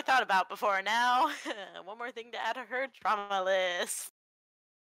Miriam never thought about before now. One more thing to add to her trauma list.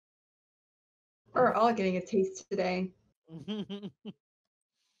 We're all getting a taste today. Even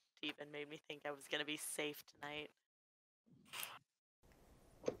made me think I was gonna be safe tonight.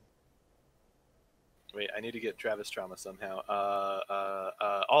 Wait, I need to get Travis trauma somehow.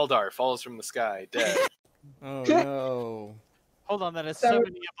 Aldar falls from the sky, dead. Oh no. Hold on, that has That so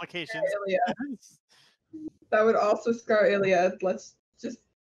would many implications. Iliad. That would also scar Iliad. Let's just.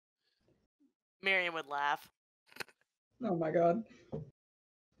 Miriam would laugh. Oh my god.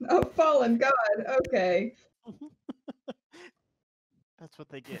 Oh, fallen god. Okay. That's what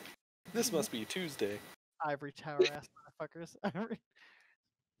they get. This must be Tuesday. Ivory tower ass motherfuckers.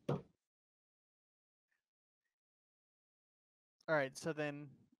 Alright, so then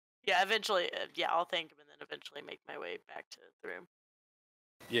Yeah, eventually, yeah, I'll thank him and then eventually make my way back to the room.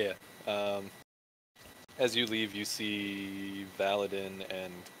 Yeah. As you leave, you see Valadin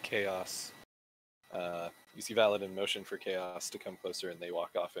and Chaos. You see Valadin motion for Chaos to come closer, and they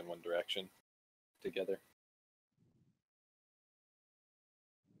walk off in one direction together.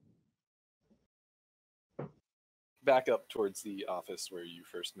 back up towards the office where you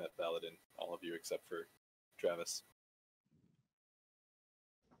first met Valadin, all of you except for Travis.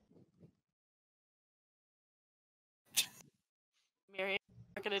 Miriam,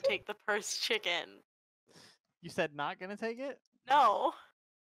 not gonna take the purse chicken. You said not gonna take it? No.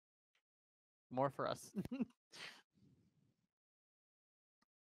 More for us.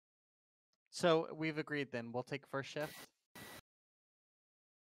 So we've agreed then. We'll take first shift.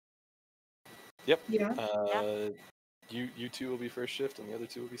 Yep. Yeah. You two will be first shift, and the other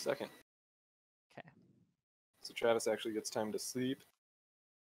two will be second. Okay. So Travis actually gets time to sleep.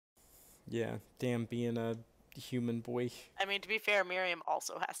 Yeah, damn, being a human boy. I mean, to be fair, Miriam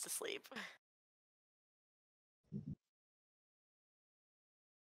also has to sleep.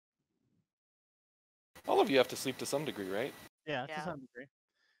 All of you have to sleep to some degree, right? Yeah, Yeah. to some degree.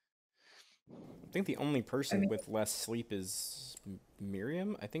 I think the only person mean- with less sleep is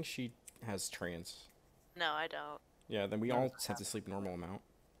Miriam. I think she has trance. No, I don't. Yeah, then we No, all it's just have to sleep a normal amount.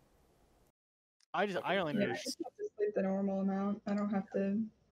 I only Yeah, need I a just have to sleep the normal amount. I don't have to.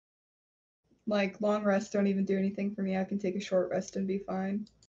 Like, long rests don't even do anything for me. I can take a short rest and be fine.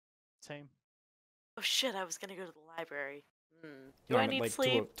 same. Oh shit, I was gonna go to the library. Do No, I meant, need like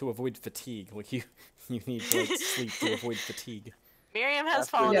sleep? to avoid fatigue. Like you need to like sleep to avoid fatigue. Miriam has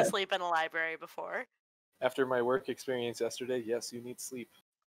After- fallen Yeah. asleep in a library before. After my work experience yesterday, yes, you need sleep.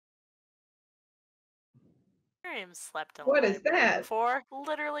 Miriam slept in a What is library that? before.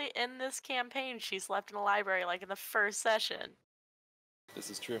 Literally in this campaign, she slept in a library like in the first session. This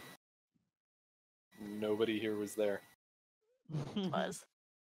is true. Nobody here was there. Was.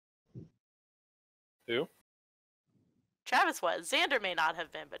 Who? Travis was. Xander may not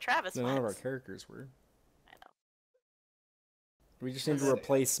have been, but Travis None of our was. characters were. I know. We just need to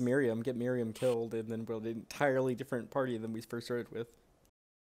replace Miriam, get Miriam killed, and then build an entirely different party than we first started with.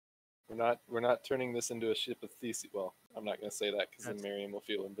 We're not turning this into a ship of Theseus. Well, I'm not gonna say that because then That's- Miriam will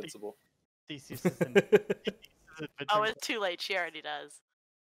feel invincible. Theseus is in Oh, it's too late. She already does.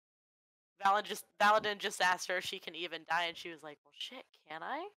 Valadin just asked her if she can even die, and she was like, "Well, shit, can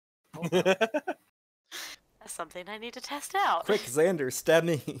I? That's something I need to test out." Quick, Xander, stab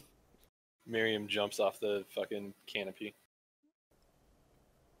me. Miriam jumps off the fucking canopy.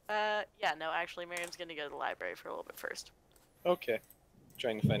 Yeah, no, actually, Miriam's gonna go to the library for a little bit first. Okay.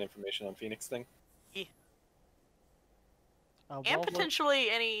 Trying to find information on Phoenix thing. And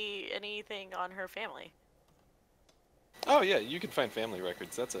potentially anything on her family. Oh yeah, you can find family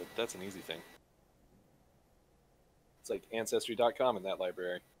records. That's an easy thing. It's like ancestry.com in that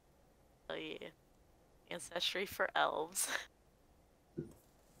library. Oh yeah. Ancestry for elves.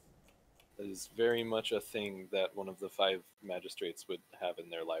 That is very much a thing that one of the 5 magistrates would have in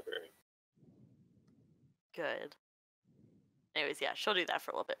their library. Good. Anyways, yeah, she'll do that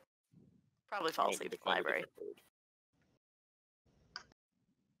for a little bit. Probably fall Might asleep need in to the find a library. different word.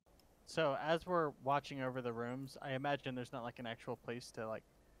 So as we're watching over the rooms, I imagine there's not like an actual place to like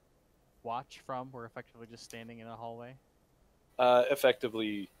watch from. We're effectively just standing in a hallway.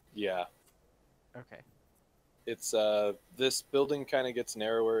 Effectively, yeah. Okay. It's this building kind of gets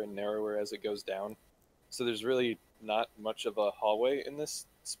narrower and narrower as it goes down, so there's really not much of a hallway in this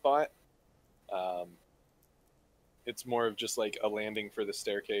spot. It's more of just like a landing for the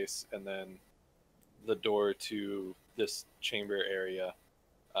staircase and then the door to this chamber area,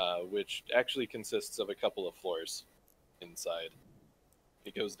 which actually consists of a couple of floors inside.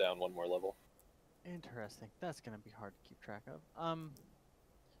 It goes down one more level. Interesting. That's gonna be hard to keep track of.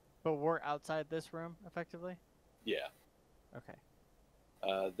 But we're outside this room, effectively. Yeah. Okay.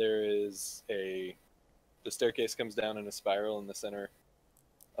 There is the staircase comes down in a spiral in the center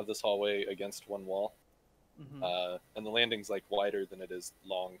of this hallway against one wall. Mm-hmm. And the landing's like wider than it is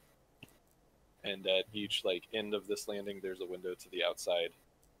long. And at each like end of this landing, there's a window to the outside.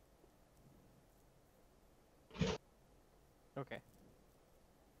 Okay.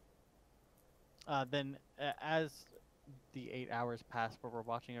 Then, as the 8 hours pass where we're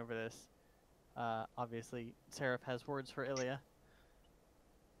watching over this, obviously Seraph has words for Ilya.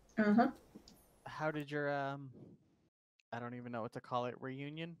 Uh-huh. How did your I don't even know what to call it,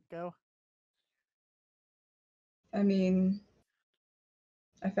 reunion go? I mean,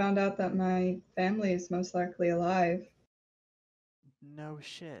 I found out that my family is most likely alive. No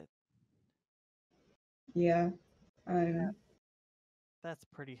shit. Yeah. I'm That's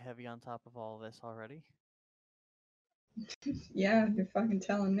pretty heavy on top of all this already. yeah, you're fucking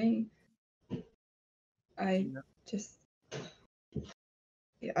telling me. I You know- just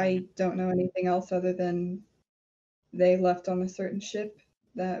I don't know anything else other than they left on a certain ship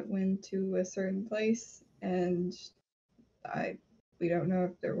that went to a certain place, and we don't know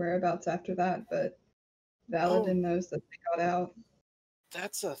if their whereabouts after that, but Valadin knows that they got out.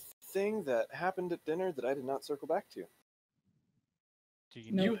 That's a thing that happened at dinner that I did not circle back to. Do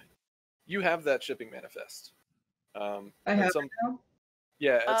you Nope. know? You have that shipping manifest. I at have some it now.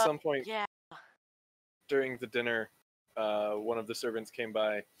 yeah, at some point Yeah. during the dinner, one of the servants came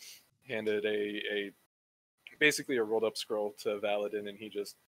by, handed a basically a rolled up scroll to Valadin, and he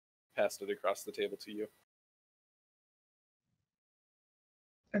just passed it across the table to you.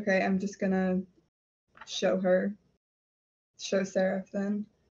 Okay, I'm just gonna show Seraph then,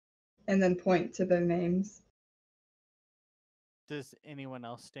 and then point to their names. Does anyone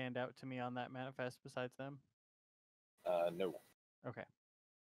else stand out to me on that manifest besides them? No. Okay.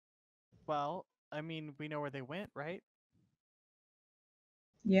 Well, I mean, we know where they went, right?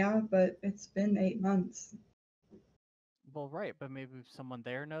 Yeah, but it's been 8 months. Well, right, but maybe someone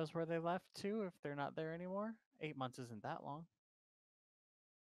there knows where they left too if they're not there anymore. 8 months isn't that long.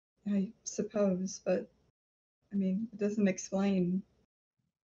 I suppose, but I mean, it doesn't explain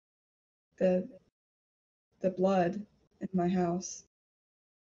the blood in my house.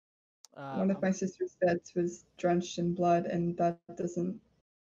 One of my sister's beds was drenched in blood, and that doesn't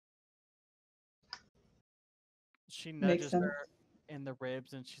She make nudges sense. her in the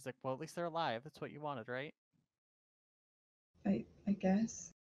ribs and she's like, well, at least they're alive. That's what you wanted, right? I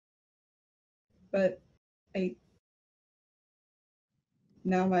guess. But I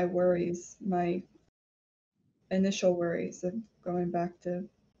now my initial worries of going back to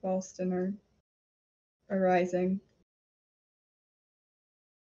Boston are arising.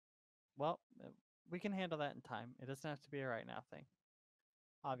 Well, we can handle that in time. It doesn't have to be a right now thing.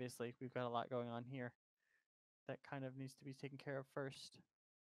 Obviously, we've got a lot going on here that kind of needs to be taken care of first.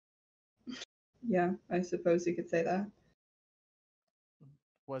 Yeah, I suppose you could say that.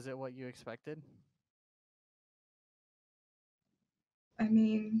 Was it what you expected? I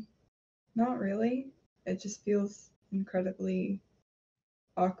mean, not really. It just feels incredibly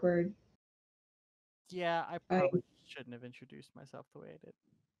awkward. Yeah, I probably shouldn't have introduced myself the way I did.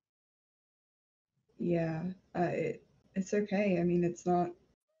 Yeah, it's okay. I mean, it's not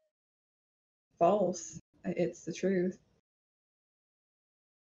false. It's the truth.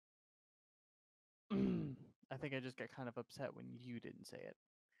 I think I just got kind of upset when you didn't say it.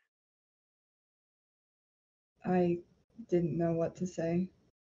 I didn't know what to say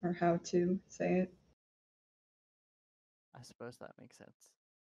or how to say it. I suppose that makes sense.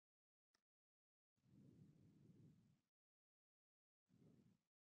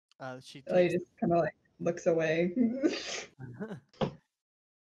 She Ellie takes just kind of like looks away.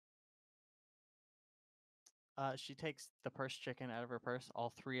 she takes the purse chicken out of her purse,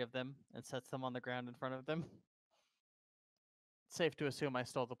 all three of them, and sets them on the ground in front of them. Safe to assume I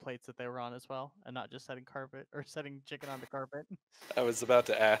stole the plates that they were on as well, and not just setting chicken on the carpet. I was about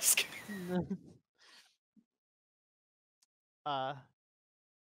to ask.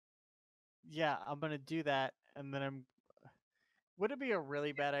 Yeah, I'm gonna do that, and then Would it be a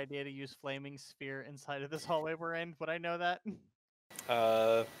really bad idea to use flaming sphere inside of this hallway we're in? Would I know that?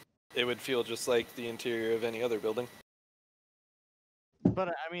 It would feel just like the interior of any other building. But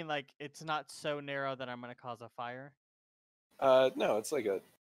I mean, like, it's not so narrow that I'm gonna cause a fire. No, it's like a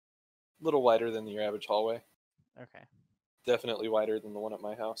little wider than your average hallway. Okay. Definitely wider than the one at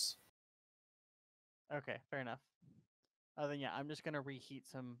my house. Okay, fair enough. Then yeah, I'm just gonna reheat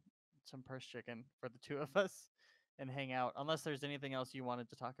some purse chicken for the two of us and hang out. Unless there's anything else you wanted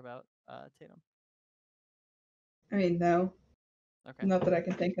to talk about, Tatum. I mean, no, Okay. not that I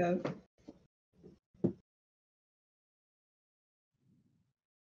can think of.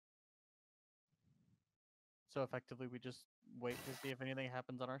 So effectively, we just wait to see if anything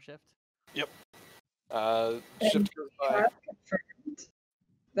happens on our shift. Yep. And Shift goes by. have confirmed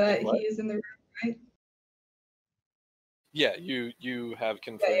that What? he is in the room, right? Yeah, you have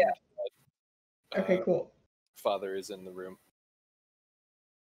confirmed that Okay, cool. father is in the room.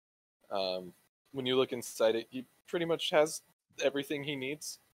 When you look inside it, he pretty much has everything he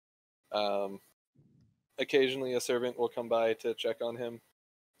needs. Occasionally, a servant will come by to check on him.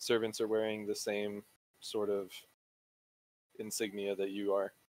 Servants are wearing the same sort of insignia that you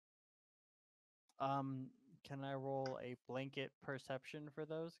are. Can I roll a blanket perception for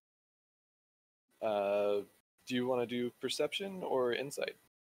those? Do you want to do perception or insight?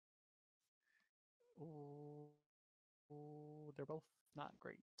 Ooh, they're both not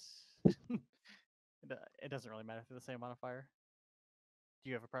great. It doesn't really matter if they're the same modifier. Do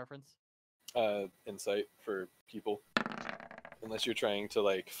you have a preference? Insight for people, unless you're trying to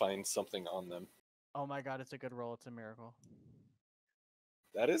like find something on them. Oh my god, it's a good roll. It's a miracle.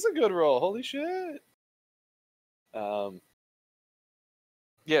 That is a good roll. Holy shit.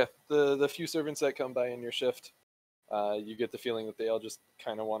 Yeah, the few servants that come by in your shift, you get the feeling that they all just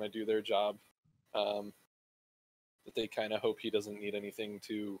kind of want to do their job. That they kind of hope he doesn't need anything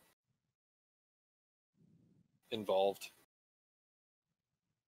too involved.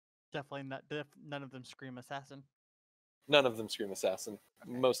 Definitely not. None of them scream assassin. None of them scream assassin.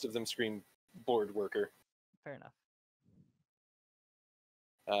 Okay. Most of them scream board worker. Fair enough.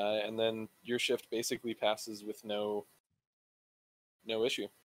 And then your shift basically passes with no issue.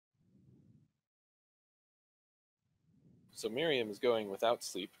 So Miriam is going without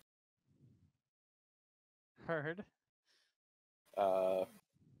sleep. Heard.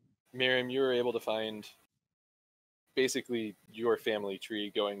 Miriam, you were able to find basically your family tree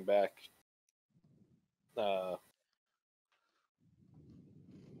going back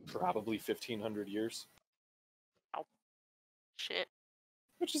probably 1,500 years, Shit.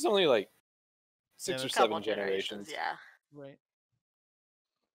 which is only like Yeah, 6 or that's- Couple 7 generations. Yeah. Right.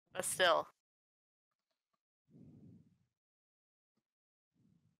 But still.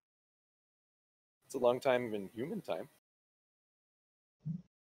 It's a long time in human time.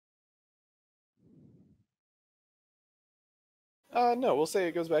 No, we'll say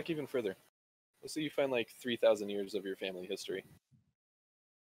it goes back even further. We'll say you find like 3,000 years of your family history.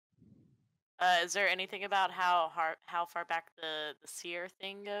 Is there anything about how far back the seer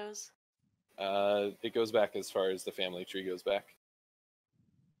thing goes? It goes back as far as the family tree goes back.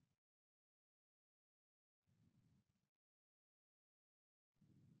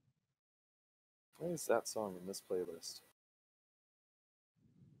 Why is that song in this playlist?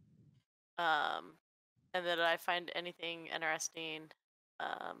 And then did I find anything interesting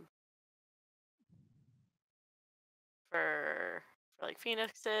for like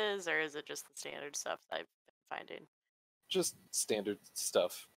phoenixes, or is it just the standard stuff that I've been finding? Just standard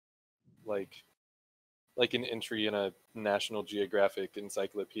stuff, like an entry in a National Geographic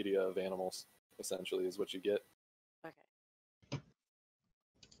encyclopedia of animals, essentially, is what you get. Okay.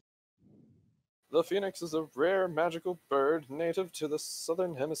 The phoenix is a rare magical bird native to the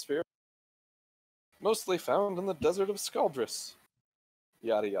southern hemisphere, mostly found in the desert of Scaldris.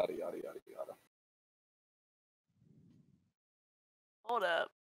 Yada yada yada yada yada. Hold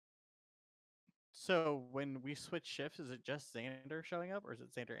up. So when we switch shifts, is it just Xander showing up, or is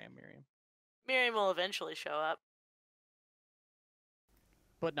it Xander and Miriam? Miriam will eventually show up.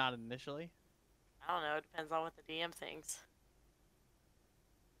 But not initially. I don't know. It depends on what the DM thinks.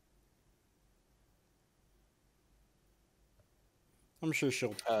 I'm sure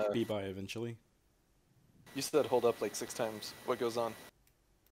she'll be by eventually. You said hold up like 6 times. What goes on?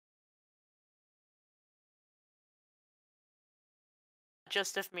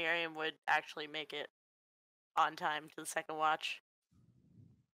 Just if Miriam would actually make it on time to the second watch.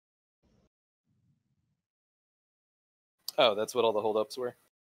 Oh, that's what all the holdups were?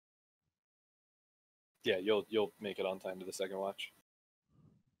 Yeah, you'll make it on time to the second watch.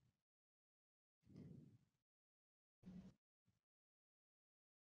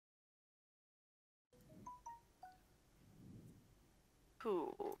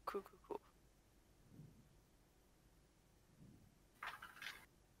 Cool.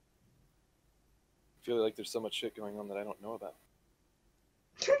 I feel like there's so much shit going on that I don't know about.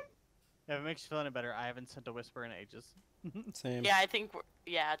 If it makes you feel any better, I haven't sent a whisper in ages. Same. Yeah, I think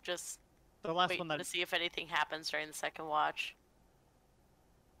just The last wait one that to see if anything happens during the second watch.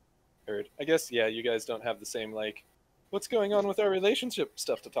 Heard. I guess, yeah, you guys don't have the same, like, what's going on with our relationship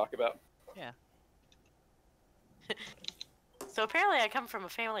stuff to talk about. yeah. So apparently I come from a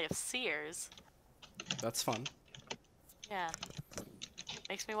family of seers. That's fun. Yeah.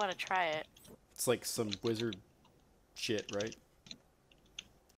 Makes me want to try it. It's like some wizard shit, right?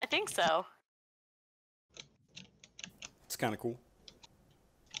 I think so. It's kind of cool.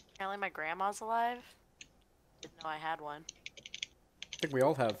 Apparently my grandma's alive. Didn't know I had one. I think we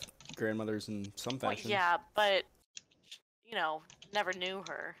all have grandmothers in some Well, fashion. yeah, but never knew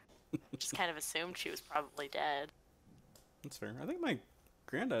her. Just kind of assumed she was probably dead. That's fair. I think my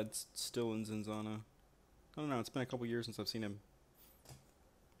granddad's still in Zinzana. I don't know. It's been a couple years since I've seen him.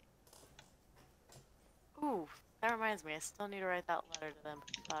 Ooh, that reminds me. I still need to write that letter to them.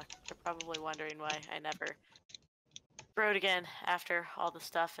 Fuck, they're probably wondering why I never wrote again after all the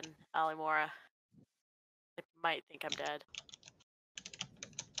stuff in Alimora. They might think I'm dead.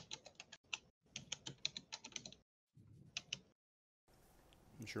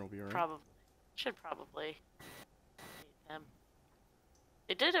 I'm sure we'll be alright. Should probably meet them.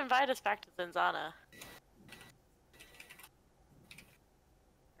 They did invite us back to Zinzana.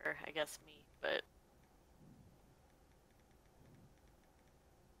 Or, I guess me, but...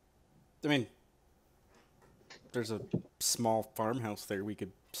 I mean, there's a small farmhouse there we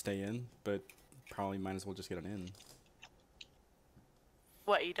could stay in, but probably might as well just get an inn.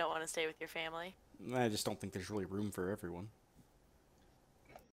 What, you don't want to stay with your family? I just don't think there's really room for everyone.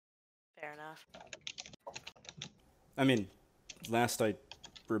 Fair enough. I mean, last I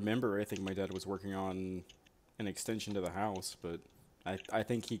remember, I think my dad was working on an extension to the house, but I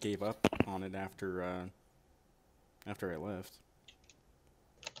think he gave up on it after I left.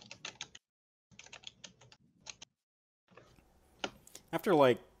 After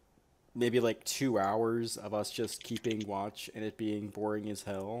like maybe like 2 hours of us just keeping watch and it being boring as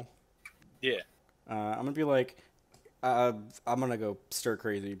hell. Yeah. I'm gonna be like, I'm gonna go stir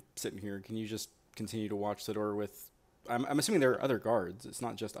crazy sitting here. Can you just continue to watch the door with? I'm assuming there are other guards. It's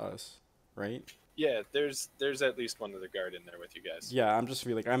not just us, right? Yeah, there's at least one other guard in there with you guys. Yeah, I'm just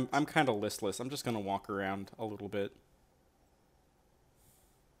really like I'm kind of listless. I'm just gonna walk around a little bit.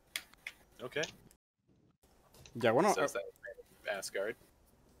 Okay. Yeah, why not? Says that ass guard.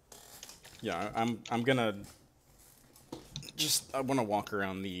 Yeah, I'm gonna I want to walk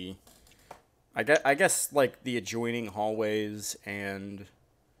around the. I guess like the adjoining hallways and.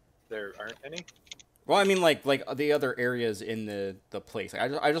 There aren't any. Well, I mean like the other areas in the place.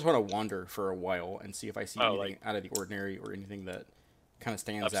 I just want to wander for a while and see if I see anything like, out of the ordinary or anything that kind of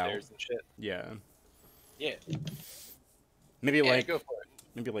stands upstairs out. and shit. Yeah. Yeah. Maybe Yeah, like go for it.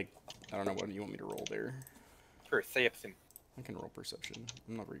 maybe like I don't know what you want me to roll there. Perception. I can roll perception.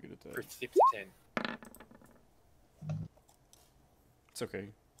 I'm not very good at that. Perception. It's okay.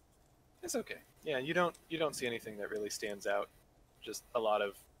 It's okay. Yeah, you don't see anything that really stands out. Just a lot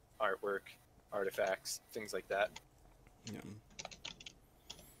of artwork, artifacts, things like that. Yeah.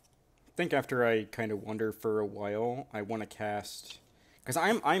 I think after I kind of wander for a while, I want to cast, because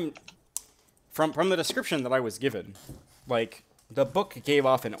I'm from the description that I was given, like the book gave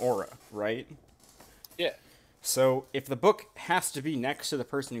off an aura, right? Yeah. So if the book has to be next to the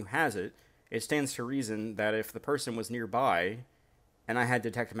person who has it, it stands to reason that if the person was nearby, and I had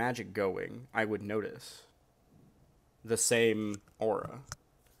detect magic going, I would notice the same aura.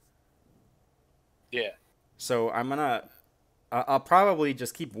 Yeah. So I'll probably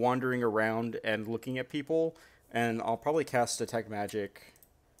just keep wandering around and looking at people, and I'll probably cast detect magic.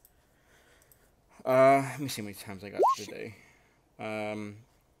 Let me see how many times I got today. I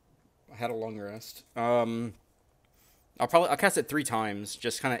had a long rest. I'll cast it 3 times,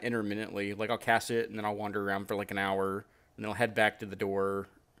 just kind of intermittently. Like I'll cast it and then I'll wander around for like an hour, and then I'll head back to the door,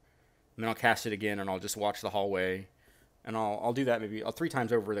 and then I'll cast it again, and I'll just watch the hallway, and I'll do that maybe 3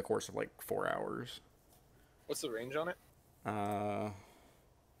 times over the course of like 4 hours. What's the range on it?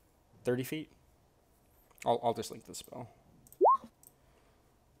 30 feet. I'll just link the spell.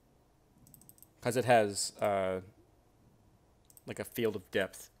 Because it has like a field of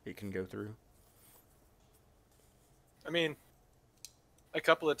depth it can go through. I mean, a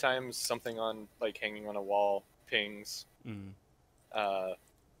couple of times something on like hanging on a wall pings. But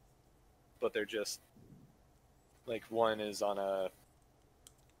they're just like one is on a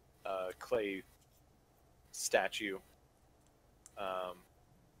clay statue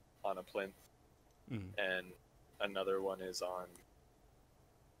on a plinth, and another one is on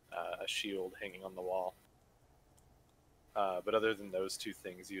a shield hanging on the wall. But other than those 2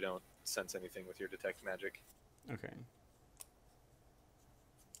 things, you don't sense anything with your detect magic. Okay.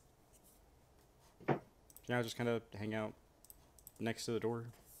 Yeah, I'll just kind of hang out next to the door.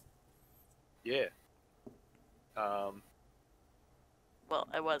 Yeah. Well,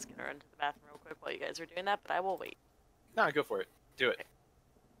 I was gonna run to the bathroom real quick while you guys are doing that, but I will wait. No, go for it. Do it.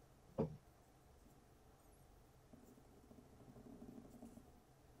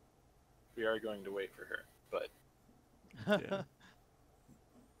 We are going to wait for her, but Yeah.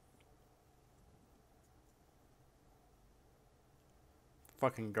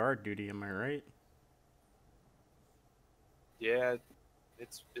 Fucking guard duty, am I right? yeah,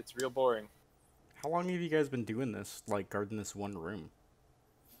 it's real boring. How long have you guys been doing this, like guarding this one room?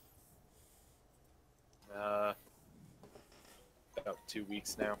 About 2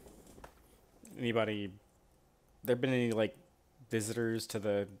 weeks now. Anybody, there been any like visitors to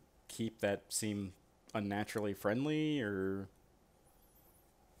the keep that seem unnaturally friendly, or?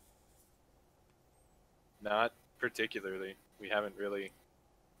 Not particularly. We haven't really.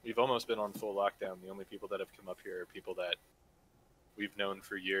 We've almost been on full lockdown. The only people that have come up here are people that we've known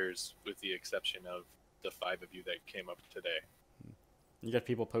for years, with the exception of the 5 of you that came up today. You got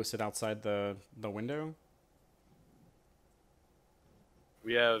people posted outside the window?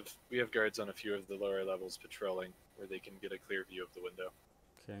 We have guards on a few of the lower levels patrolling, where they can get a clear view of the window.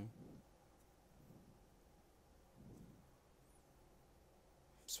 Okay.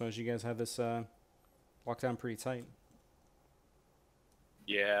 So as you guys have this Locked down pretty tight.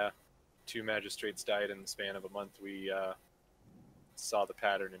 Yeah, 2 magistrates died in the span of a month. We saw the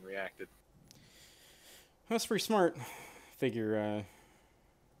pattern and reacted. That's pretty smart. Figure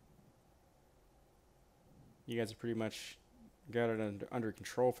you guys have pretty much got it under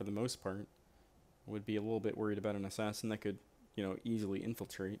control for the most part. Would be a little bit worried about an assassin that could, easily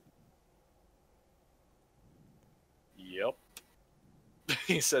infiltrate. Yep.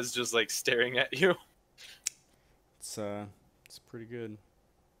 He says, just like staring at you. It's pretty good.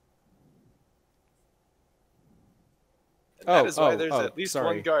 And that is why there's at least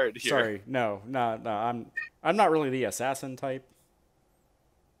one guard here. Sorry, no. I'm not really the assassin type.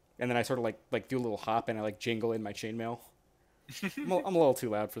 And then I sort of like do a little hop and I like jingle in my chainmail. I'm a little too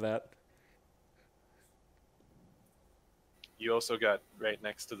loud for that. You also got right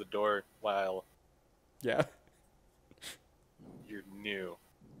next to the door while Yeah. you're new.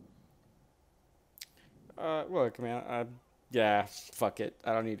 Look, man. Yeah, fuck it.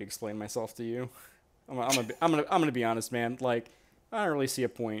 I don't need to explain myself to you. I'm gonna be honest, man. Like, I don't really see a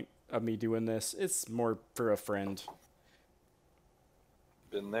point of me doing this. It's more for a friend.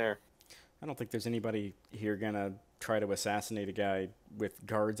 Been there. I don't think there's anybody here gonna try to assassinate a guy with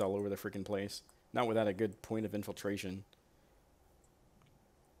guards all over the freaking place. Not without a good point of infiltration.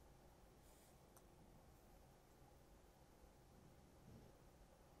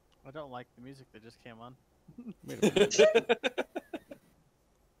 I don't like the music that just came on. Wait a minute.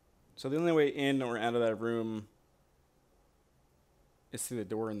 So the only way in or out of that room is through the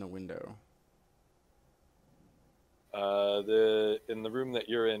door and the window. In the room that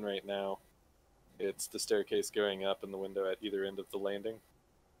you're in right now, it's the staircase going up and the window at either end of the landing.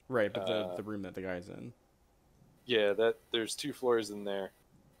 Right, but the room that the guy's in. Yeah, there's 2 floors in there,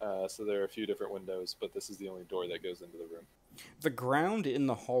 so there are a few different windows, but this is the only door that goes into the room. The ground in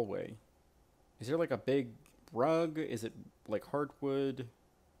the hallway, is there like a big rug? Is it like hardwood?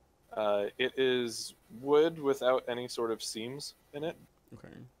 It is wood without any sort of seams in it,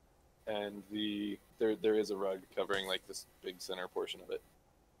 Okay. and there is a rug covering like this big center portion of it,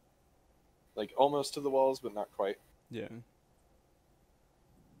 like almost to the walls, but not quite. Yeah.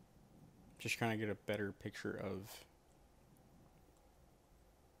 Just trying to get a better picture of...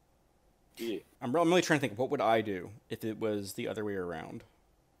 Yeah. I'm really trying to think, what would I do if it was the other way around?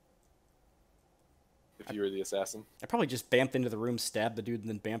 If you were the assassin, I probably just bamped into the room, stabbed the dude, and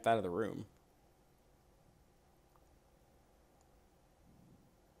then bamped out of the room.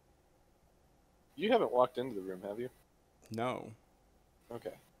 you haven't walked into the room, have you? No.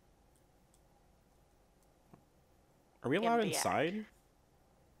 Okay. Are we allowed Imbiac. inside?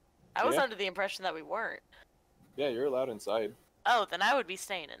 I was Yeah. under the impression that we weren't. Yeah, you're allowed inside. Oh, then I would be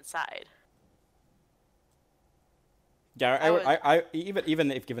staying inside. Yeah, I would- I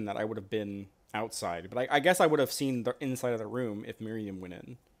even if given that, I would have been outside. But I guess I would have seen the inside of the room if Miriam went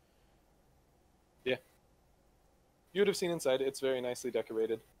in. Yeah. You would have seen inside. It's very nicely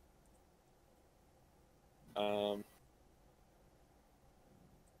decorated.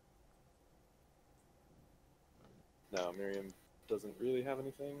 No, Miriam doesn't really have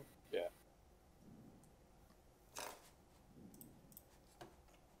anything. Yeah.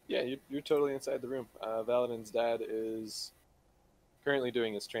 Yeah, you're totally inside the room. Valadin's dad is currently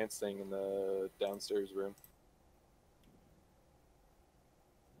doing his trance thing in the downstairs room.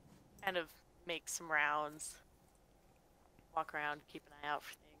 Kind of make some rounds. Walk around, keep an eye out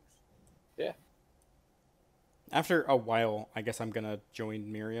for things. Yeah. After a while, I guess I'm gonna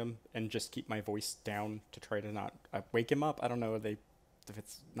join Miriam and just keep my voice down to try to not wake him up. I don't know if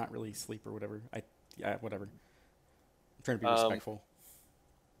it's not really sleep or whatever. Whatever. I'm trying to be respectful.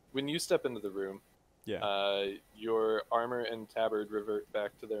 When you step into the room, Yeah. your armor and tabard revert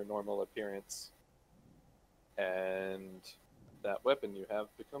back to their normal appearance, and that weapon you have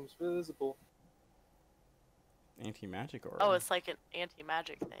becomes visible. Anti-magic aura. Oh, it's like an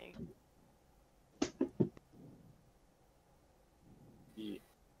anti-magic thing. Yeah.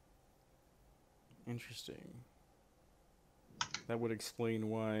 Interesting. That would explain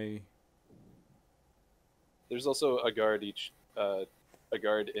why. There's also a guard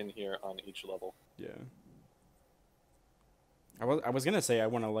in here on each level. Yeah. I was gonna say I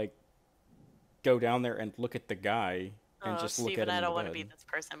want to like go down there and look at the guy and Oh, just look Steven, at him. I don't want want to be this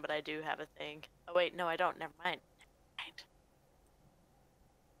person, but I do have a thing. Oh wait, no, I don't. Never mind.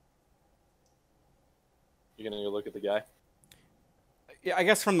 You're gonna go look at the guy? Yeah, I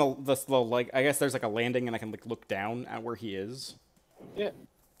guess from the like I guess there's like a landing and I can like look down at where he is. Yeah.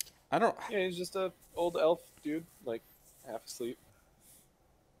 I don't. Yeah, he's just a old elf dude, like half asleep.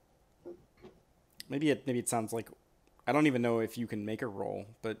 Maybe it sounds like I don't even know if you can make a roll,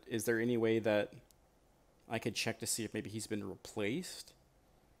 but is there any way that I could check to see if maybe he's been replaced.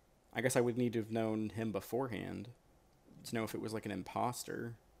 I guess I would need to have known him beforehand to know if it was like an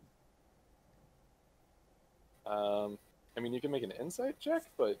imposter. I mean, you can make an insight check,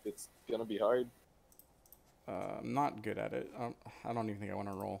 but it's gonna be hard. I'm not good at it. I don't even think I want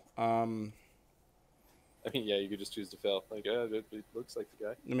to roll. I mean, yeah, you could just choose to fail. Like, it looks like the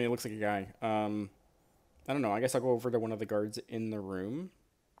guy. I mean, it looks like a guy. I don't know. I guess I'll go over to one of the guards in the room.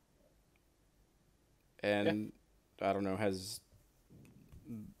 And I don't know, has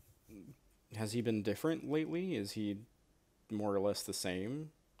he been different lately? Is he more or less the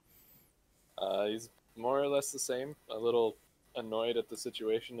same? He's more or less the same. A little annoyed at the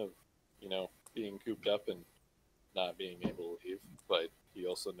situation of, being cooped up and not being able to leave. But he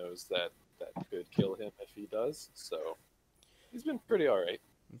also knows that could kill him if he does. So he's been pretty all right.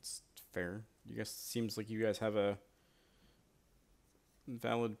 That's fair. Seems like you guys have a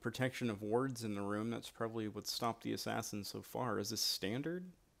valid protection of wards in the room. That's probably what stopped the assassin so far. Is this standard?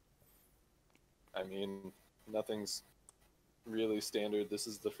 I mean, nothing's really standard. This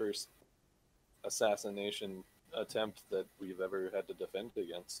is the first assassination attempt that we've ever had to defend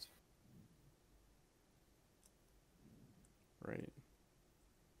against. Right.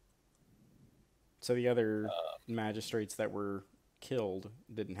 So the other magistrates that were killed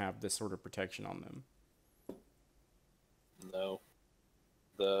didn't have this sort of protection on them? No.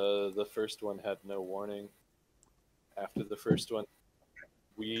 The first one had no warning. After the first one,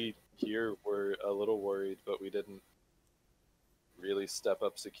 we here were a little worried, but we didn't really step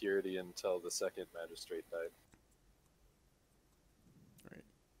up security until the second magistrate died.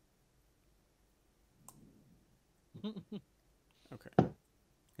 Right. Okay.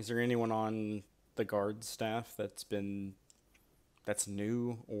 Is there anyone on the guard staff that's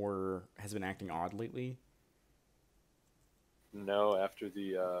new or has been acting odd lately? No, after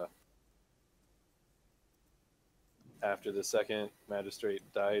the second magistrate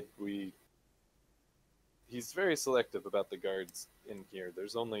died, he's very selective about the guards in here.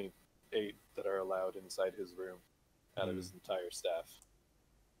 There's only 8 that are allowed inside his room out of his entire staff.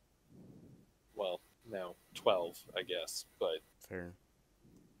 Well, now 12, I guess, but fair.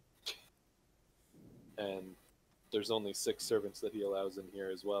 And there's only 6 servants that he allows in here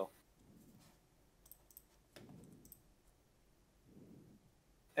as well.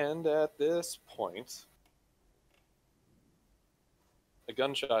 And at this point, a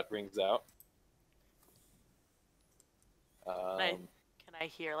gunshot rings out. Can I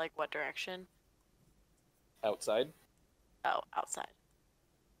hear, like, what direction? Outside. Oh, outside.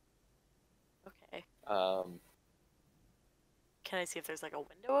 Okay. Can I see if there's, like, a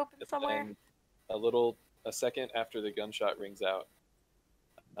window open somewhere? And a second after the gunshot rings out,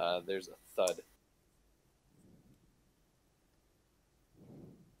 there's a thud.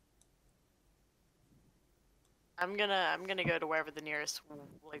 I'm gonna go to wherever the nearest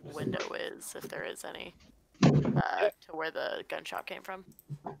window is, if there is any, to where the gunshot came from.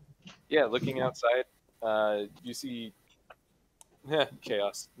 Yeah, looking outside, you see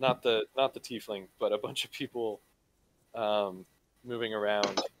chaos. Not the tiefling, but a bunch of people moving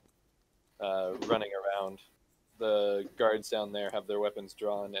around, running around. The guards down there have their weapons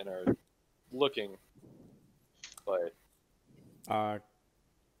drawn and are looking, but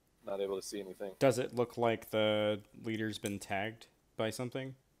not able to see anything. Does it look like the leader's been tagged by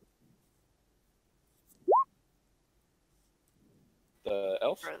something? The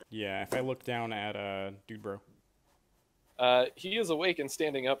elf? Yeah, if I look down at Dude Bro. He is awake and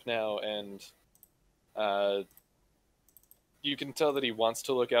standing up now, and you can tell that he wants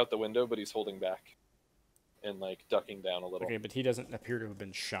to look out the window, but he's holding back and ducking down a little. Okay, but he doesn't appear to have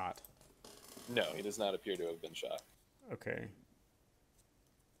been shot. No, he does not appear to have been shot. Okay.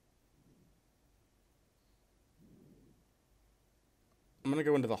 I'm gonna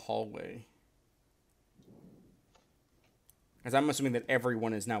go into the hallway. Because I'm assuming that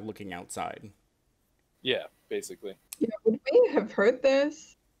everyone is now looking outside. Yeah, basically. Yeah, would we have heard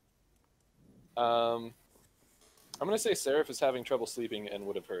this? I'm gonna say Seraph is having trouble sleeping and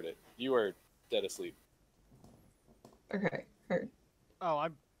would have heard it. You are dead asleep. Okay, heard. Oh,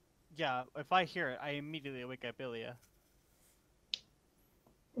 yeah, if I hear it, I immediately wake up Ilya.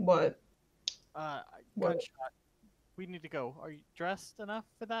 What? What? Gunshot. We need to go. Are you dressed enough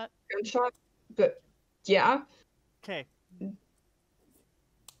for that? Gunshot? But, yeah. Okay.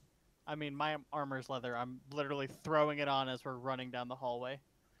 I mean, my armor's leather. I'm literally throwing it on as we're running down the hallway.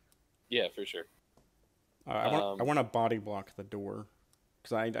 Yeah, for sure. I want to body block the door.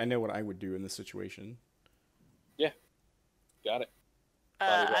 Because I know what I would do in this situation. Yeah. Got it.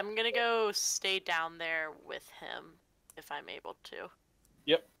 I'm gonna go stay down there with him, if I'm able to.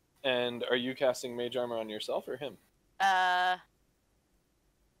 Yep. And are you casting mage armor on yourself or him? Can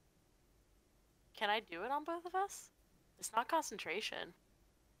I do it on both of us? It's not concentration.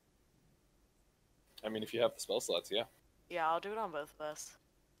 I mean, if you have the spell slots, yeah. Yeah, I'll do it on both of us.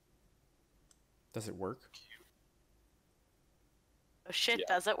 Does it work? Oh shit, Yeah.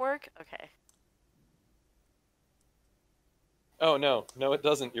 does it work? Okay. Oh, no. No, it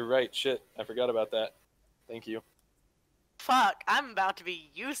doesn't. You're right. Shit. I forgot about that. Thank you. Fuck, I'm about to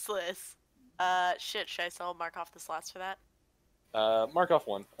be useless. Shit, should I still mark off the slots for that? Mark off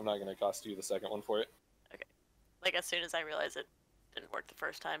one. I'm not going to cost you the second one for it. Okay. Like, as soon as I realize it didn't work the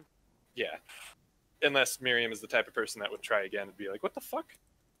first time. Yeah. Unless Miriam is the type of person that would try again and be like, what the fuck?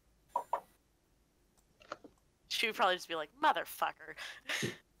 She would probably just be like, motherfucker.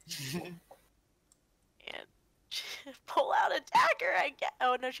 And pull out a dagger, I guess.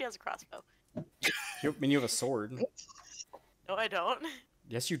 Oh, no, she has a crossbow. I mean, you have a sword. No, I don't.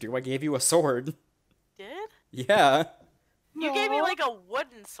 Yes, you do. I gave you a sword. Did? Yeah. You gave me, like, a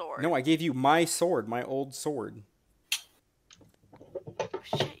wooden sword. No, I gave you my sword, my old sword. Oh,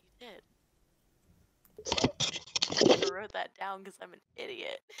 shit, you did. I wrote that down because I'm an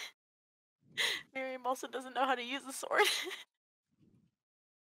idiot. Miriam also doesn't know how to use a sword.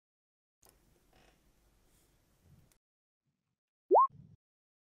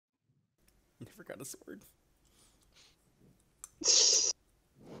 Never got a sword.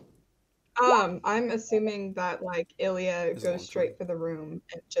 I'm assuming that like Ilya This is a long goes straight for the room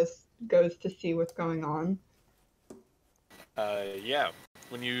and just goes to see what's going on. Yeah.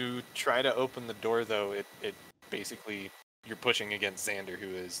 When you try to open the door, though, it basically, you're pushing against Xander, who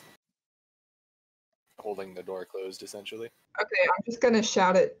is holding the door closed, essentially. Okay, I'm just gonna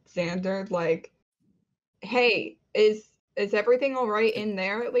shout at Xander like, "Hey, is everything all right in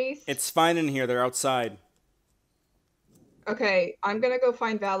there at least?" It's fine in here. They're outside. Okay, I'm gonna go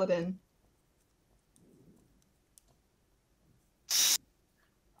find Valadin.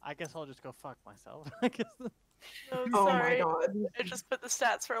 I guess I'll just go fuck myself. I guess. Oh, Oh my sorry. god. I just put the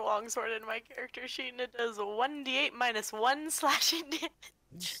stats for longsword in my character sheet and it does 1d8 minus 1 slashing damage.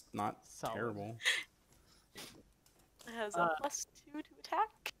 It's not Solid. terrible. It has a +2 to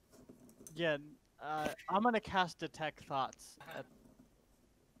attack. Yeah, I'm gonna cast Detect Thoughts.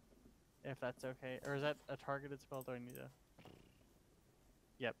 If that's okay. Or is that a targeted spell? Do I need to...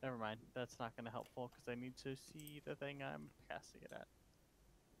 Yep, never mind. That's not gonna helpful because I need to see the thing I'm casting it at.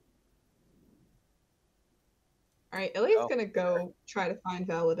 Alright, Ilya's Oh, gonna go try to find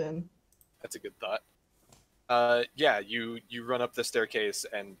Valadin. That's a good thought. Yeah, you run up the staircase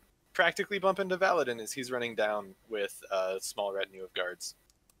and practically bump into Valadin as he's running down with a small retinue of guards.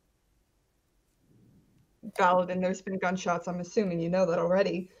 Valadin, there's been gunshots. I'm assuming you know that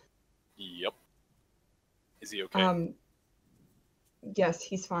already. Yep. Is he okay? Yes,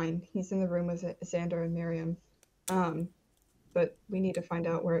 he's fine. He's in the room with Xander and Miriam. But we need to find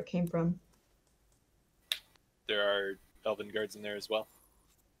out where it came from. There are elven guards in there as well.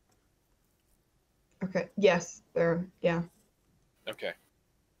 Okay. Yes, yeah. Okay.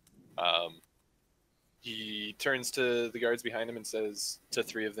 He turns to the guards behind him and says to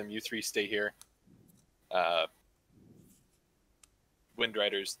three of them, "You three stay here.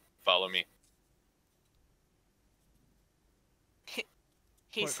 Windriders, follow me."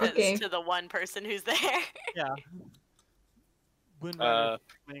 He What- says Okay. to the one person who's there. Yeah. Wind Uh,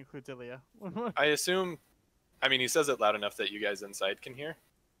 Rider includes Ilya. I assume, I mean, he says it loud enough that you guys inside can hear.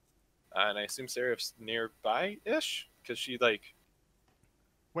 And I assume Seraph's nearby-ish? Because she,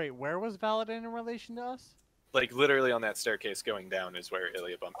 Wait, where was Valadin in relation to us? literally on that staircase going down is where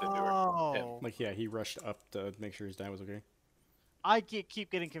Ilya bumped into her. Oh. Like, yeah, he rushed up to make sure his dad was okay. I keep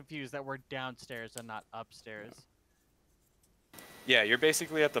getting confused that we're downstairs and not upstairs. Yeah, you're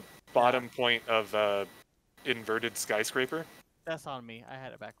basically at the bottom point of inverted skyscraper. That's on me. I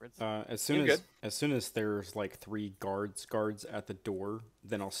had it backwards. As You're soon as there's like 3 guards at the door,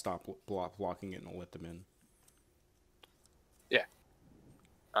 then I'll stop blocking it and I'll let them in. Yeah.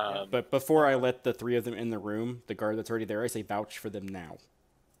 But before I let the 3 of them in the room, the guard that's already there, I say vouch for them now.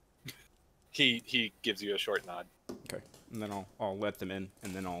 He gives you a short nod. Okay, and then I'll let them in,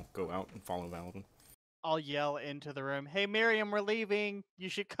 and then I'll go out and follow Valadin. I'll yell into the room, "Hey Miriam, we're leaving. You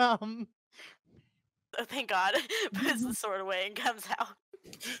should come." Oh, thank God. Puts the sword away and comes out.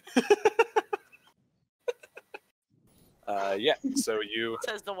 Yeah, so you...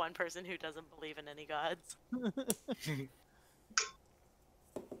 Says the one person who doesn't believe in any gods.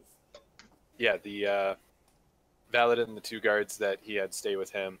 Yeah, the Valadin and the 2 guards that he had stay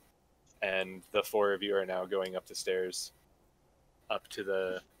with him, and the 4 of you are now going up the stairs, back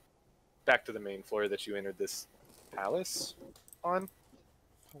to the main floor that you entered this palace on.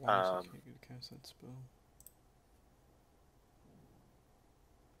 How long does it take you to cast that spell?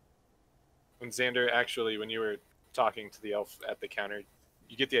 When Xander, actually, when you were talking to the elf at the counter,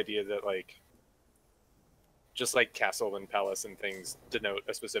 you get the idea that, like, just like castle and palace and things denote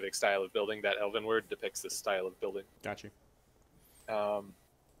a specific style of building, that elven word depicts this style of building. Got you. And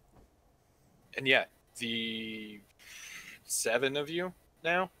yeah, the 7 of you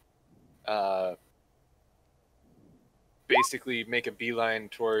now basically make a beeline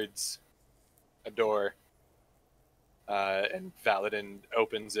towards a door, and Valadin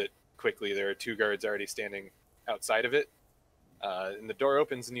opens it quickly. There are 2 guards already standing outside of it. And the door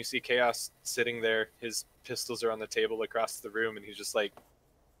opens and you see Chaos sitting there. His pistols are on the table across the room, and he's just like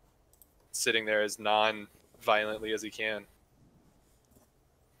sitting there as non-violently as he can.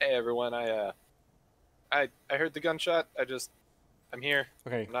 Hey everyone, I heard the gunshot. I'm here.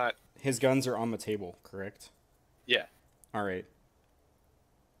 Okay. I'm not. His guns are on the table, correct? Yeah. All right.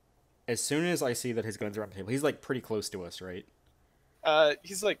 As soon as I see that his guns are on the table, he's like pretty close to us, right?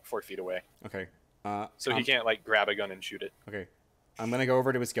 He's like 4 feet away, Okay. so he can't like grab a gun and shoot it. Okay. I'm gonna go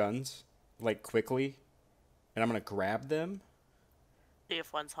over to his guns, like quickly, and I'm gonna grab them, See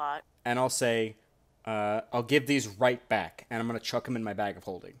if one's hot. and I'll say, I'll give these right back, and I'm gonna chuck them in my bag of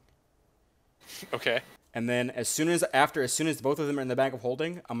holding. Okay. And then as soon as both of them are in the bag of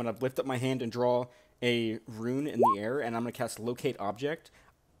holding, I'm gonna lift up my hand and draw a rune in the air, and I'm gonna cast Locate Object,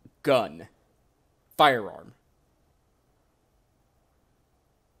 Gun, Firearm.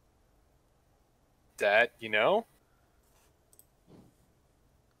 That, you know?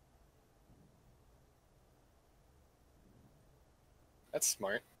 That's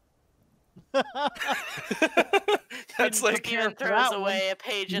smart. That's like, Steven for throws that one. away a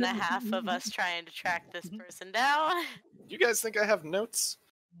page and a half of us trying to track this person down. you guys think I have notes?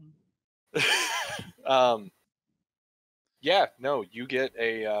 Yeah, no, you get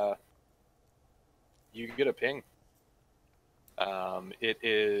a ping. It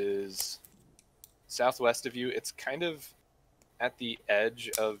is southwest of you. It's kind of at the edge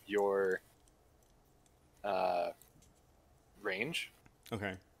of your range.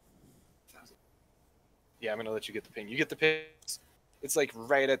 Okay. Yeah, I'm gonna let you get the ping. You get the ping. It's like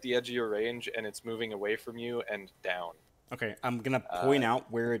right at the edge of your range, and it's moving away from you and down. Okay, I'm gonna point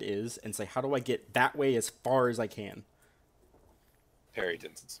out where it is and say, how do I get that way as far as I can?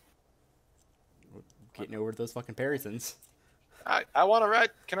 Perryton's. Getting over to those fucking Perrytons. I want to ride.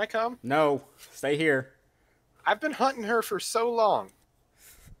 Can I come? No, stay here. I've been hunting her for so long.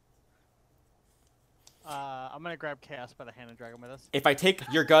 I'm gonna grab Chaos by the hand and drag him with us. If I take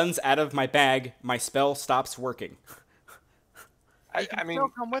your guns out of my bag, my spell stops working. You can I mean, still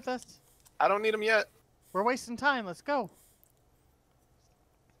come with us. I don't need them yet. We're wasting time. Let's go.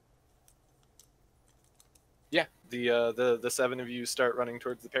 Yeah, the 7 of you start running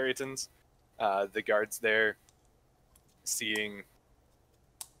towards the Perrytons. The guards there, seeing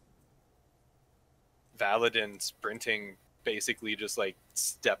Valadin sprinting, basically just like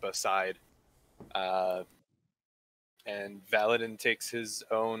step aside. And Valadin takes his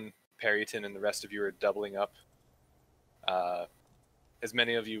own Perryton, and the rest of you are doubling up. As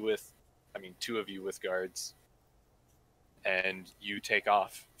many of you with, 2 of you with guards. And you take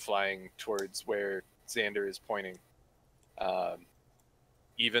off, flying towards where Xander is pointing.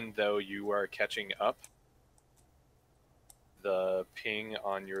 Even though you are catching up, the ping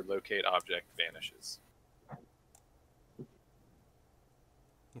on your locate object vanishes.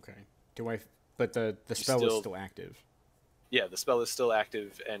 Okay. But the spell is still- still active. Yeah, the spell is still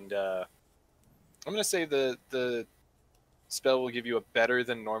active, and I'm gonna say the spell will give you a better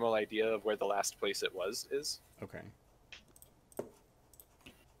than normal idea of where the last place it is. Okay.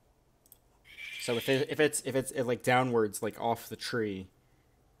 So if it's like downwards, like off the tree,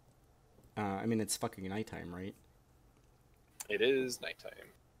 it's fucking nighttime, right? It is nighttime.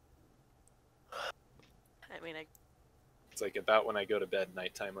 It's like about when I go to bed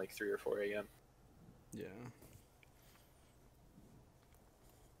nighttime, like 3 or 4 a.m. Yeah.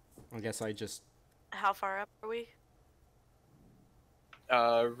 I guess I just... How far up are we?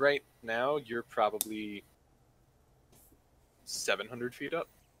 Right now, you're probably 700 feet up.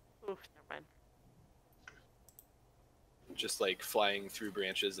 Ooh, never mind. Just like flying through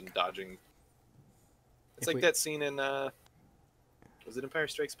branches and dodging. It's If like we- that scene in was it Empire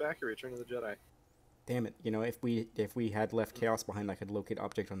Strikes Back or Return of the Jedi? Damn it! If we had left Chaos behind, I could locate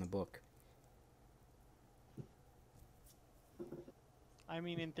object on the book.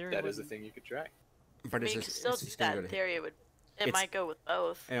 In theory, That is a thing you could try. But You could still do that. In theory, it It's- might go with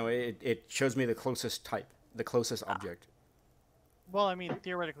both. Anyway, it shows me the closest type, the closest object. Well,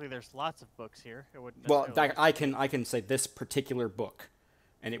 theoretically, there's lots of books here. It wouldn't. Well, necessarily- I can say this particular book.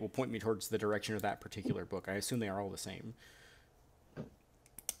 and it will point me towards the direction of that particular book. I assume they are all the same.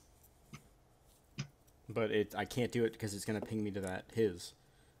 But I can't do it because it's going to ping me to his.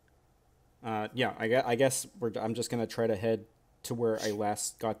 Yeah, I guess I'm just going to try to head to where I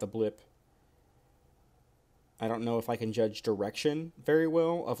last got the blip. I don't know if I can judge direction very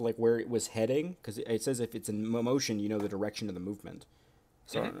well of like where it was heading, because it says if it's in motion, you know the direction of the movement.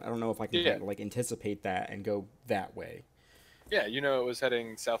 So I don't know if I can kind of, like, anticipate that and go that way. Yeah, you know it was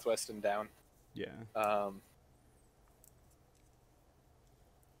heading southwest and down. Yeah.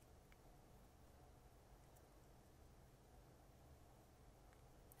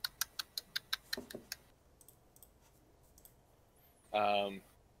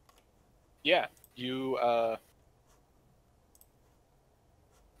 Yeah, you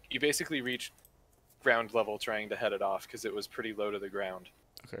basically reached ground level trying to head it off because it was pretty low to the ground.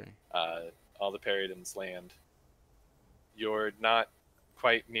 Okay. All the Peridans land. You're not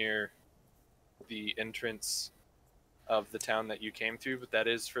quite near the entrance of the town that you came through, but that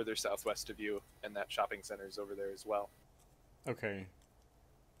is further southwest of you, and that shopping center is over there as well. Okay.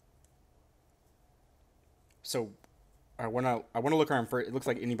 So, I wanna look around for. It looks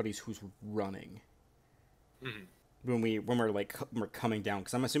like anybody's who's running. Mm-hmm. When we're coming down,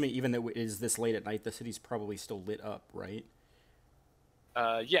 because I'm assuming even though it is this late at night, the city's probably still lit up, right?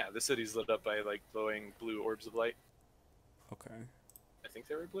 Yeah, the city's lit up by like glowing blue orbs of light. Okay. I think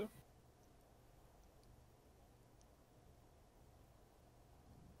they were blue.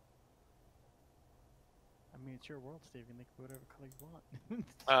 I mean, it's your world, Steve. You can make whatever color you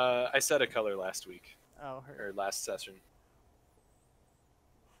want. I said a color last week, Oh, or last session.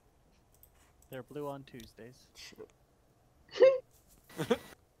 they're blue on Tuesdays.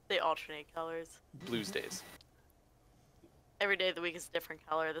 They alternate colors. Blues days. Every day of the week is a different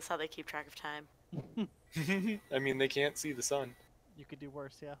color. That's how they keep track of time. I mean, they can't see the sun. You could do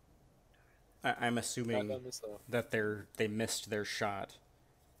worse, yeah. I'm Not assuming on this though. that they missed their shot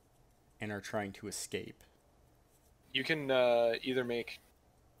and are trying to escape. You can either make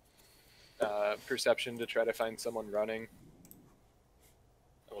perception to try to find someone running.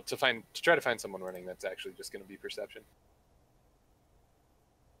 Well, to try to find someone running, that's actually just going to be perception.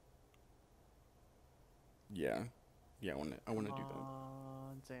 Yeah. Yeah, I want to do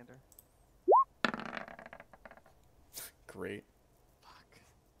that. Xander. Great. Fuck.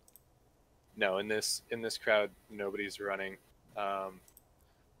 No, in this crowd, nobody's running. I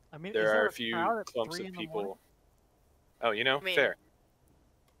mean, There is are there a few crowd at clumps 3 of in the people. morning? Oh, you know, I mean- fair.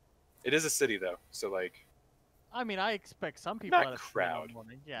 It is a city though, so like I mean, I expect some people Not at a 3 in crowd. the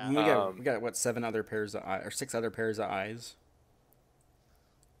morning. Yeah. We got what, 7 other pairs of eyes, or 6 other pairs of eyes.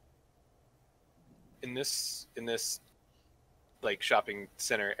 in this like shopping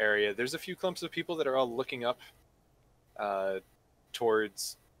center area, there's a few clumps of people that are all looking up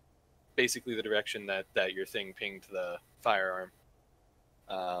towards basically the direction that your thing pinged the firearm.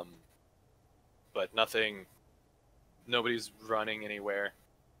 But nobody's running anywhere.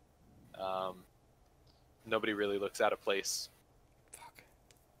 Nobody really looks out of place. Fuck.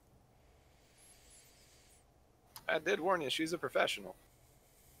 I did warn you, she's a professional.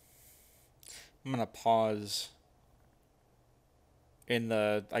 I'm gonna pause in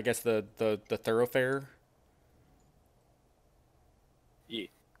the thoroughfare. Yeah.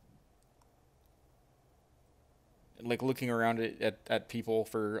 Like looking around at people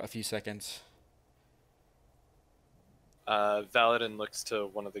for a few seconds. Valadin looks to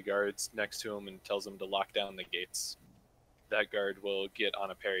one of the guards next to him and tells him to lock down the gates. That guard will get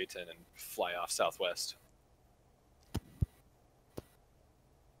on a Periton and fly off southwest.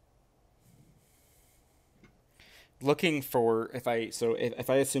 Looking for if I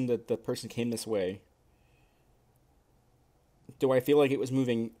assume that the person came this way, do I feel like it was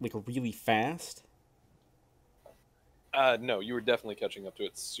moving like really fast? No, you were definitely catching up to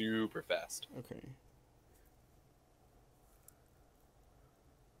it super fast. Okay.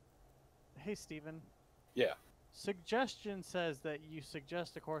 Hey, Steven. Yeah. Suggestion says that you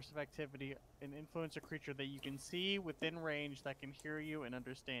suggest a course of activity and influence a creature that you can see within range that can hear you and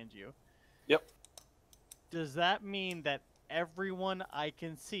understand you. Yep. Does that mean that everyone I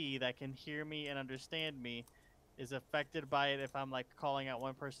can see that can hear me and understand me is affected by it if I'm like calling out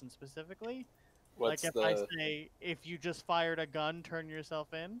one person specifically? What's like if I say, if you just fired a gun, turn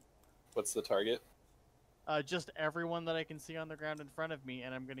yourself in? What's the target? Just everyone that I can see on the ground in front of me,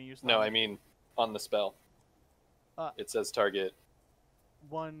 and I'm going to use... No, I mean on the spell. It says target.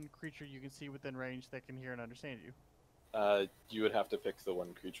 One creature you can see within range that can hear and understand you. You would have to pick the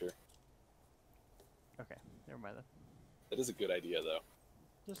one creature. Okay, never mind then. That is a good idea, though.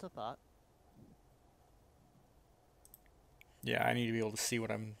 Just a thought. Yeah, I need to be able to see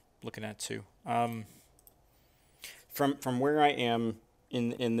what I'm looking at too. From where I am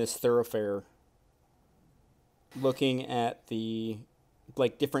in this thoroughfare, looking at the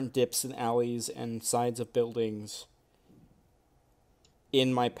like different dips and alleys and sides of buildings.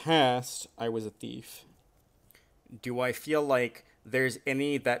 In my past, I was a thief. Do I feel like there's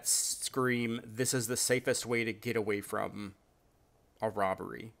any that scream this is the safest way to get away from a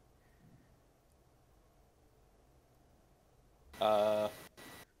robbery?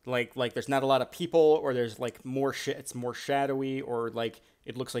 Like there's not a lot of people, or there's like more shit. It's more shadowy, or like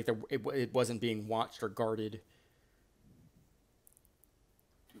it looks like it wasn't being watched or guarded.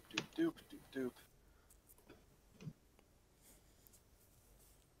 Doop, doop, doop, doop, doop.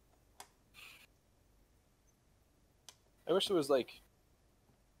 I wish there was like.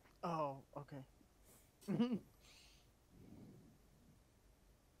 Oh, okay.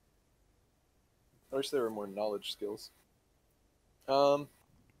 I wish there were more knowledge skills. I'll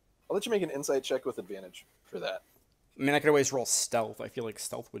let you make an insight check with advantage for that. I mean, I could always roll stealth. I feel like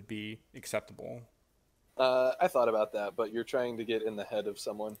stealth would be acceptable. I thought about that, but you're trying to get in the head of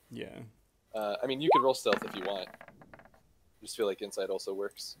someone. Yeah. I mean, you could roll stealth if you want. I just feel like insight also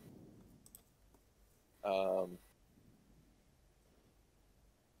works. What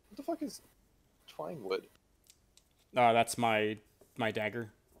the fuck is twine wood? That's my dagger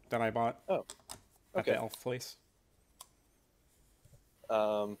that I bought. Oh, At okay. the elf place.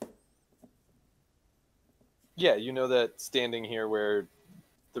 Yeah, you know that standing here where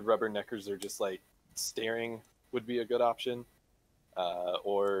the rubberneckers are just like staring would be a good option.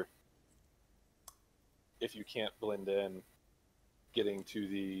 Or if you can't blend in, getting to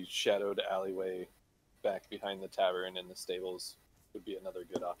the shadowed alleyway back behind the tavern and the stables would be another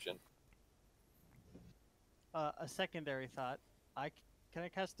good option. A secondary thought. Can I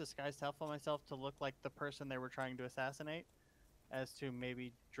cast Disguise Self on myself to look like the person they were trying to assassinate, as to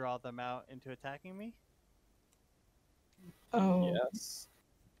maybe draw them out into attacking me? Oh. Yes,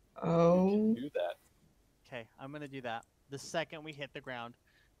 you Oh. can do that. Okay, I'm gonna do that. The second we hit the ground,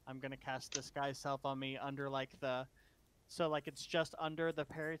 I'm gonna cast Disguise Self on me under like the, so like it's just under the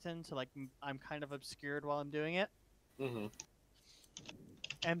periton, so like I'm kind of obscured while I'm doing it, Mm-hmm.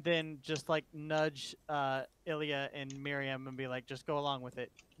 and then just like nudge Ilya and Miriam and be like, just go along with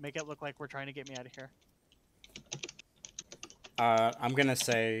it. Make it look like we're trying to get me out of here. I'm gonna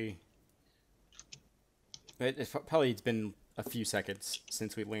say it's been a few seconds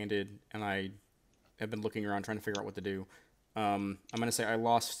since we landed, and I have been looking around trying to figure out what to do. I'm gonna say I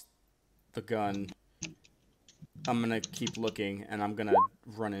lost the gun. I'm gonna keep looking, and I'm gonna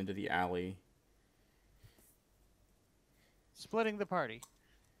run into the alley. Splitting the party.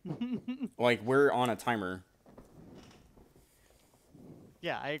 Like, we're on a timer,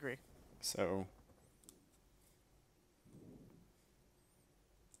 Yeah, I agree. so.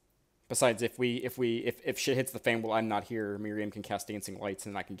 Besides, if shit hits the fan while I'm not here, Miriam can cast dancing lights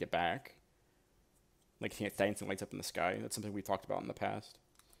and I can get back. Like, dancing lights up in the sky. That's something we talked about in the past.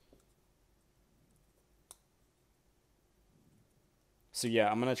 So yeah,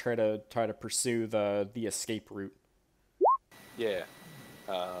 I'm gonna try to pursue the escape route. Yeah.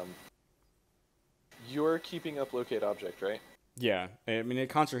 You're keeping up locate object, right? Yeah, I mean, a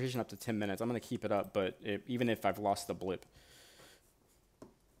concentration up to 10 minutes. I'm gonna keep it up, but even if I've lost the blip.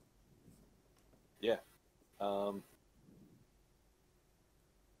 Yeah.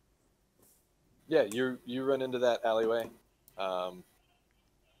 Yeah, you run into that alleyway.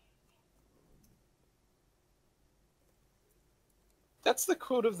 That's the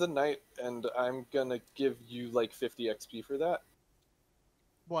quote of the night, and I'm gonna give you like 50 XP for that,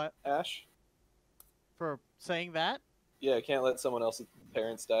 What? Ash. For saying that? Yeah, I can't let someone else's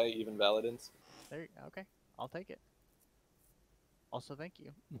parents die, even Valadin's. There. Okay, I'll take it. Also, thank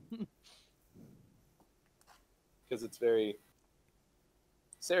you. Because it's very...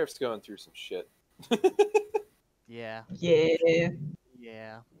 Seraph's going through some shit. Yeah. Yeah.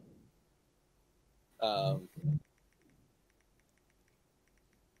 Yeah.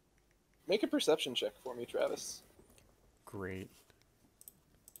 Make a perception check for me, Travis. Great.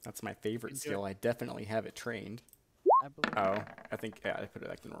 That's my favorite Can do skill. I definitely have it trained. I believe. Oh, I think, yeah, I put it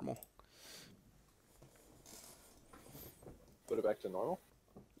back to normal. Put it back to normal?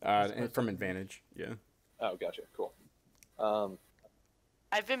 And from advantage, yeah. Oh, gotcha. Cool.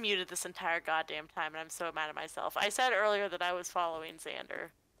 I've been muted this entire goddamn time, and I'm so mad at myself. I said earlier that I was following Xander,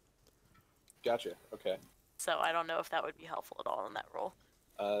 Gotcha. Okay. so I don't know if that would be helpful at all in that role.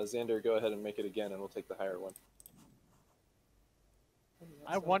 Xander, go ahead and make it again, and we'll take the higher one.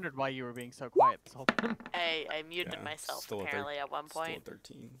 I wondered why you were being so quiet this whole time. I muted Yeah, myself still a apparently at one Still point. at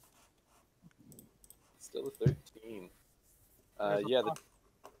 13. Still a 13. There's a Yeah.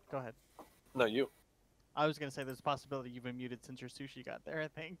 Go ahead. No, you. I was gonna say there's a possibility you've been muted since your sushi got there. I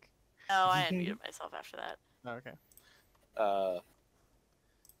think. No, I unmuted myself after that. Oh, okay.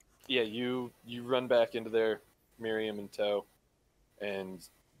 Yeah, you run back into there, Miriam in tow, and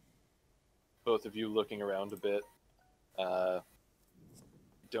both of you looking around a bit.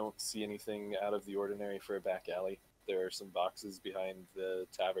 Don't see anything out of the ordinary for a back alley. There are some boxes behind the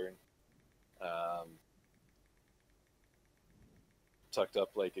tavern, tucked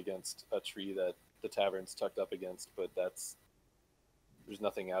up like against a tree that the tavern's tucked up against, but there's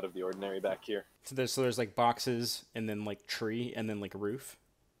nothing out of the ordinary back here. So there's like boxes and then like tree and then like a roof.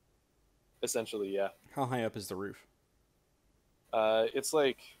 Essentially, yeah. How high up is the roof? It's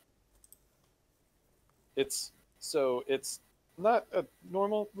like it's not a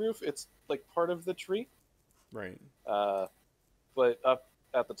normal roof. It's like part of the tree. Right. But up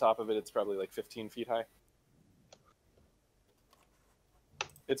at the top of it, it's probably like 15 feet high.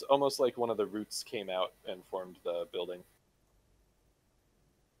 It's almost like one of the roots came out and formed the building.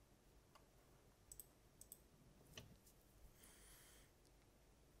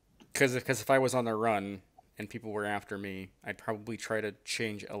 Because if I was on the run and people were after me, I'd probably try to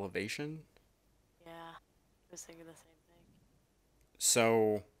change elevation. Yeah, I was thinking the same thing.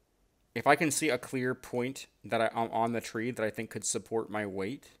 So, if I can see a clear point that I'm on the tree that I think could support my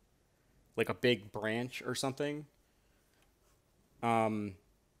weight, like a big branch or something, I'm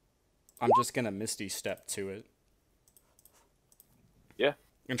just gonna Misty Step to it. Yeah.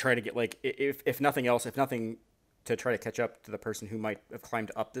 And try to get like if nothing else, if nothing, to try to catch up to the person who might have climbed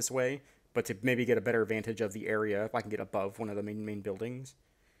up this way, but to maybe get a better vantage of the area if I can get above one of the main buildings.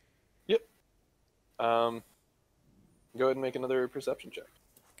 Yep. Go ahead and make another perception check.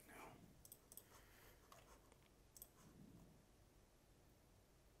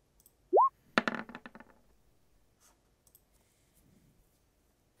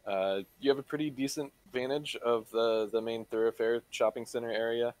 You have a pretty decent vantage of the main thoroughfare shopping center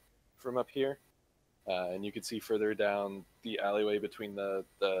area from up here. And you can see further down the alleyway between the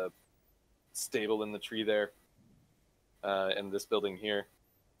stable and the tree there, and this building here.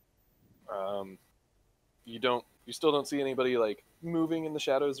 You still don't see anybody like moving in the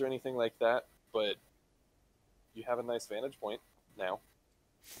shadows or anything like that, but you have a nice vantage point now.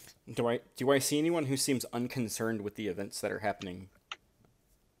 Do I see anyone who seems unconcerned with the events that are happening?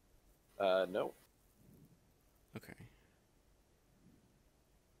 No. Okay.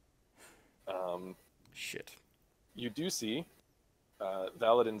 Shit. You do see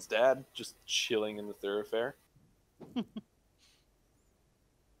Valadin's dad just chilling in the thoroughfare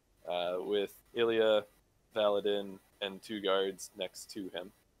with Ilya, Valadin, and 2 guards next to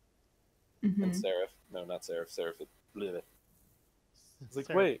him. And Seraph. No, not Seraph. Seraph. Bleh. It's like,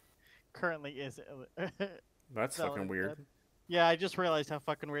 wait. Currently is. That's fucking weird. Yeah, I just realized how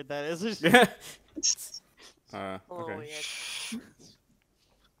fucking weird that is. A little okay. weird.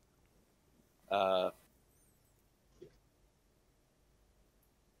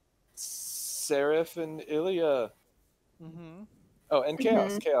 Seraph and Ilya. Mm-hmm. Oh, and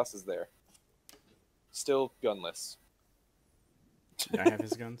Chaos. Chaos is there. Still gunless. I have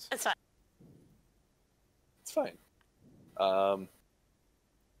his guns. It's fine. It's fine.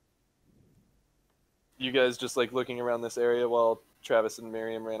 You guys just like looking around this area while Travis and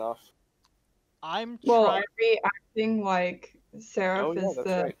Miriam ran off? I'm Well, trying. are we acting like Seraph Oh, yeah, is that's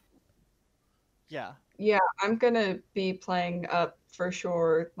the... right. Yeah. Yeah, I'm gonna be playing up for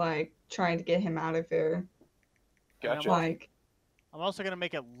sure, like, trying to get him out of here. Gotcha. Like, I'm also gonna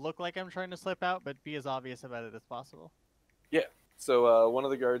make it look like I'm trying to slip out, but be as obvious about it as possible. Yeah. So one of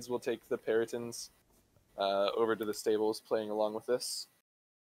the guards will take the Peritons over to the stables playing along with this.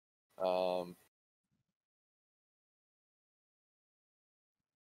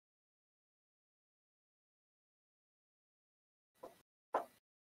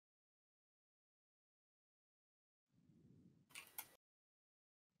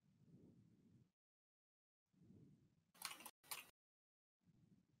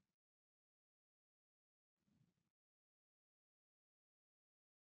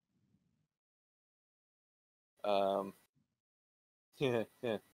 Yeah,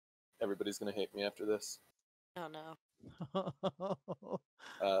 yeah. Everybody's gonna hate me after this. Oh no.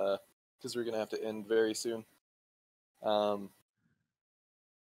 Because we're gonna have to end very soon. So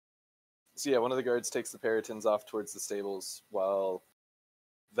yeah, one of the guards takes the Peritons off towards the stables while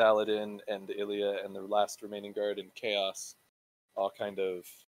Valadin and Ilya and the last remaining guard in Chaos all kind of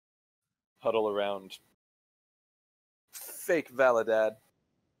huddle around fake Valadad.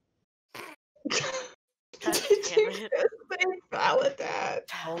 God did you damn it. just say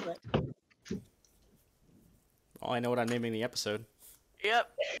Valadad? Hold it. Well, I know what I'm naming the episode.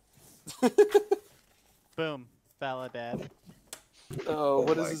 Yep. Boom. Valadad. Oh,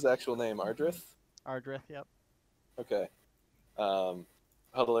 what is my- his actual name? Ardrith? Ardrith, yep. Okay.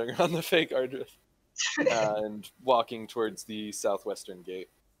 Huddling around the fake Ardrith and walking towards the southwestern gate.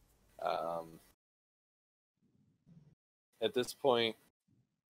 At this point,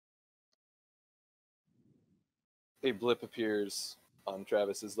 a blip appears on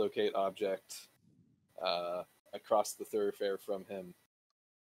Travis's locate object across the thoroughfare from him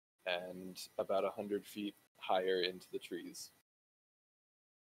and about 100 feet higher into the trees.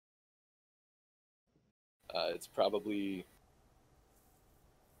 It's probably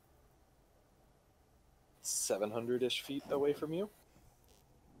 700-ish feet away from you.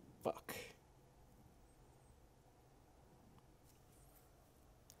 Fuck.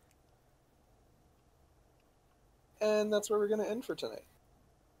 And that's where we're going to end for tonight.